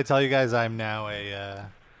 Oh, did I tell you guys I'm now a...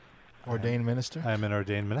 ordained minister? I'm an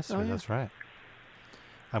ordained minister, Oh, yeah. that's right.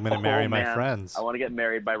 I'm going to marry my man. friends. I want to get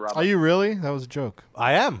married by Robert. Are you really? That was a joke.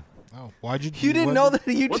 I am. Oh, why'd you... You didn't know that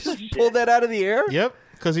you just pulled that out of the air? Yep,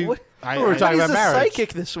 because he... We were talking about marriage.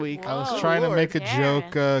 Psychic this week. I was trying to make a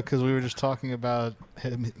joke because we were just talking about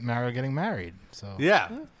Mario getting married. So Yeah.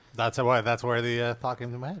 That's where the thought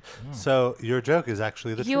came to my head. So your joke is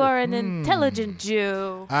actually the truth. You are an intelligent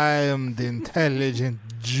Jew. I am the intelligent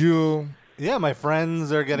Jew. Yeah, my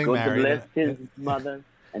friends are getting God married. bless his mother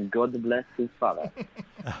and God bless his father.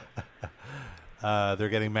 They're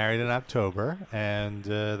getting married in October, and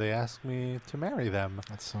they asked me to marry them.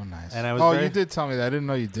 That's so nice. And I was you did tell me that. I didn't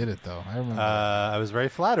know you did it, though. I remember. I was very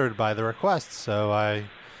flattered by the request, so I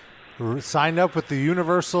signed up with the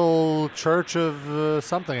Universal Church of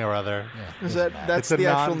something or other. Yeah, that's the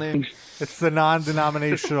actual name? It's the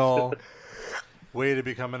non-denominational way to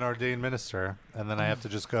become an ordained minister, and then I have to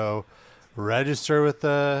just go register with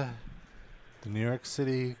the New York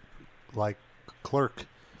City clerk.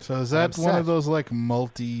 So is that one of those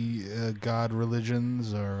multi-god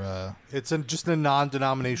religions, or It's just a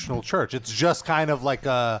non-denominational church. It's just kind of like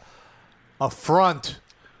a front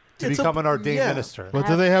to become an ordained minister. But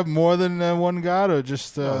do they have more than one god, or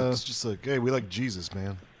just? It's just like, hey, we like Jesus,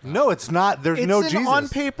 man. No, it's not. There's no Jesus. It's an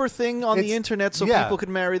on-paper thing on the It's- internet so yeah. people could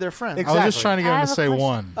marry their friends. I was just trying to get I him to have a say question.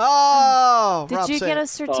 one. Oh, Did Rob you said get it. a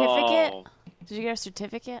certificate? Oh. Did you get a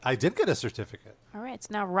certificate? I did get a certificate. All right, so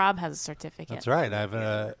now Rob has a certificate. That's right.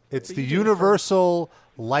 It's the Universal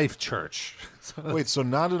Life Church. Wait, so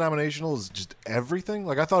non-denominational is just everything?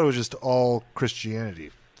 Like I thought it was just all Christianity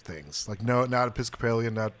things. Like no, not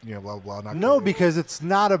Episcopalian, not blah blah blah. Not No, because it's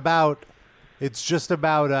not about. It's just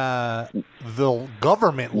about the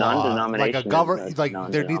government law. Like a Non-denominational,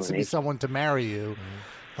 like there needs to be non-denominational. someone to marry you,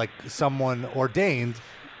 like someone ordained,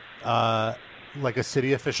 like a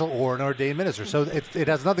city official or an ordained minister. So it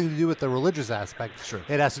has nothing to do with the religious aspect. Sure.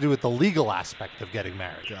 It has to do with the legal aspect of getting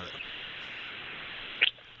married. Got it.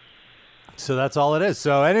 So that's all it is.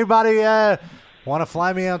 So anybody want to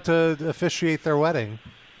fly me out to officiate their wedding?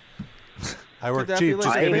 I work that be cheap. like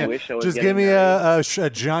Just I give me, wish I was just getting give me a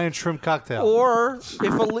giant shrimp cocktail. Or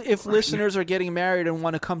if listeners are getting married and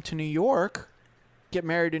want to come to New York, get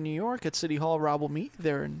married in New York at City Hall, Rob will meet you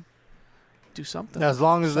there and do something. As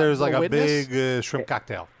long as there's like a witness. big shrimp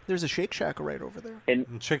cocktail. There's a Shake Shack right over there.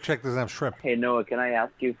 And Shake Shack doesn't have shrimp. Hey, Noah, can I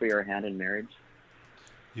ask you for your hand in marriage?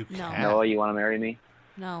 You No. can. Noah, you want to marry me?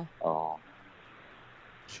 No. Oh.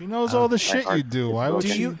 She knows all the shit you do. Why would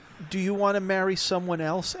Do you want to marry someone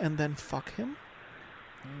else and then fuck him?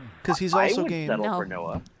 Because he's also I would game. settle No. for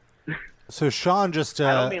Noah. So Sean just.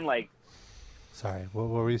 I don't mean like. Sorry, what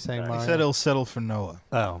were you saying, He Mario? said he'll settle for Noah.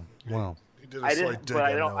 Oh, well. I didn't, but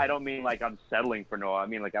I don't mean like I'm settling for Noah. I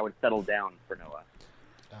mean like I would settle down for Noah.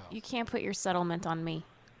 You can't put your settlement on me,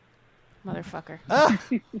 motherfucker.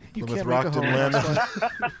 You Plymouth can't Rock make a didn't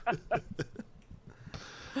home. land.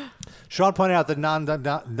 Sean pointed out that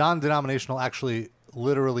non-denominational actually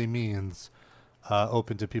literally means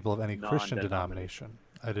open to people of any Christian denomination.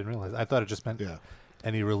 I didn't realize. I thought it just meant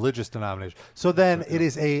any religious denomination. So then it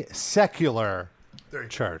is a secular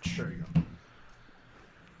church. There you go.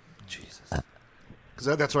 Jesus.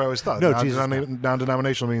 Because that's what I always thought. No, Jesus,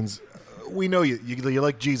 Non-denominational means we know you. You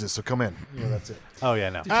like Jesus, so come in. Yeah, that's it. Oh yeah,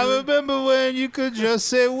 no. I remember when you could just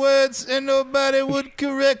say words and nobody would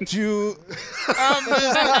correct you. I'm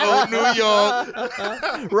Mr. Old New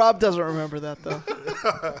York. Rob doesn't remember that though.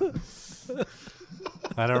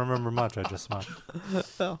 I don't remember much. I just smoked.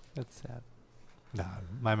 Oh. That's sad. No,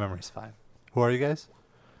 my memory's fine. Who are you guys?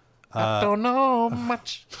 I don't know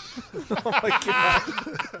much. Oh my god.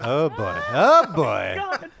 Oh boy. Oh boy.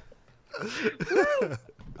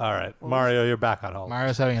 All right, Mario, you're back on hold.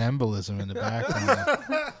 Mario's having an embolism in the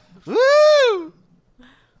background. Woo!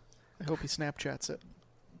 I hope he Snapchats it.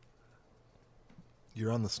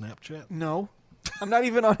 You're on the Snapchat? No. I'm not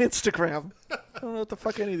even on Instagram. I don't know what the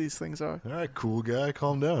fuck any of these things are. All right, cool guy,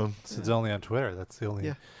 calm down. It's only on Twitter. That's the only.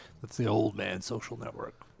 Yeah. That's the old man social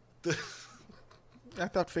network. I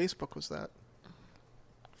thought Facebook was that.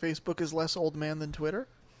 Facebook is less old man than Twitter?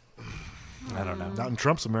 I don't know. Not in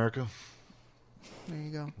Trump's America. There you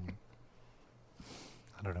go.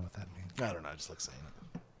 I don't know what that means. I don't know. I just like saying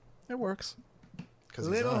it. It works.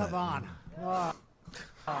 Little Havana.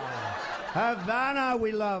 Havana,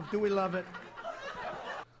 we love. Do we love it?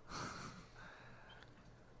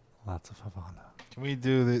 Lots of Havana. Can we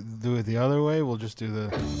do it the other way? We'll just do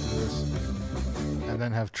this, and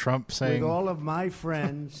then have Trump saying, With all of my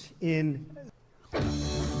friends in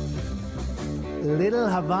Little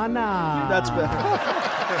Havana. That's better.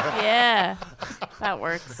 Yeah, that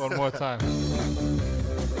works. One more time.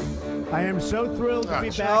 I am so thrilled to be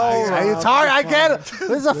back. Oh, here. it's hard. I get it. This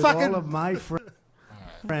is a With fucking. all of my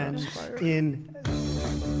friends in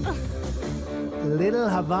Little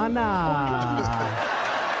Havana.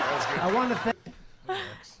 I want to thank.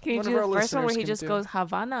 Can you One do of our the first one where listeners he can just do goes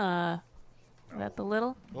Havana? Is that the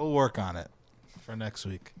little? We'll work on it for next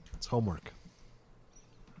week. It's homework.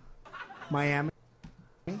 Miami.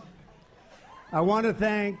 I want to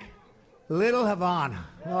thank Little Havana.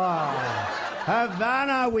 Oh.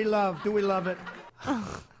 Havana, we love. Do we love it?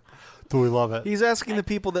 Do we love it? He's asking the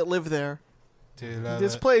people that live there. Do you love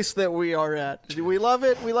This it? place that we are at. Do we love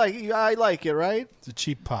it? We like. I like it, right? It's a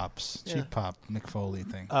cheap pops, Yeah. cheap pop Mick Foley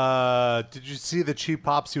thing. Did you see the cheap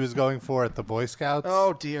pops he was going for at the Boy Scouts?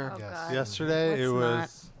 Oh dear. Yesterday it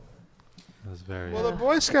was. It was very. Well, the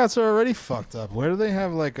Boy Scouts are already fucked up. Where do they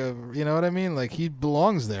have like a, you know what I mean? Like he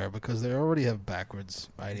belongs there because they already have backwards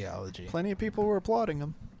ideology. Plenty of people were applauding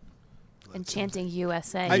him. And chanting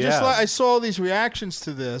USA. I saw all these reactions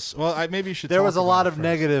to this. Well, maybe you should. There talk was a about lot it of first.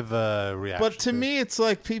 negative reactions. But to me, it's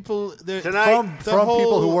like people from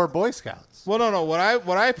people who were Boy Scouts. Well, no. What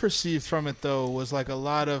I perceived from it though was like a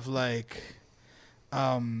lot of like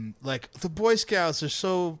the Boy Scouts are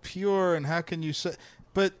so pure, and how can you say?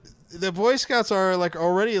 But the Boy Scouts are like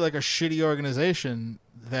already like a shitty organization.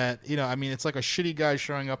 That I mean, it's like a shitty guy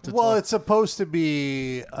showing up to. Well, talk. it's supposed to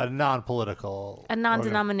be a non-political, a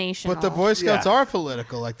non-denominational. But the Boy Scouts Yeah. are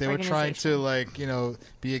political. Like they were trying Organization. to like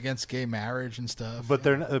be against gay marriage and stuff. But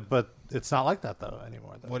they're but it's not like that though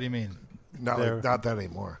anymore. Though. What do you mean? No, They're- not that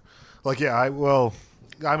anymore. Like, yeah, I'm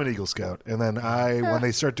an Eagle Scout, and then when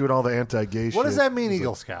they start doing all the anti-gay shit. What does that mean, it's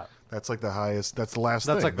Eagle like, Scout? That's like the highest. That's the last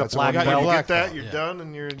That's thing. like the that's black when belt. you Black get that, belt, you're yeah. done,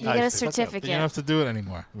 and you're. You get a certificate. You don't have to do it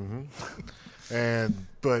anymore.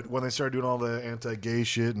 But when they started doing all the anti-gay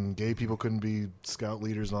shit and gay people couldn't be scout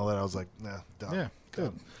leaders and all that, I was like, nah, done. Yeah,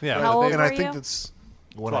 good. Yeah. How old and were I think you? that's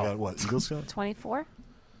when I got what Eagle Scout. 24.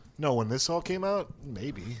 No, when this all came out,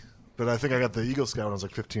 maybe. But I think I got the Eagle Scout when I was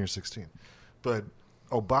like 15 or 16. But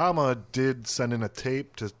Obama did send in a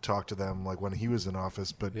tape to talk to them, like when he was in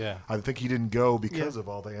office. But Yeah. I think he didn't go because of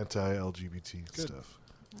all the anti-LGBT stuff.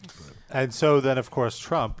 And so then, of course,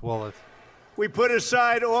 Trump. Well, We put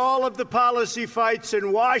aside all of the policy fights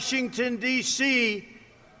in Washington, D.C.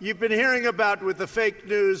 you've been hearing about with the fake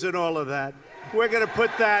news and all of that. We're going to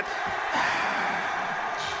put that.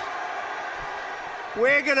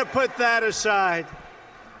 We're going to put that aside.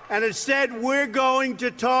 And instead, we're going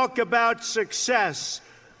to talk about success,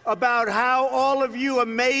 about how all of you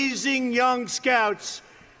amazing young scouts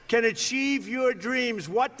can achieve your dreams,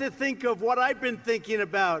 what to think of, what I've been thinking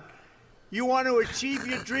about. You want to achieve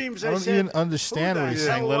your dreams. I don't said, even understand who what the he's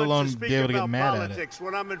saying, hell let wants alone speak be able to get about mad at it. politics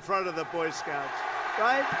when I'm in front of the Boy Scouts,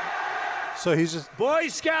 right? so he's just. Boy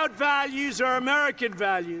Scout values are American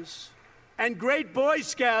values, and great Boy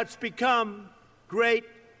Scouts become great,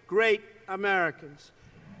 great Americans.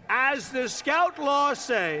 As the Scout law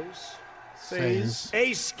says,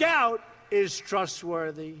 a Scout is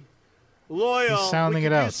trustworthy, loyal. He's sounding we it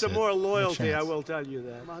could out, use some Sid. more No loyalty, I chance. will tell you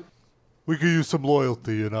that. We could use some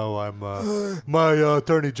loyalty, I'm my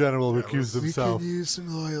attorney general recused himself. use some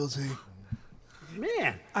loyalty.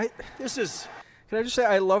 Man, this is Can I just say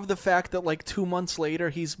I love the fact that like 2 months later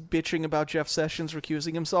he's bitching about Jeff Sessions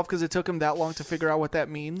recusing himself because it took him that long to figure out what that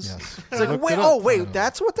means. Yes. It's like, wait,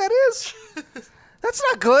 that's what that is? That's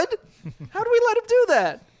not good. How do we let him do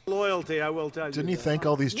that? Loyalty, I will tell you. Didn't he thank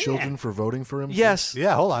all these children for voting for him? Yes.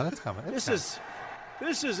 Yeah, hold on. It's coming. This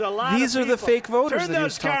is a lot These of are the people. fake voters Turn that he those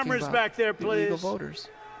was talking cameras about. back there, The illegal please. voters.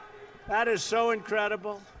 That is so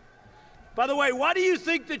incredible. By the way, what do you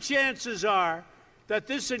think the chances are that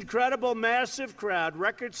this incredible, massive crowd,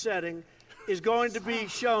 record-setting, is going to be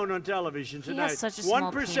shown on television He tonight? has such a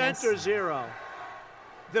small 1% penis. or 0?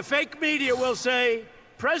 The fake media will say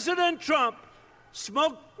President Trump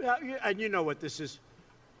smoked, and you know what this is.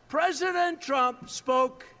 President Trump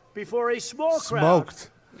spoke before a small crowd Smoked.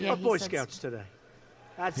 Yeah, of he Boy said- Scouts today.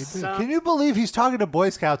 That's Can you believe he's talking to Boy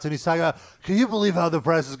Scouts and he's talking about, can you believe how the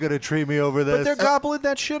press is going to treat me over this? But they're gobbling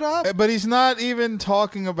that shit up. But he's not even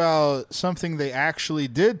talking about something they actually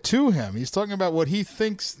did to him. He's talking about what he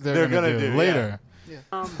thinks they're going to do later.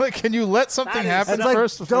 Like, can you let something happen It's like,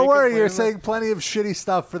 first? before don't you worry, complain you're about it? saying plenty of shitty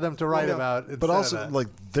stuff for them to write Yeah. about. But instead also, of that. like,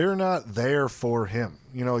 they're not there for him.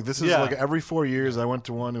 You know, like this is Yeah. like every 4 years I went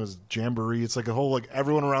to one. It was Jamboree. It's like a whole, like,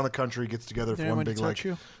 everyone around the country gets together for Did one anyone big, touch like,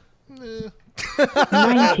 you?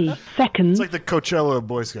 90 seconds. It's like the Coachella of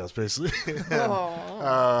Boy Scouts, basically.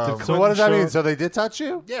 So what does that mean? So they did touch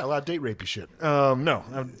you? Yeah, a lot of date rapey shit. No,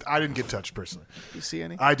 I didn't get touched personally. You see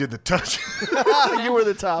any? I did the touch. You were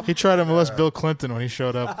the top. He tried to molest Bill Clinton when he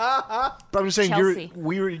showed up. But I'm just saying, Chelsea.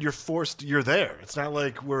 you're forced. You're there. It's not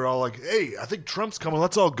like we're all like, hey, I think Trump's coming.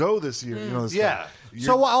 Let's all go this year. You know, this Yeah. stuff.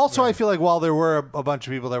 So also, I feel like while there were a bunch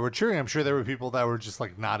of people that were cheering, I'm sure there were people that were just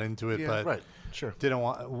like not into it, Yeah. but Right. Sure. didn't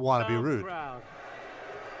want to be rude. Crowd.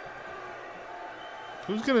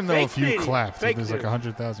 Who's going to know Fake if you media. clapped Fake if there's like news.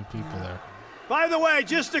 100,000 people there? By the way,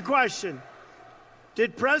 just a question.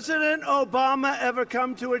 Did President Obama ever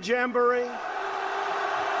come to a jamboree?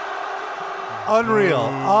 Unreal.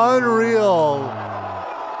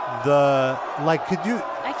 Could you?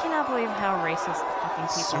 I cannot believe how racist fucking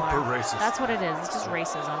people Super are. racist. That's what it is. It's just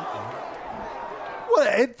racism.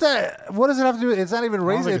 What does it have to do? It's not even don't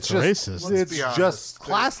racist. think It's it's just racist. Let's it's be honest. just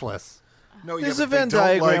classless. No, There's yeah, a but they Venn don't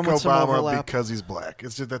diagram like with some Obama overlap. because he's black.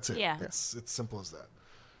 It's just that's it. Yeah. It's simple as that.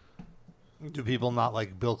 Do people not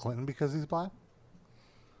like Bill Clinton because he's black?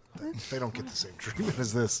 They don't get the same treatment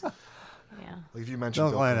as this. Yeah. Like if you mentioned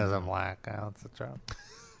Bill Bill Clinton Clinton, isn't black. That's a joke.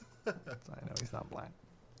 I know he's not black.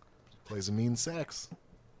 plays a mean sax.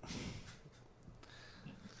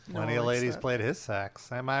 Plenty one of likes ladies that. played his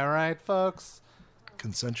sax. Am I right, folks?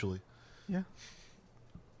 Consensually. Yeah.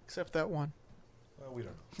 Except that one. Well, we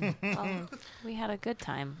don't know. Well, we had a good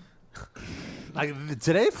time.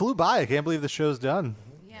 Today flew by. I can't believe the show's done.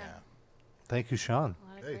 Yeah. Thank you, Sean. A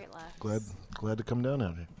lot of Hey, great laughs. glad to come down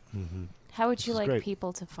out here. How would you is like great.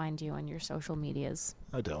 people to find you on your social medias?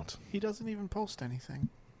 I don't. He doesn't even post anything.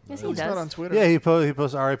 Yes, he He's does. not on Twitter. Yeah, he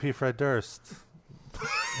posts R.I.P. Fred Durst.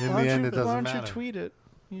 In Why the don't end, you, it doesn't why don't matter. you tweet it?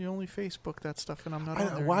 You only Facebook that stuff, and I'm not.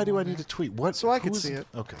 on there Why do anymore, I need man. to tweet? What? So I could who's- see it.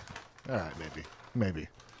 Okay. All right. Maybe.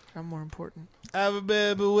 I'm more important. I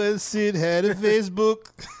remember when Sid had a Facebook.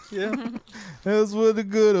 Yeah. Those were the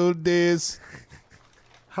good old days.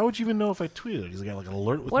 How would you even know if I tweeted? He's got like an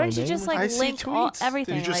alert with Why my don't you name? just I like see link all, tweets.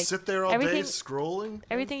 everything? Did you just like, sit there all everything, day scrolling?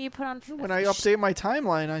 Everything you put on. When I update my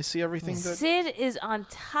timeline, I see everything that. Sid is on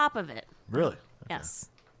top of it. Really? Yes.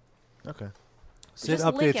 Okay. Sid Just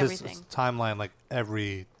link updates his everything. timeline like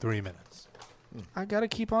every 3 minutes. I gotta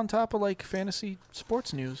keep on top of like fantasy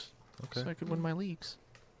sports news, Okay. so I could win my leagues.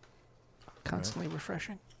 Constantly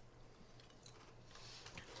refreshing.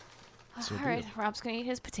 So All right, Rob's gonna eat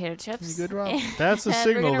his potato chips. You good, Rob? That's a And we're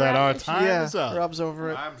signal gonna that wrap our this time Yeah, is up. Rob's over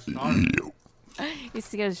it. I'm starving. He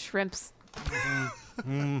used to get his shrimps.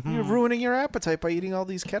 You're ruining your appetite by eating all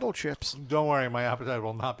these kettle chips. Don't worry, my appetite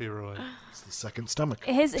will not be ruined. It's the second stomach.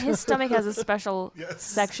 His stomach has a special Yes.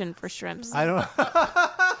 section for shrimps. I don't.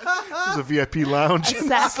 There's a VIP lounge. A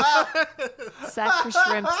sack for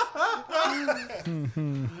shrimps.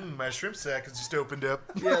 My shrimp sack is just opened up.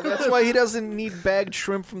 Yeah, that's why he doesn't need bagged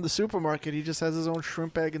shrimp from the supermarket. He just has his own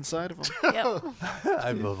shrimp bag inside of him. Yep.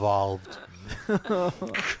 I've evolved.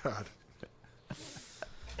 God.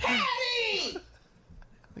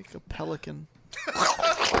 Like a pelican.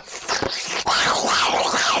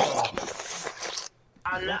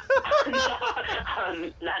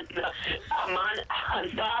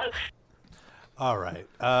 All right.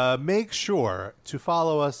 Make sure to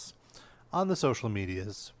follow us on the social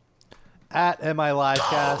medias at MI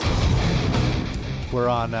Livecast. We're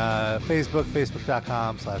on Facebook,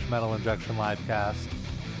 facebook.com/Metal Injection Livecast.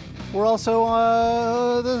 We're also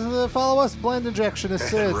follow us. Blend Injection is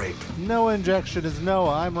Sid. No Injection is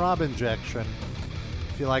Noah. I'm Rob Injection.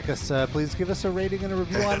 you like us, please give us a rating and a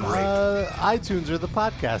review on iTunes or the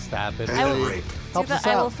podcast app. It I will really do helps the us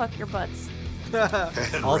I will out. fuck your butts.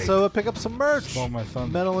 Also, pick up some merch. thunder.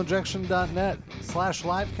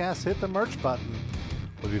 Metalinjection.net/livecast. Hit the merch button.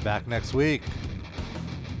 We'll be back next week.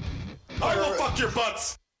 I will fuck your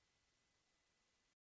butts.